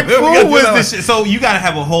one. Shaq too. We gotta Fu do was that the one. shit. So you gotta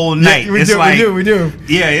have a whole night. Yeah, we It's do. like, We do.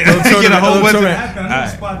 Yeah, Little get a whole tournament, bunch of. little I know a Alright.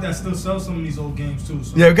 spot that still sells some of these old games too.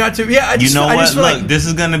 So. Yeah, we got to. Yeah, I You just, know I what? just feel Look, like this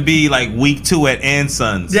is gonna be like week 2 at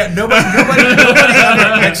Anson's. yeah, nobody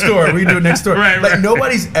ever next door. We can do it next door. Right, like right.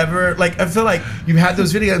 nobody's ever like. I feel like you had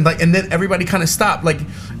those videos, and like, and then everybody kind of stopped. Like,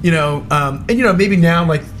 you know, and you know, maybe now,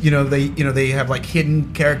 like, you know, they have like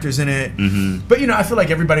hidden characters in it. Mm-hmm. But you know, I feel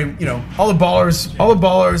like everybody, you know, all the ballers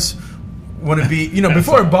want to be. You know,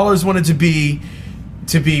 before ballers wanted to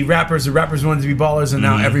be rappers, the rappers wanted to be ballers, and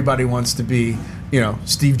now everybody wants to be, you know,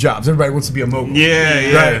 Steve Jobs. Everybody wants to be a mogul.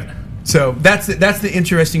 Yeah. Right. So that's the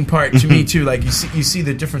interesting part to me too. Like you see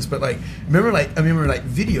the difference, but like I remember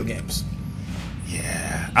video games.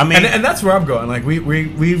 I mean, And that's where I'm going. Like we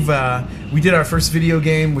did our first video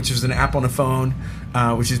game, which is an app on a phone,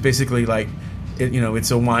 which is basically like, it's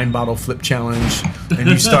a wine bottle flip challenge, and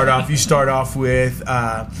you start off with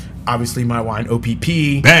obviously my wine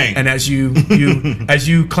OPP, Bang. and as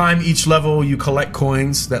you climb each level, you collect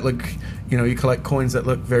coins that look,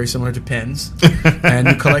 very similar to pens, and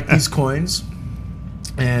you collect these coins.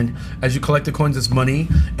 And as you collect the coins, it's money,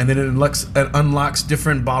 and then it unlocks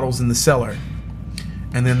different bottles in the cellar.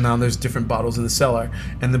 And then now there's different bottles in the cellar,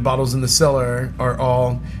 and the bottles in the cellar are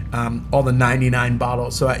all the 99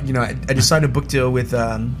 bottles. So I just signed a book deal with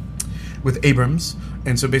Abrams,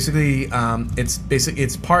 and so basically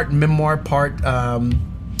it's part memoir, part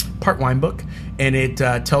wine book, and it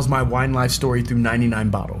tells my wine life story through 99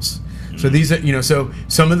 bottles. So these are, so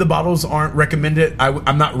some of the bottles aren't recommended.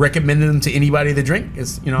 I'm not recommending them to anybody to drink.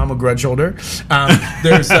 It's, I'm a grudge holder.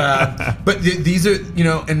 But these are,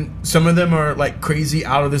 and some of them are like crazy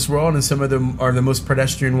out of this world, and some of them are the most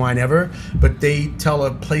pedestrian wine ever. But they tell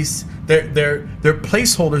a place. They're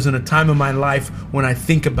placeholders in a time of my life when I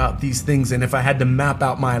think about these things. And if I had to map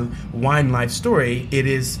out my wine life story, it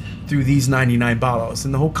is through these 99 bottles.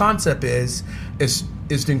 And the whole concept is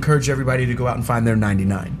to encourage everybody to go out and find their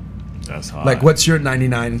 99. That's hard. Like, what's your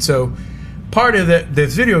 99? And so part of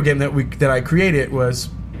this video game that I created was,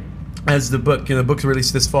 as the book, the book's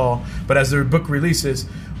released this fall, but as the book releases,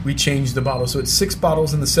 we change the bottle. So it's 6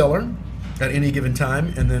 bottles in the cellar at any given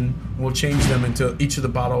time, and then we'll change them until each of the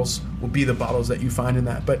bottles will be the bottles that you find in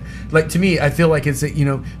that. But like, to me, I feel like it's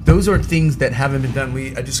those are things that haven't been done.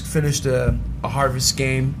 I just finished a harvest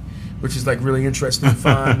game, which is like really interesting and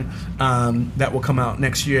fun. That will come out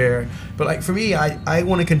next year. But like, for me, I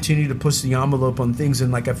want to continue to push the envelope on things,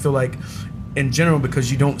 and like, I feel like in general,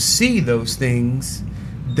 because you don't see those things,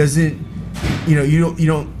 doesn't you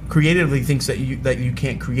don't creatively thinks that you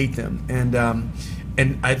can't create them. And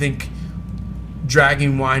I think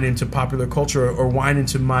dragging wine into popular culture, or wine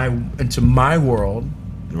into my world,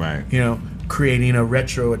 right? Creating a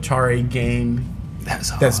retro Atari game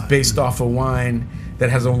that's based off of wine, that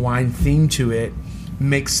has a wine theme to it,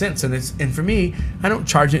 makes sense. And for me, I don't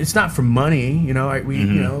charge it. It's not for money.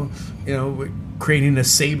 We're creating a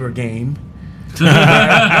saber game. Where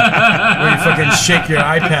you fucking shake your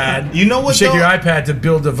iPad. You know what? You shake your iPad to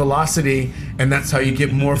build the velocity, and that's how you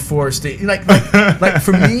get more force. Like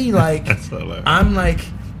for me, like, I'm like,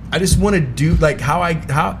 I just want to do like how I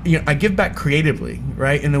give back creatively,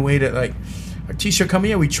 right? In a way that, like, our T-shirt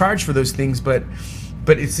company, we charge for those things, but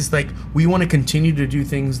it's just like, we want to continue to do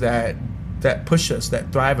things that push us, that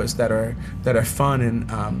drive us, that are fun, and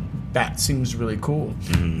that seems really cool.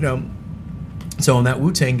 So in that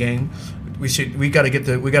Wu-Tang game, we got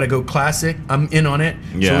to go classic. I'm in on it.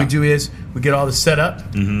 Yeah. So what we do is we get all the setup.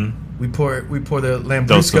 Mm-hmm. We pour the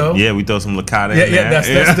Lambrusco. We throw some Licata in there. Yeah, that's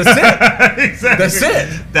it. Exactly. That's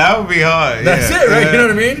it. That would be hard. That's it, right? You know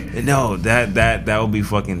what I mean? No, that would be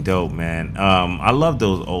fucking dope, man. I love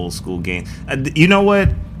those old school games. You know what?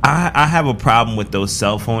 I have a problem with those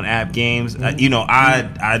cell phone app games.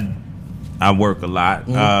 Mm-hmm. I work a lot,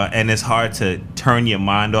 and it's hard to turn your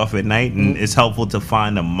mind off at night, and it's helpful to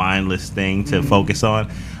find a mindless thing to focus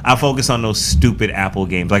on. I focus on those stupid Apple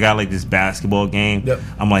games. Like, I like this basketball game. Yep.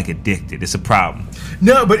 I'm like addicted. It's a problem.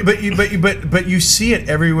 No, but you see it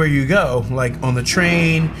everywhere you go, like on the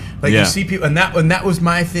train. Like, you see people, and that was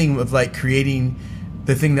my thing of like creating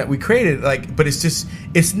the thing that we created. Like, but it's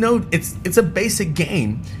a basic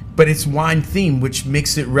game, but it's wine themed, which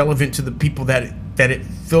makes it relevant to the people that it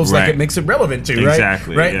feels like it makes it relevant to, right?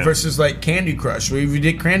 Exactly. Right? Yeah. Versus like Candy Crush, where if you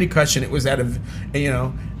did Candy Crush and it was at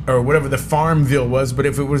or whatever the Farmville was, but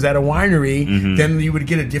if it was at a winery, then you would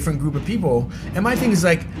get a different group of people. And my thing is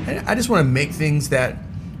like, I just want to make things that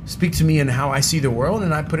speak to me and how I see the world,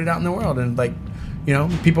 and I put it out in the world, and like,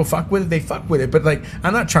 people fuck with it, they fuck with it. But like,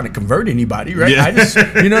 I'm not trying to convert anybody, right? Yeah. I just,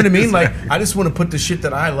 you know what I mean? Like, I just want to put the shit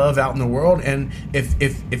that I love out in the world, and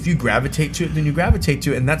if you gravitate to it, then you gravitate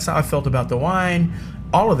to it. And that's how I felt about the wine,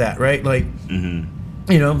 all of that, right? Like,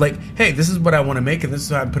 like, hey, this is what I want to make, and this is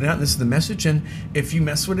how I put it out, and this is the message, and if you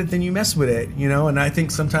mess with it, then you mess with it, And I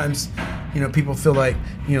think sometimes, people feel like,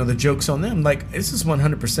 the joke's on them. Like, this is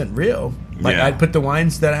 100% real. Like, I'd put the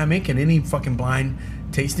wines that I make in any fucking blind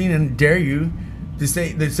tasting, and dare you to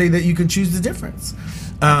say that you can choose the difference.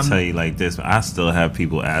 I'll tell you like this, I still have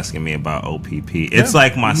people asking me about OPP. It's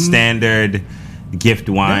like my standard gift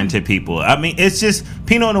wine to people. I mean, it's just,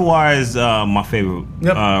 Pinot Noir is my favorite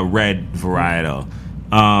red varietal.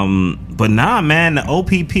 But nah, man, the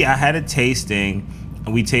OPP, I had a tasting.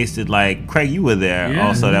 We tasted, like, Craig, you were there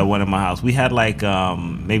also, that one in my house. We had like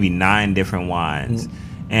maybe 9 different wines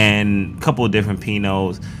and a couple of different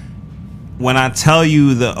Pinots. When I tell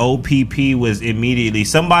you the OPP was immediately,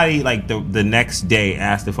 somebody like the next day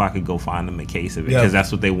asked if I could go find them a case of it, because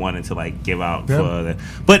that's what they wanted to like give out for the,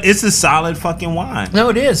 but it's a solid fucking wine. No,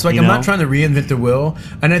 it is. Like, I'm not trying to reinvent the wheel.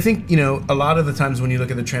 And I think, a lot of the times when you look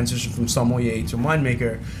at the transition from sommelier to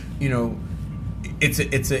winemaker,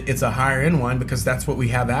 it's a higher end wine, because that's what we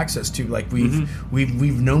have access to. Like, we've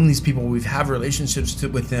known these people, we've have relationships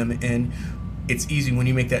with them, and it's easy when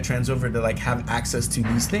you make that transover to like have access to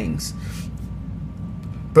these things.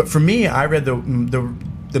 But for me, I read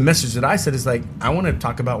the message that I said is like, I want to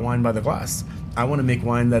talk about wine by the glass. I want to make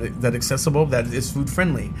wine that accessible, that is food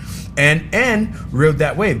friendly, and rode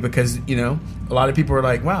that wave, because a lot of people are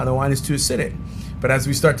like, wow, the wine is too acidic. But as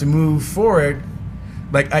we start to move forward,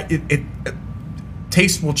 like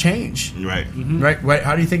taste will change. Right. Right.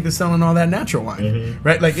 How do you think they're selling all that natural wine?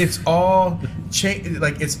 Right. Like it's all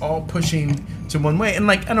it's all pushing to one way. And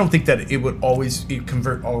like I don't think that it would always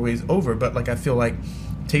convert always over, but like I feel like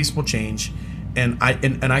taste will change. And I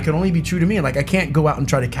can only be true to me. Like I can't go out and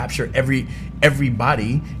try to capture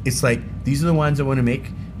everybody. It's like these are the ones I want to make.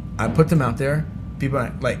 I put them out there. People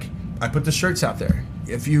like I put the shirts out there.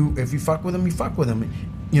 If you fuck with them, you fuck with them.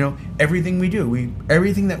 You know, everything we do,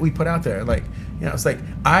 everything that we put out there. Like, you know, it's like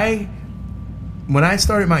when I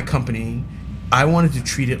started my company, I wanted to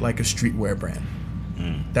treat it like a streetwear brand.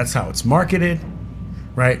 That's how it's marketed.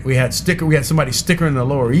 Right, we had somebody stickering the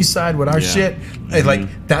Lower East Side with our shit.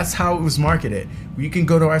 Like that's how it was marketed. You can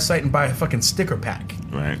go to our site and buy a fucking sticker pack.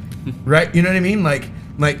 Right. You know what I mean? Like,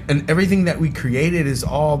 and everything that we created is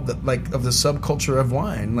all of the subculture of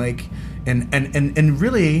wine. Like, and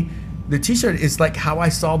really, the T-shirt is like how I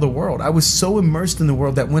saw the world. I was so immersed in the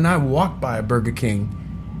world that when I walked by a Burger King,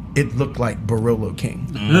 it looked like Barolo King.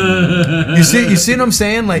 You see what I'm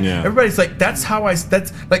saying? Like everybody's like, that's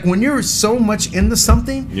like when you're so much into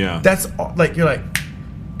something. That's like you're like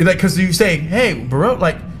because you say, hey,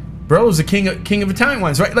 Barolo's the king of Italian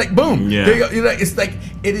wines, right? Like boom, there you go. You're like, it's like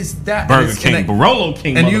it is that Burger King, Barolo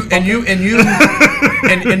King, and you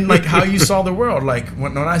and like how you saw the world. Like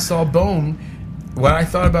when I saw Bone, what I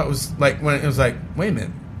thought about was like when it was like, wait a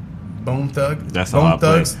minute. Bone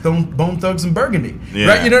Thugs and Burgundy,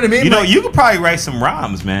 right? You know what I mean? You know, you could probably write some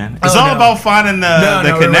rhymes, man. It's all about finding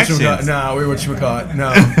the connections. We're what you would call it.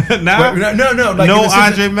 No, no. Like, no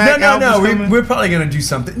Andre Mac. No. We're probably gonna do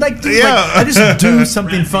something. Like, I just do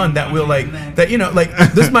something fun that will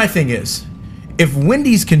this. My thing is, if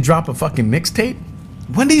Wendy's can drop a fucking mixtape.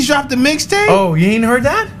 Wendy's dropped a mixtape? Oh, you ain't heard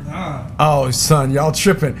that? Oh, son, y'all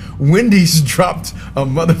tripping. Wendy's dropped a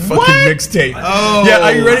motherfucking mixtape. Oh, yeah,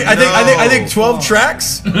 are you ready? I think 12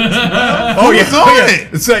 tracks.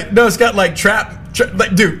 It's like it's got like trap.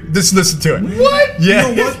 Like, dude, just listen to it. What? Yeah.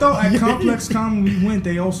 You know what though? At Complex Con when we went,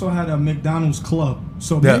 they also had a McDonald's club.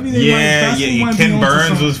 So maybe they might Ken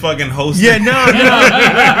Burns was fucking hosting. Yeah,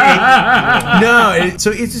 no.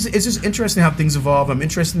 So it's just interesting how things evolve. I'm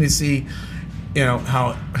interested to see. You know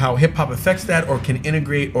how hip hop affects that, or can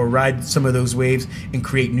integrate or ride some of those waves and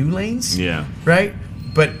create new lanes. Yeah. Right.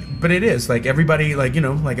 But it is like everybody like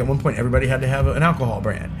at one point everybody had to have an alcohol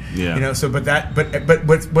brand. Yeah. You know. So but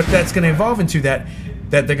what that's going to evolve into that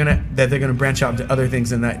they're gonna branch out into other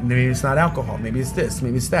things, and that maybe it's not alcohol, maybe it's this,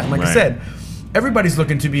 maybe it's that. And like I said, everybody's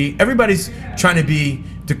trying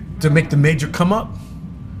to make the major come up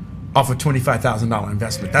off a $25,000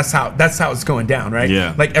 investment. That's how it's going down, right?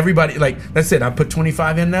 Yeah. Like everybody, like that's it. I put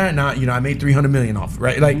 25 in there, and I made 300 million off,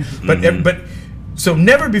 right? Like, but so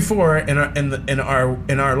never before in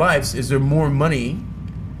our lives is there more money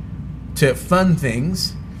to fund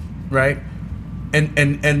things, right?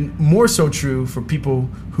 And more so true for people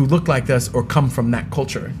who look like us or come from that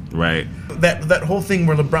culture, right? That whole thing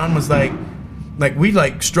where LeBron was like we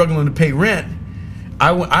like struggling to pay rent.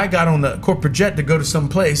 I got on the corporate jet to go to some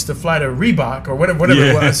place to fly to Reebok or whatever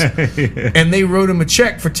it was, and they wrote him a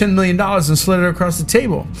check for $10 million and slid it across the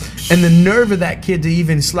table. And the nerve of that kid to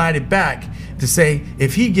even slide it back to say,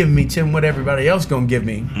 if he give me 10, what everybody else gonna give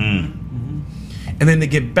me? And then to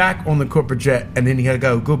get back on the corporate jet, and then he had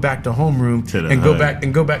to go back to homeroom and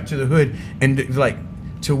go back to the hood and like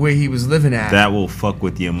to where he was living at. That will fuck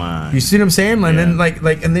with your mind. You see what I'm saying? Like, and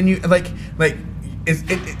then and then you like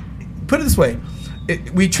put it this way.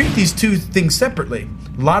 We treat these two things separately: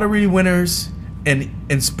 lottery winners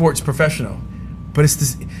and sports professional. But it's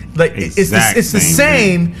this, like it's the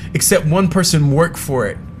same, except one person worked for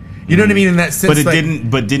it. You know what I mean? In that sense,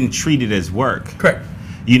 but didn't treat it as work. Correct.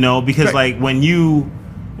 You know, because like when you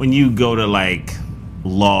go to like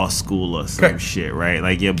law school or some shit, right?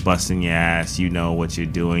 Like you're busting your ass. You know what you're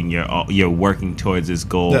doing. You're working towards this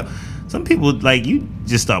goal. Yeah. Some people, like, you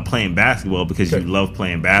just start playing basketball because you love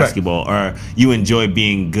playing basketball, or you enjoy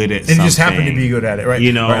being good at something. And you just happen to be good at it, right?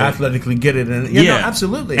 You know, or athletically get it. And, no,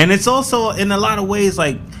 absolutely. And it's also, in a lot of ways,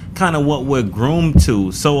 like, kind of what we're groomed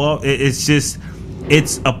to. So it's just,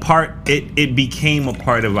 it's a part, it became a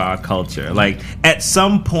part of our culture. Like, at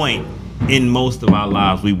some point in most of our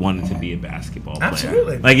lives, we wanted to be a basketball player.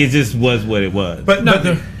 Absolutely. Like, it just was what it was. But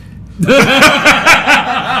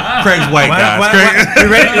Craig's white, guys. You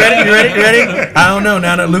ready? I don't know.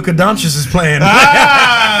 Now that Luka Doncic is playing. There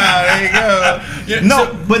you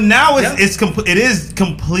go. But now it is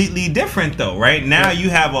completely different, though, right? Now you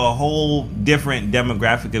have a whole different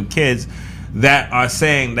demographic of kids that are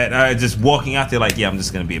saying, that are just walking out there like, yeah, I'm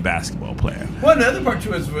just going to be a basketball player. Well, another part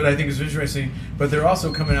too is what I think is interesting, but they're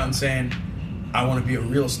also coming out and saying, I want to be a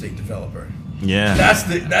real estate developer. Yeah. That's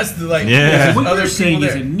the like. Yeah. What other you're saying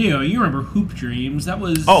people isn't new. You remember Hoop Dreams? That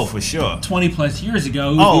was for sure 20 plus years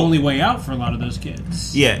ago. It was the only way out for a lot of those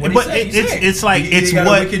kids. Yeah, What but do you say? it's like you it's got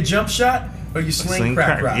what a wicked jump shot or you sling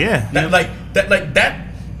crack rock. Yeah.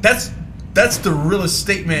 That's the realest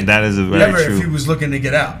statement. That is a very ever true. If he was looking to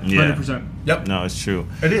get out. Yeah. 100%. Yep. No, it's true.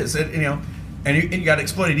 It is. And you got to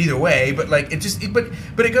exploit it either way. But like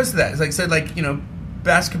but it goes to that. It's like I said, like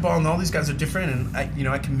basketball and all these guys are different. And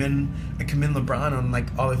I commend LeBron on like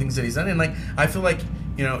all the things that he's done. And like I feel like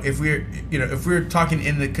if we're talking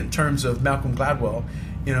in the terms of Malcolm Gladwell,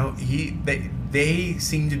 they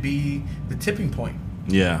seem to be the tipping point.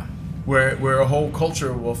 Yeah. Where a whole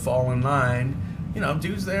culture will fall in line.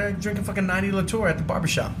 Dudes there drinking fucking 90 Latour at the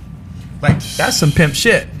barbershop. Like, that's some pimp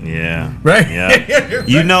shit. Yeah. Right? Yeah.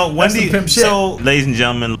 That's some pimp shit. So, ladies and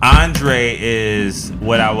gentlemen, Andre is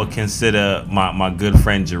what I would consider my good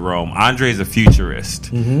friend Jerome. Andre is a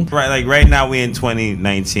futurist. Mm-hmm. Right? Like, right now we're in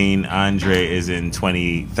 2019. Andre is in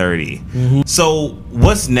 2030. Mm-hmm. So,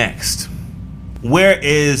 what's next? Where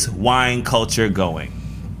is wine culture going?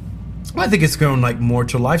 Well, I think it's going like more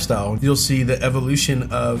to lifestyle. You'll see the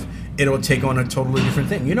evolution of it'll take on a totally different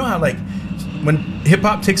thing. You know how like when hip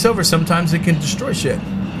hop takes over, sometimes it can destroy shit.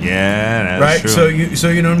 Yeah, that's right. true. So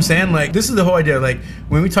you know what I'm saying? Like this is the whole idea. Like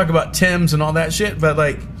when we talk about Timbs and all that shit, but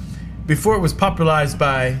like before it was popularized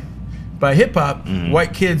by hip hop,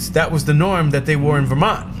 white kids, that was the norm that they wore in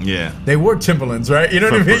Vermont. Yeah, they wore Timberlands, right? You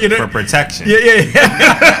know what I mean? For protection.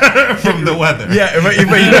 Yeah. From the weather. Yeah, but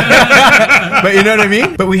you know what I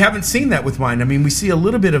mean? But we haven't seen that with wine. I mean, we see a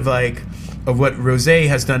little bit of what Rosé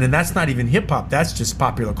has done, and that's not even hip hop. That's just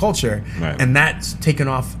popular culture, right. And that's taken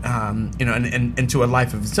off, and into a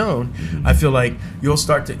life of its own. I feel like you'll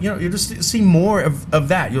start to, you'll just see more of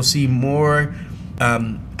that. You'll see more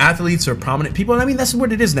athletes or prominent people, and I mean that's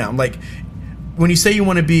what it is now. Like when you say you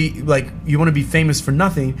want to be famous for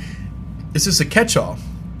nothing, it's just a catch-all.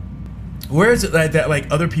 Where is it that like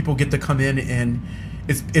other people get to come in and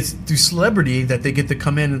it's through celebrity that they get to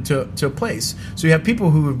come in to a place. So you have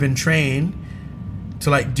people who have been trained to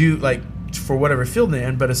like do like for whatever field they're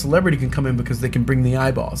in, but a celebrity can come in because they can bring the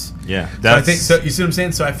eyeballs. Yeah, so I think so. You see what I'm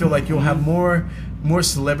saying? So I feel like you'll have more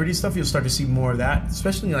celebrity stuff. You'll start to see more of that,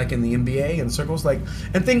 especially like in the NBA and circles. Like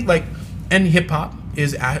and hip hop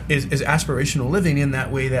is aspirational living in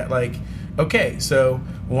that way that like. Okay, so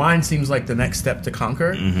wine seems like the next step to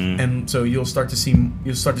conquer, and so you'll start to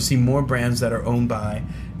see more brands that are owned by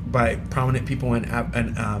prominent people in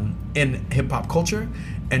hip hop culture,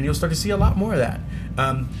 and you'll start to see a lot more of that.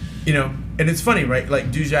 And it's funny, right?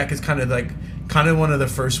 Like Dujac is kind of one of the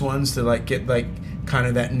first ones to like get like kind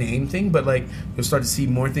of that name thing, but like you'll start to see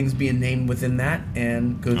more things being named within that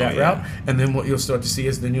and go that route, and then what you'll start to see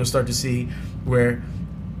is where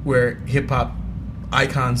hip hop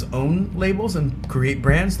icons own labels and create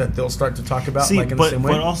brands that they'll start to talk about in the same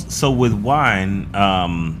way. But also, so with wine,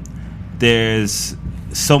 there's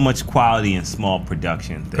so much quality in small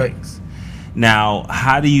production things. Right. Now,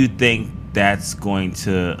 how do you think that's going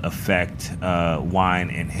to affect wine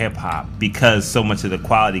and hip hop? Because so much of the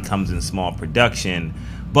quality comes in small production,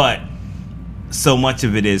 but so much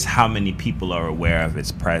of it is how many people are aware of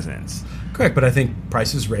its presence. Correct, but I think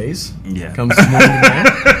prices raise. Yeah, comes more demand.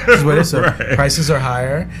 This is what it is. So right. Prices are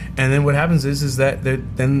higher, and then what happens is that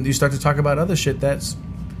then you start to talk about other shit that's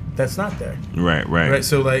not there. Right.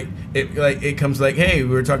 So it comes like, hey, we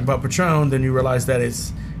were talking about Patron, then you realize that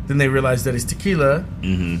they realize that it's tequila,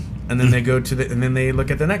 and then they go and then they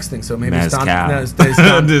look at the next thing. So maybe it's Don now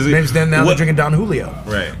they're drinking Don Julio.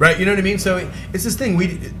 Right. You know what I mean? So it's this thing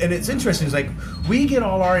and it's interesting. It's like we get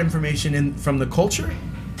all our information from the culture.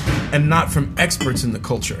 And not from experts in the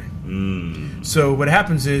culture. So what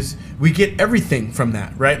happens is we get everything from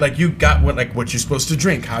that, right? Like you got what you're supposed to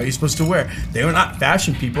drink, how you're supposed to wear. They are not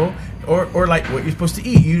fashion people, or like what you're supposed to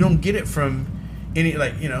eat. You don't get it from any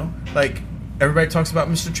like everybody talks about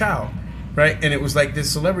Mr. Chow, right? And it was like this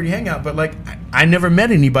celebrity hangout, but like I never met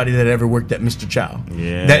anybody that ever worked at Mr. Chow.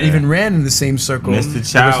 Yeah, that even ran in the same circle. Mr.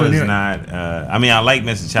 Chow is not. I mean, I like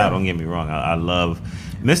Mr. Chow. Don't get me wrong. I love.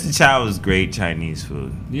 Mr. Chow is great Chinese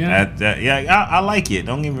food. Yeah, I like it.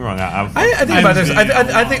 Don't get me wrong. I think about this.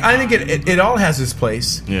 I think it all has its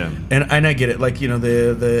place. Yeah, and I get it. Like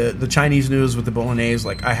the Chinese news with the bolognese.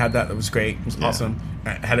 Like I had that. It was great. It was awesome.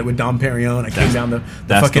 I had it with Dom Perignon. I came down the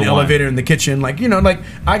fucking elevator in the kitchen. Like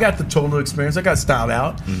I got the total experience. I got styled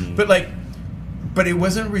out. But it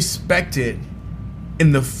wasn't respected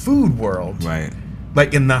in the food world. Right.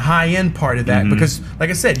 Like in the high end part of that, because like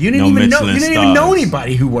I said, you didn't even know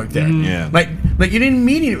anybody who worked there. Yeah. Like Like, you didn't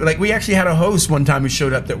meet any. Like, we actually had a host one time who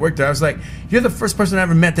showed up that worked there. I was like, you're the first person I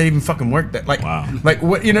ever met that even fucking worked there. Like, wow. Like,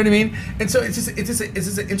 what, you know what I mean? And so it's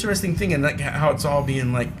just an interesting thing, and like how it's all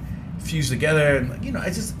being like fused together, and like, you know,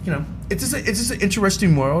 it's just an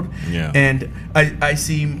interesting world. Yeah. And I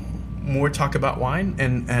see more talk about wine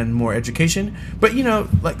and more education, but you know,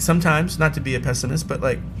 like sometimes, not to be a pessimist, but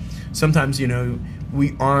like sometimes, you know,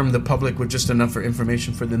 we arm the public with just enough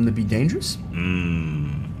information for them to be dangerous.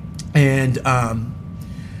 And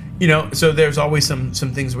you know, so there's always some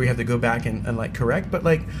things where we have to go back and like correct, but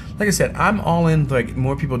like I said, I'm all in like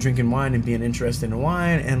more people drinking wine and being interested in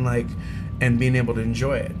wine and being able to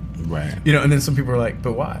enjoy it, right? You know, and then some people are like,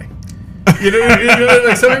 but why? You know,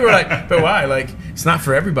 like some people are like, but why? Like, it's not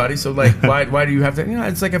for everybody, so like, why do you have to? You know,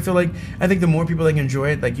 it's like I think the more people like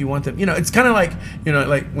enjoy it, like you want them. You know, it's kind of like, you know,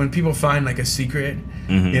 like when people find like a secret,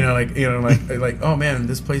 you know, like oh man,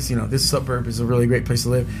 this place, you know, this suburb is a really great place to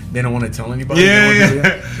live. They don't want to tell anybody. They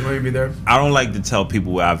want to be there. I don't like to tell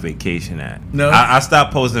people where I vacation at. No, I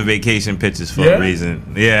stopped posting vacation pictures for a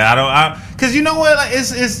reason. Yeah, I don't. Because you know what? Like,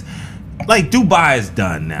 it's like Dubai is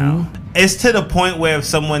done now. It's to the point where if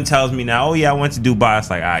someone tells me now, oh yeah, I went to Dubai, it's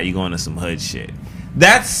like, all right, you going to some hood shit.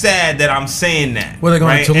 That's sad that I'm saying that. Well, they're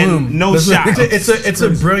going to Tulum. And no shot. It's a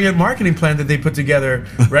brilliant marketing plan that they put together,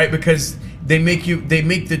 right? Because they make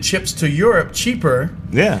the trips to Europe cheaper.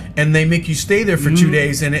 Yeah. And they make you stay there for 2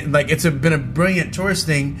 days, and it's been a brilliant tourist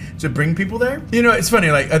thing to bring people there. You know, it's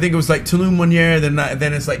funny. Like I think it was like Tulum one year, then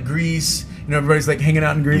it's like Greece. You know, everybody's like hanging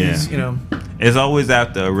out in Greece. Yeah. You know. It's always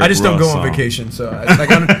after a Rick I just don't Ross go on song. vacation, so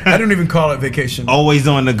I don't even call it vacation. Always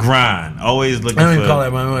on the grind. Always looking. I don't even call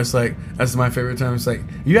it. It's like that's my favorite time. It's like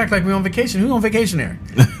you act like we're on vacation. Who's on vacation here?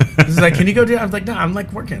 It's like, can you go do? I was like, no, I'm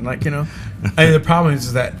like working. Like, you know, and the problem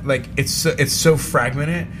is that like it's so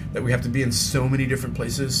fragmented that we have to be in so many different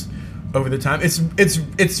places over the time. It's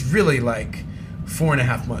really like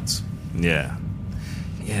 4.5 months. Yeah,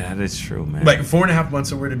 that is true, man. Like 4.5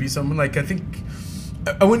 months of where to be someone. Like I think.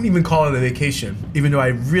 I wouldn't even call it a vacation, even though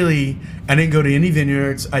I didn't go to any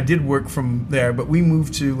vineyards. I did work from there, but we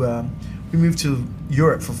moved to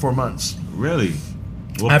Europe for 4 months. Really?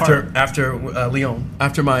 After Lyon,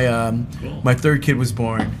 after my third kid was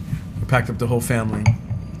born, we packed up the whole family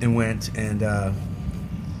and went, and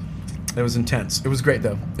it was intense. It was great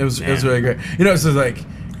though. It was really great. You know, it's just like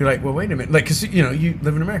you're like, well, wait a minute, like because you know you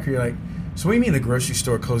live in America, you're like, so what do you mean the grocery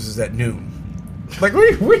store closes at noon? Like, what do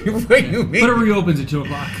you mean? But it reopens at 2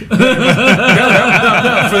 o'clock. No,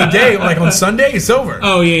 for the day, like on Sunday, it's over.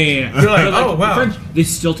 Oh, yeah. You're like, oh, wow. French, they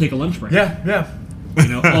still take a lunch break. Yeah. You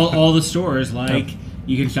know, all the stores, like,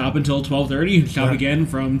 you can shop until 12:30, you can shop again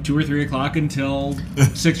from 2 or 3 o'clock until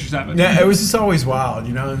 6 or 7. Yeah, it was just always wild,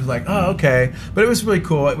 you know? It was like, oh, okay. But it was really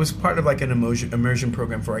cool. It was part of, like, an immersion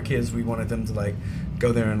program for our kids. We wanted them to, like,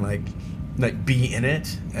 go there and, like be in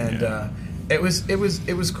it. And, It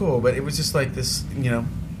was cool, but it was just like this, you know.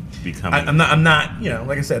 I'm not, you know,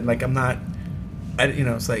 like I said, like I'm not, you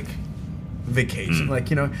know, it's like vacation, like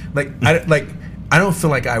you know, I don't feel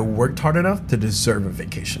like I worked hard enough to deserve a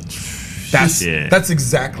vacation. That's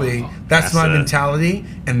exactly that's my mentality,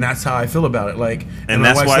 and that's how I feel about it. Like, and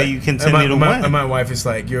that's why you continue to win. And my wife is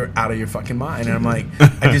like, "You're out of your fucking mind," and I'm like,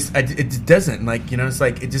 it doesn't, like, you know, it's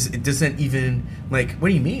like it doesn't even, like, what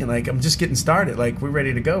do you mean? Like, I'm just getting started. Like, we're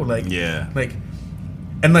ready to go. Like, like,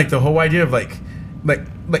 and like the whole idea of like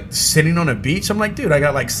sitting on a beach. I'm like, dude, I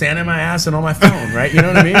got like sand in my ass and on my phone, right? You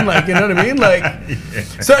know what I mean? Like, you know what I mean? Like,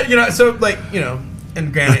 so you know, so like, you know.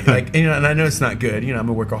 And granted, like, you know, and I know it's not good. You know, I'm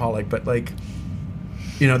a workaholic, but like,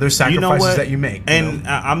 you know, there's sacrifices that you make. And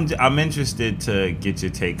I'm interested to get your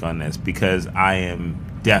take on this because I am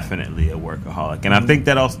definitely a workaholic, and I think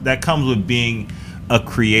that comes with being a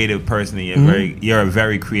creative person. And you're a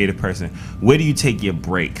very creative person. Where do you take your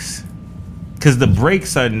breaks? Because the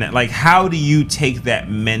breaks are like, how do you take that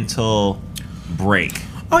mental break?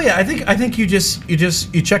 Oh yeah, I think you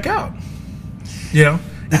check out. You know.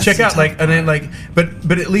 You check out, like, and then like, but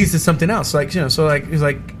it leads to something else, like, you know. So like, it's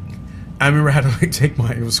like, I remember I had to like take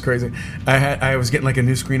it was crazy. I was getting like a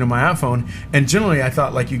new screen on my iPhone, and generally I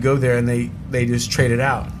thought like you go there and they just trade it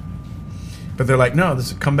out, but they're like, no,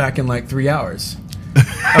 this will come back in like 3 hours.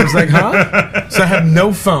 I was like, huh? So I have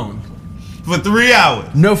no phone for 3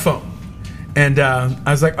 hours, no phone, and I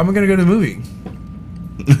was like, I'm gonna go to the movie.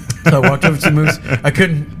 So I walked over to the movies. I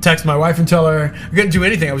couldn't text my wife and tell her. I couldn't do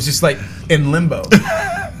anything. I was just like in limbo.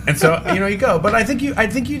 And so, you know, you go. But I think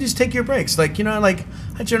you just take your breaks. Like, you know, like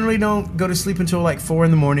I generally don't go to sleep until like 4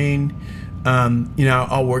 a.m. You know,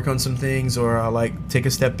 I'll work on some things, or I'll like take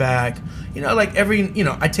a step back. You know, like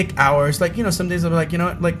I take hours. Like, you know, some days I'll be like, you know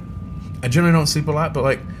what, like I generally don't sleep a lot, but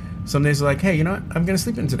like some days are like, hey, you know what? I'm gonna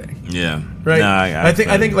sleep in today. Yeah. Right. No, I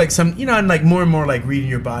think like some, you know, and like more and more like reading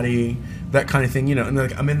your body, that kind of thing. You know, and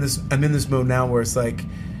like I'm in this mode now where it's like,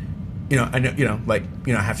 you know, I know, you know, like,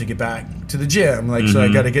 you know, I have to get back to the gym. Like, so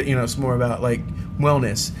I got to get, you know, it's more about like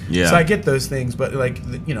wellness. Yeah. So I get those things, but like,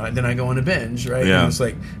 you know, then I go on a binge, right? Yeah. And it's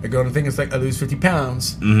like, I go on a thing, it's like I lose 50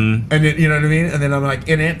 pounds. And then, you know what I mean? And then I'm like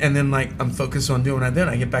in it, and then like I'm focused on doing it. Then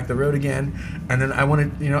I get back the road again, and then I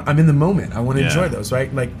want to, you know, I'm in the moment. I want to enjoy those,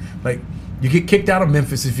 right? Like, you get kicked out of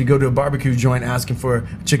Memphis if you go to a barbecue joint asking for a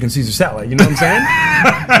chicken Caesar salad. You know what I'm saying?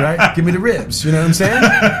 Right? Give me the ribs. You know what I'm saying?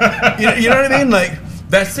 You know what I mean? Like,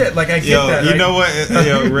 that's it. Like, I get that. You know what?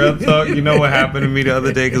 Yo, real talk. You know what happened to me the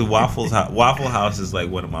other day? Because Waffle House is like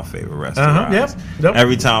one of my favorite restaurants. Yep.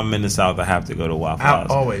 Every time I'm in the South, I have to go to Waffle House.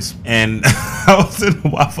 Always. And I was in the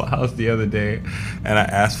Waffle House the other day, and I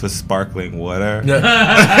asked for sparkling water. They probably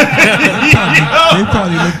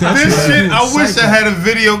looked at this shit. I wish I had a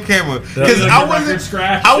video camera because I wasn't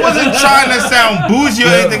trying to sound bougie or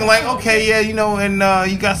anything. Like, okay, yeah, you know, and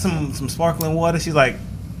you got some sparkling water. She's like,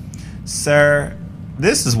 sir,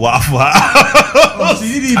 this is Waffle House. Oh, so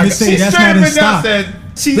you didn't even say that's not in stock.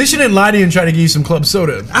 They shouldn't lie to you and try to give you some club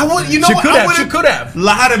soda. I would, you know, she what? could have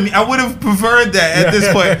lied to me. I would have preferred that at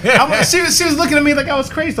this point. She was looking at me like I was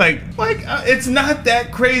crazy. Like it's not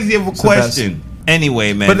that crazy of a question.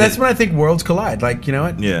 Anyway, man. But that's when I think worlds collide. Like, you know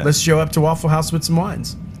what? Yeah. Let's show up to Waffle House with some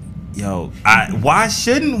wines. Yo, why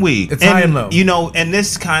shouldn't we? It's high and low. You know, and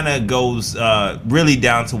this kind of goes really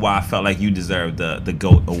down to why I felt like you deserved the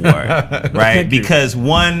GOAT award, right? Because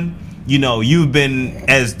one, you know, you've been,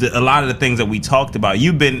 a lot of the things that we talked about,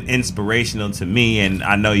 you've been inspirational to me, and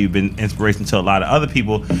I know you've been inspirational to a lot of other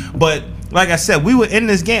people. But like I said, we were in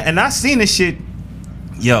this game, and I seen this shit.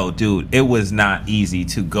 Yo, dude, it was not easy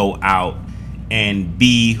to go out and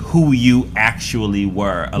be who you actually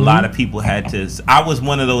were. A lot of people had to. I was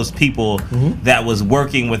one of those people that was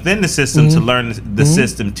working within the system to learn the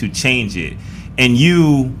system to change it, and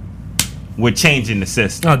you were changing the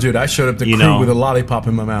system. Oh, dude, I showed up to crew with a lollipop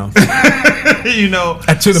in my mouth. You know,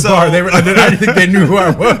 to the bar. I didn't think they knew who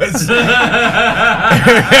I was.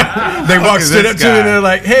 They walked straight up to me. They're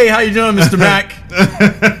like, "Hey, how you doing, Mr. Mac?"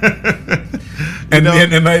 And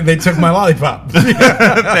they took my lollipop.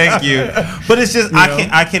 Thank you. But it's just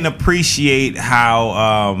I can appreciate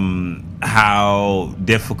how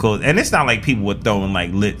difficult, and it's not like people were throwing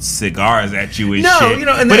like lit cigars at you and shit. You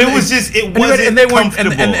know, but it was just wasn't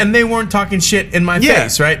comfortable. And they weren't talking shit in my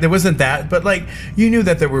face, right? There wasn't that, but like you knew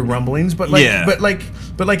that there were rumblings, but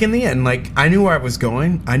like in the end, like I knew where I was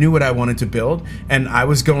going. I knew what I wanted to build, and I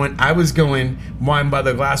was going wine by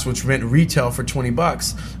the glass, which meant retail for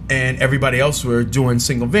 $20, and everybody else were doing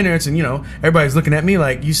single vineyards, and you know everybody's looking at me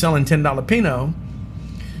like, you selling $10 Pinot.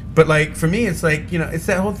 But like for me, it's like, you know, it's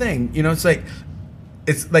that whole thing. You know, it's like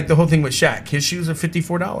the whole thing with Shaq. His shoes are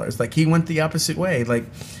 $54. Like he went the opposite way. Like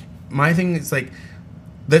my thing is like,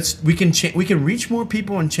 we can reach more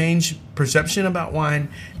people and change perception about wine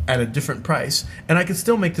at a different price, and I can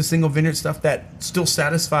still make the single vineyard stuff that still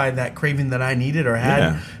satisfied that craving that I needed or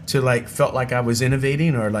had to like felt like I was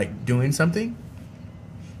innovating or like doing something.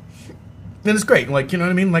 And it's great, like, you know what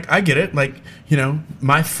I mean? Like, I get it. Like, you know,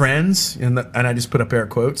 my friends, and I just put up air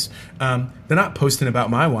quotes, they're not posting about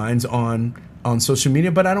my wines on social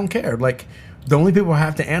media, but I don't care. Like, the only people I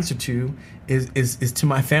have to answer to is to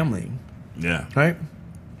my family. Yeah. Right?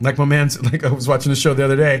 Like my man's, like I was watching the show the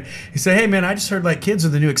other day. He said, "Hey man, I just heard like kids are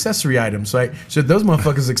the new accessory items." So I said, "Those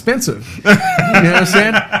motherfuckers expensive." You know what I'm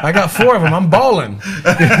saying? I got 4 of them. I'm balling.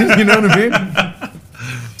 You know what I mean?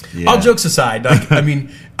 Yeah. All jokes aside, like, I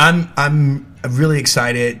mean, I'm really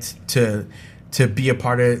excited to be a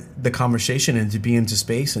part of the conversation and to be into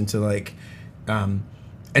space and to like,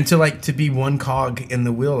 to be one cog in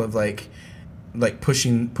the wheel of like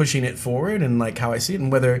pushing it forward and like how I see it,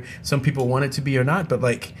 and whether some people want it to be or not. But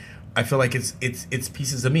like, I feel like it's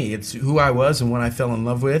pieces of me. It's who I was and what I fell in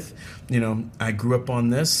love with. You know, I grew up on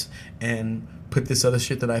this and put this other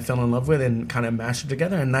shit that I fell in love with and kind of mashed it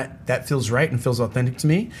together, and that feels right and feels authentic to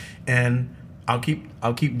me, and I'll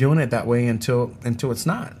keep doing it that way until it's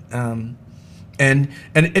not. And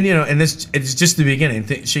you know, and it's just the beginning.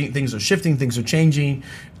 Things are shifting, things are changing.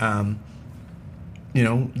 You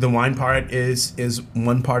know, the wine part is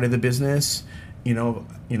one part of the business. You know,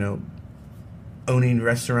 owning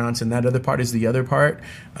restaurants, and that other part is the other part.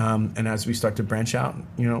 And as we start to branch out,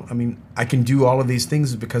 you know, I mean, I can do all of these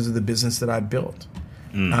things because of the business that I've built,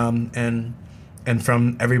 and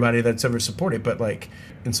from everybody that's ever supported. But like,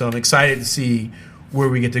 and so I'm excited to see where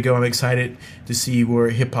we get to go. I'm excited to see where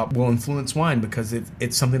hip hop will influence wine, because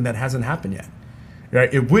it's something that hasn't happened yet.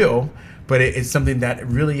 Right? It will, but it's something that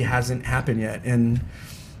really hasn't happened yet. And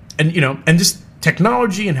and just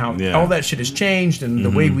technology and how all that shit has changed, and the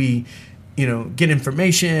way we, get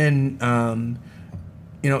information,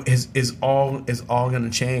 is all going to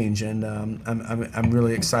change, and I'm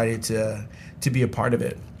really excited to be a part of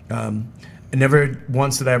it. Never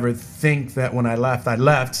once did I ever think that when I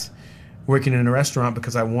left working in a restaurant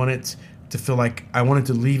because I wanted to feel like I wanted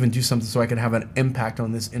to leave and do something so I could have an impact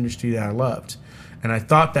on this industry that I loved. And I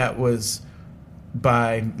thought that was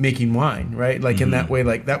by making wine, right? Like in that way,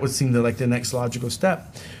 like that would seem to like the next logical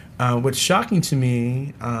step. What's shocking to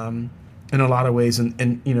me in a lot of ways,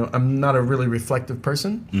 and I'm not a really reflective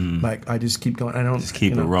person. Like I just keep going. I don't just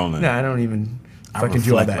keep it rolling. Yeah, I don't even fucking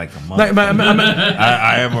do all that. Like a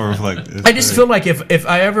I am a reflective. I just feel like if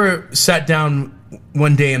I ever sat down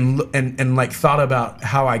one day and like thought about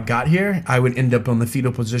how I got here, I would end up on the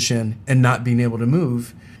fetal position and not being able to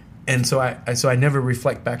move. And so I never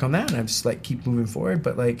reflect back on that, and I just like keep moving forward.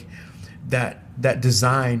 But like that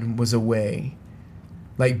design was a way,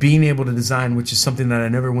 like being able to design, which is something that I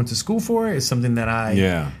never went to school for, is something that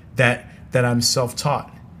that I'm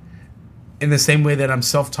self-taught. In the same way that I'm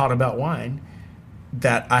self-taught about wine,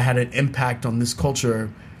 that I had an impact on this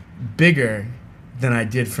culture bigger than I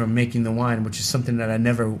did from making the wine, which is something that I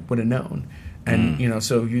never would have known. And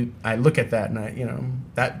so I look at that, and I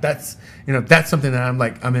that's something that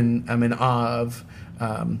I'm in awe of.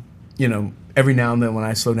 Every now and then when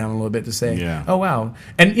I slow down a little bit to say, oh wow,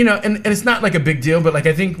 and and it's not like a big deal, but like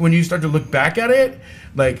I think when you start to look back at it,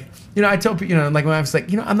 like I tell people, like when I was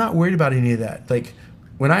like, I'm not worried about any of that. Like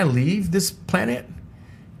when I leave this planet,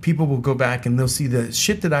 people will go back and they'll see the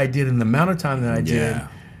shit that I did and the amount of time that I did,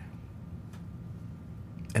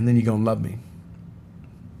 and then you're gonna love me.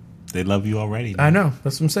 They love you already. Man. I know.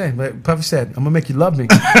 That's what I'm saying. Like Puffy said, I'm gonna make you love me.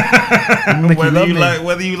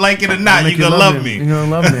 Whether you like it or not, you're gonna love me. You're gonna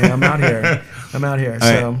love me. I'm out here.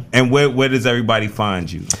 So. Right. And where does everybody find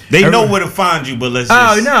you? They know where to find you, but let's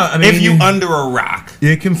just. Oh no! I mean, if you under a rock,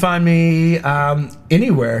 you can find me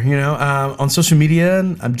anywhere. On social media.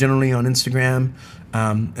 I'm generally on Instagram.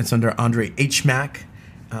 It's under Andre H Mac,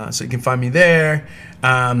 so you can find me there.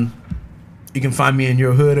 You can find me in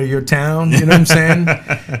your hood or your town. You know what I'm saying?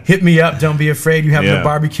 Hit me up. Don't be afraid. You having a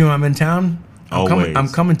barbecue? I'm in town. I'm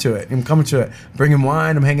coming to it. Bringing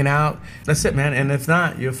wine. I'm hanging out. That's it, man. And if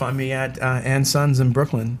not, you'll find me at Ann Sons in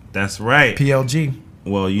Brooklyn. That's right. PLG.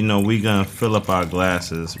 Well, we're gonna fill up our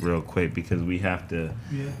glasses real quick because we have to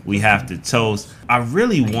toast. I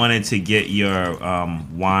really wanted to get your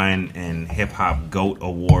wine and hip hop GOAT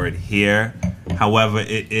award here. However,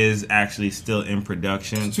 it is actually still in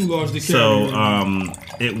production. It's too large to carry. So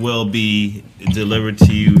it will be delivered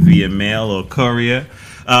to you via mail or courier.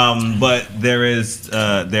 But there is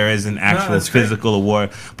an actual physical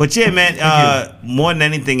award. But yeah, man, more than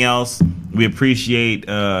anything else, we appreciate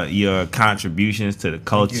your contributions to the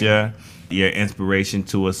culture, your inspiration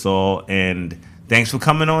to us all, and thanks for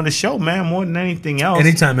coming on the show, man. More than anything else.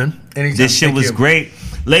 Anytime, man. Anytime. This shit was great.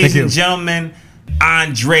 Ladies and gentlemen,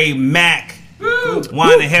 Andre Mac.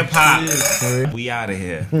 Wine and hip hop. We out of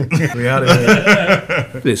here. We out of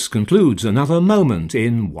here. This concludes another moment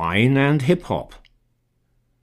in Wine and Hip Hop.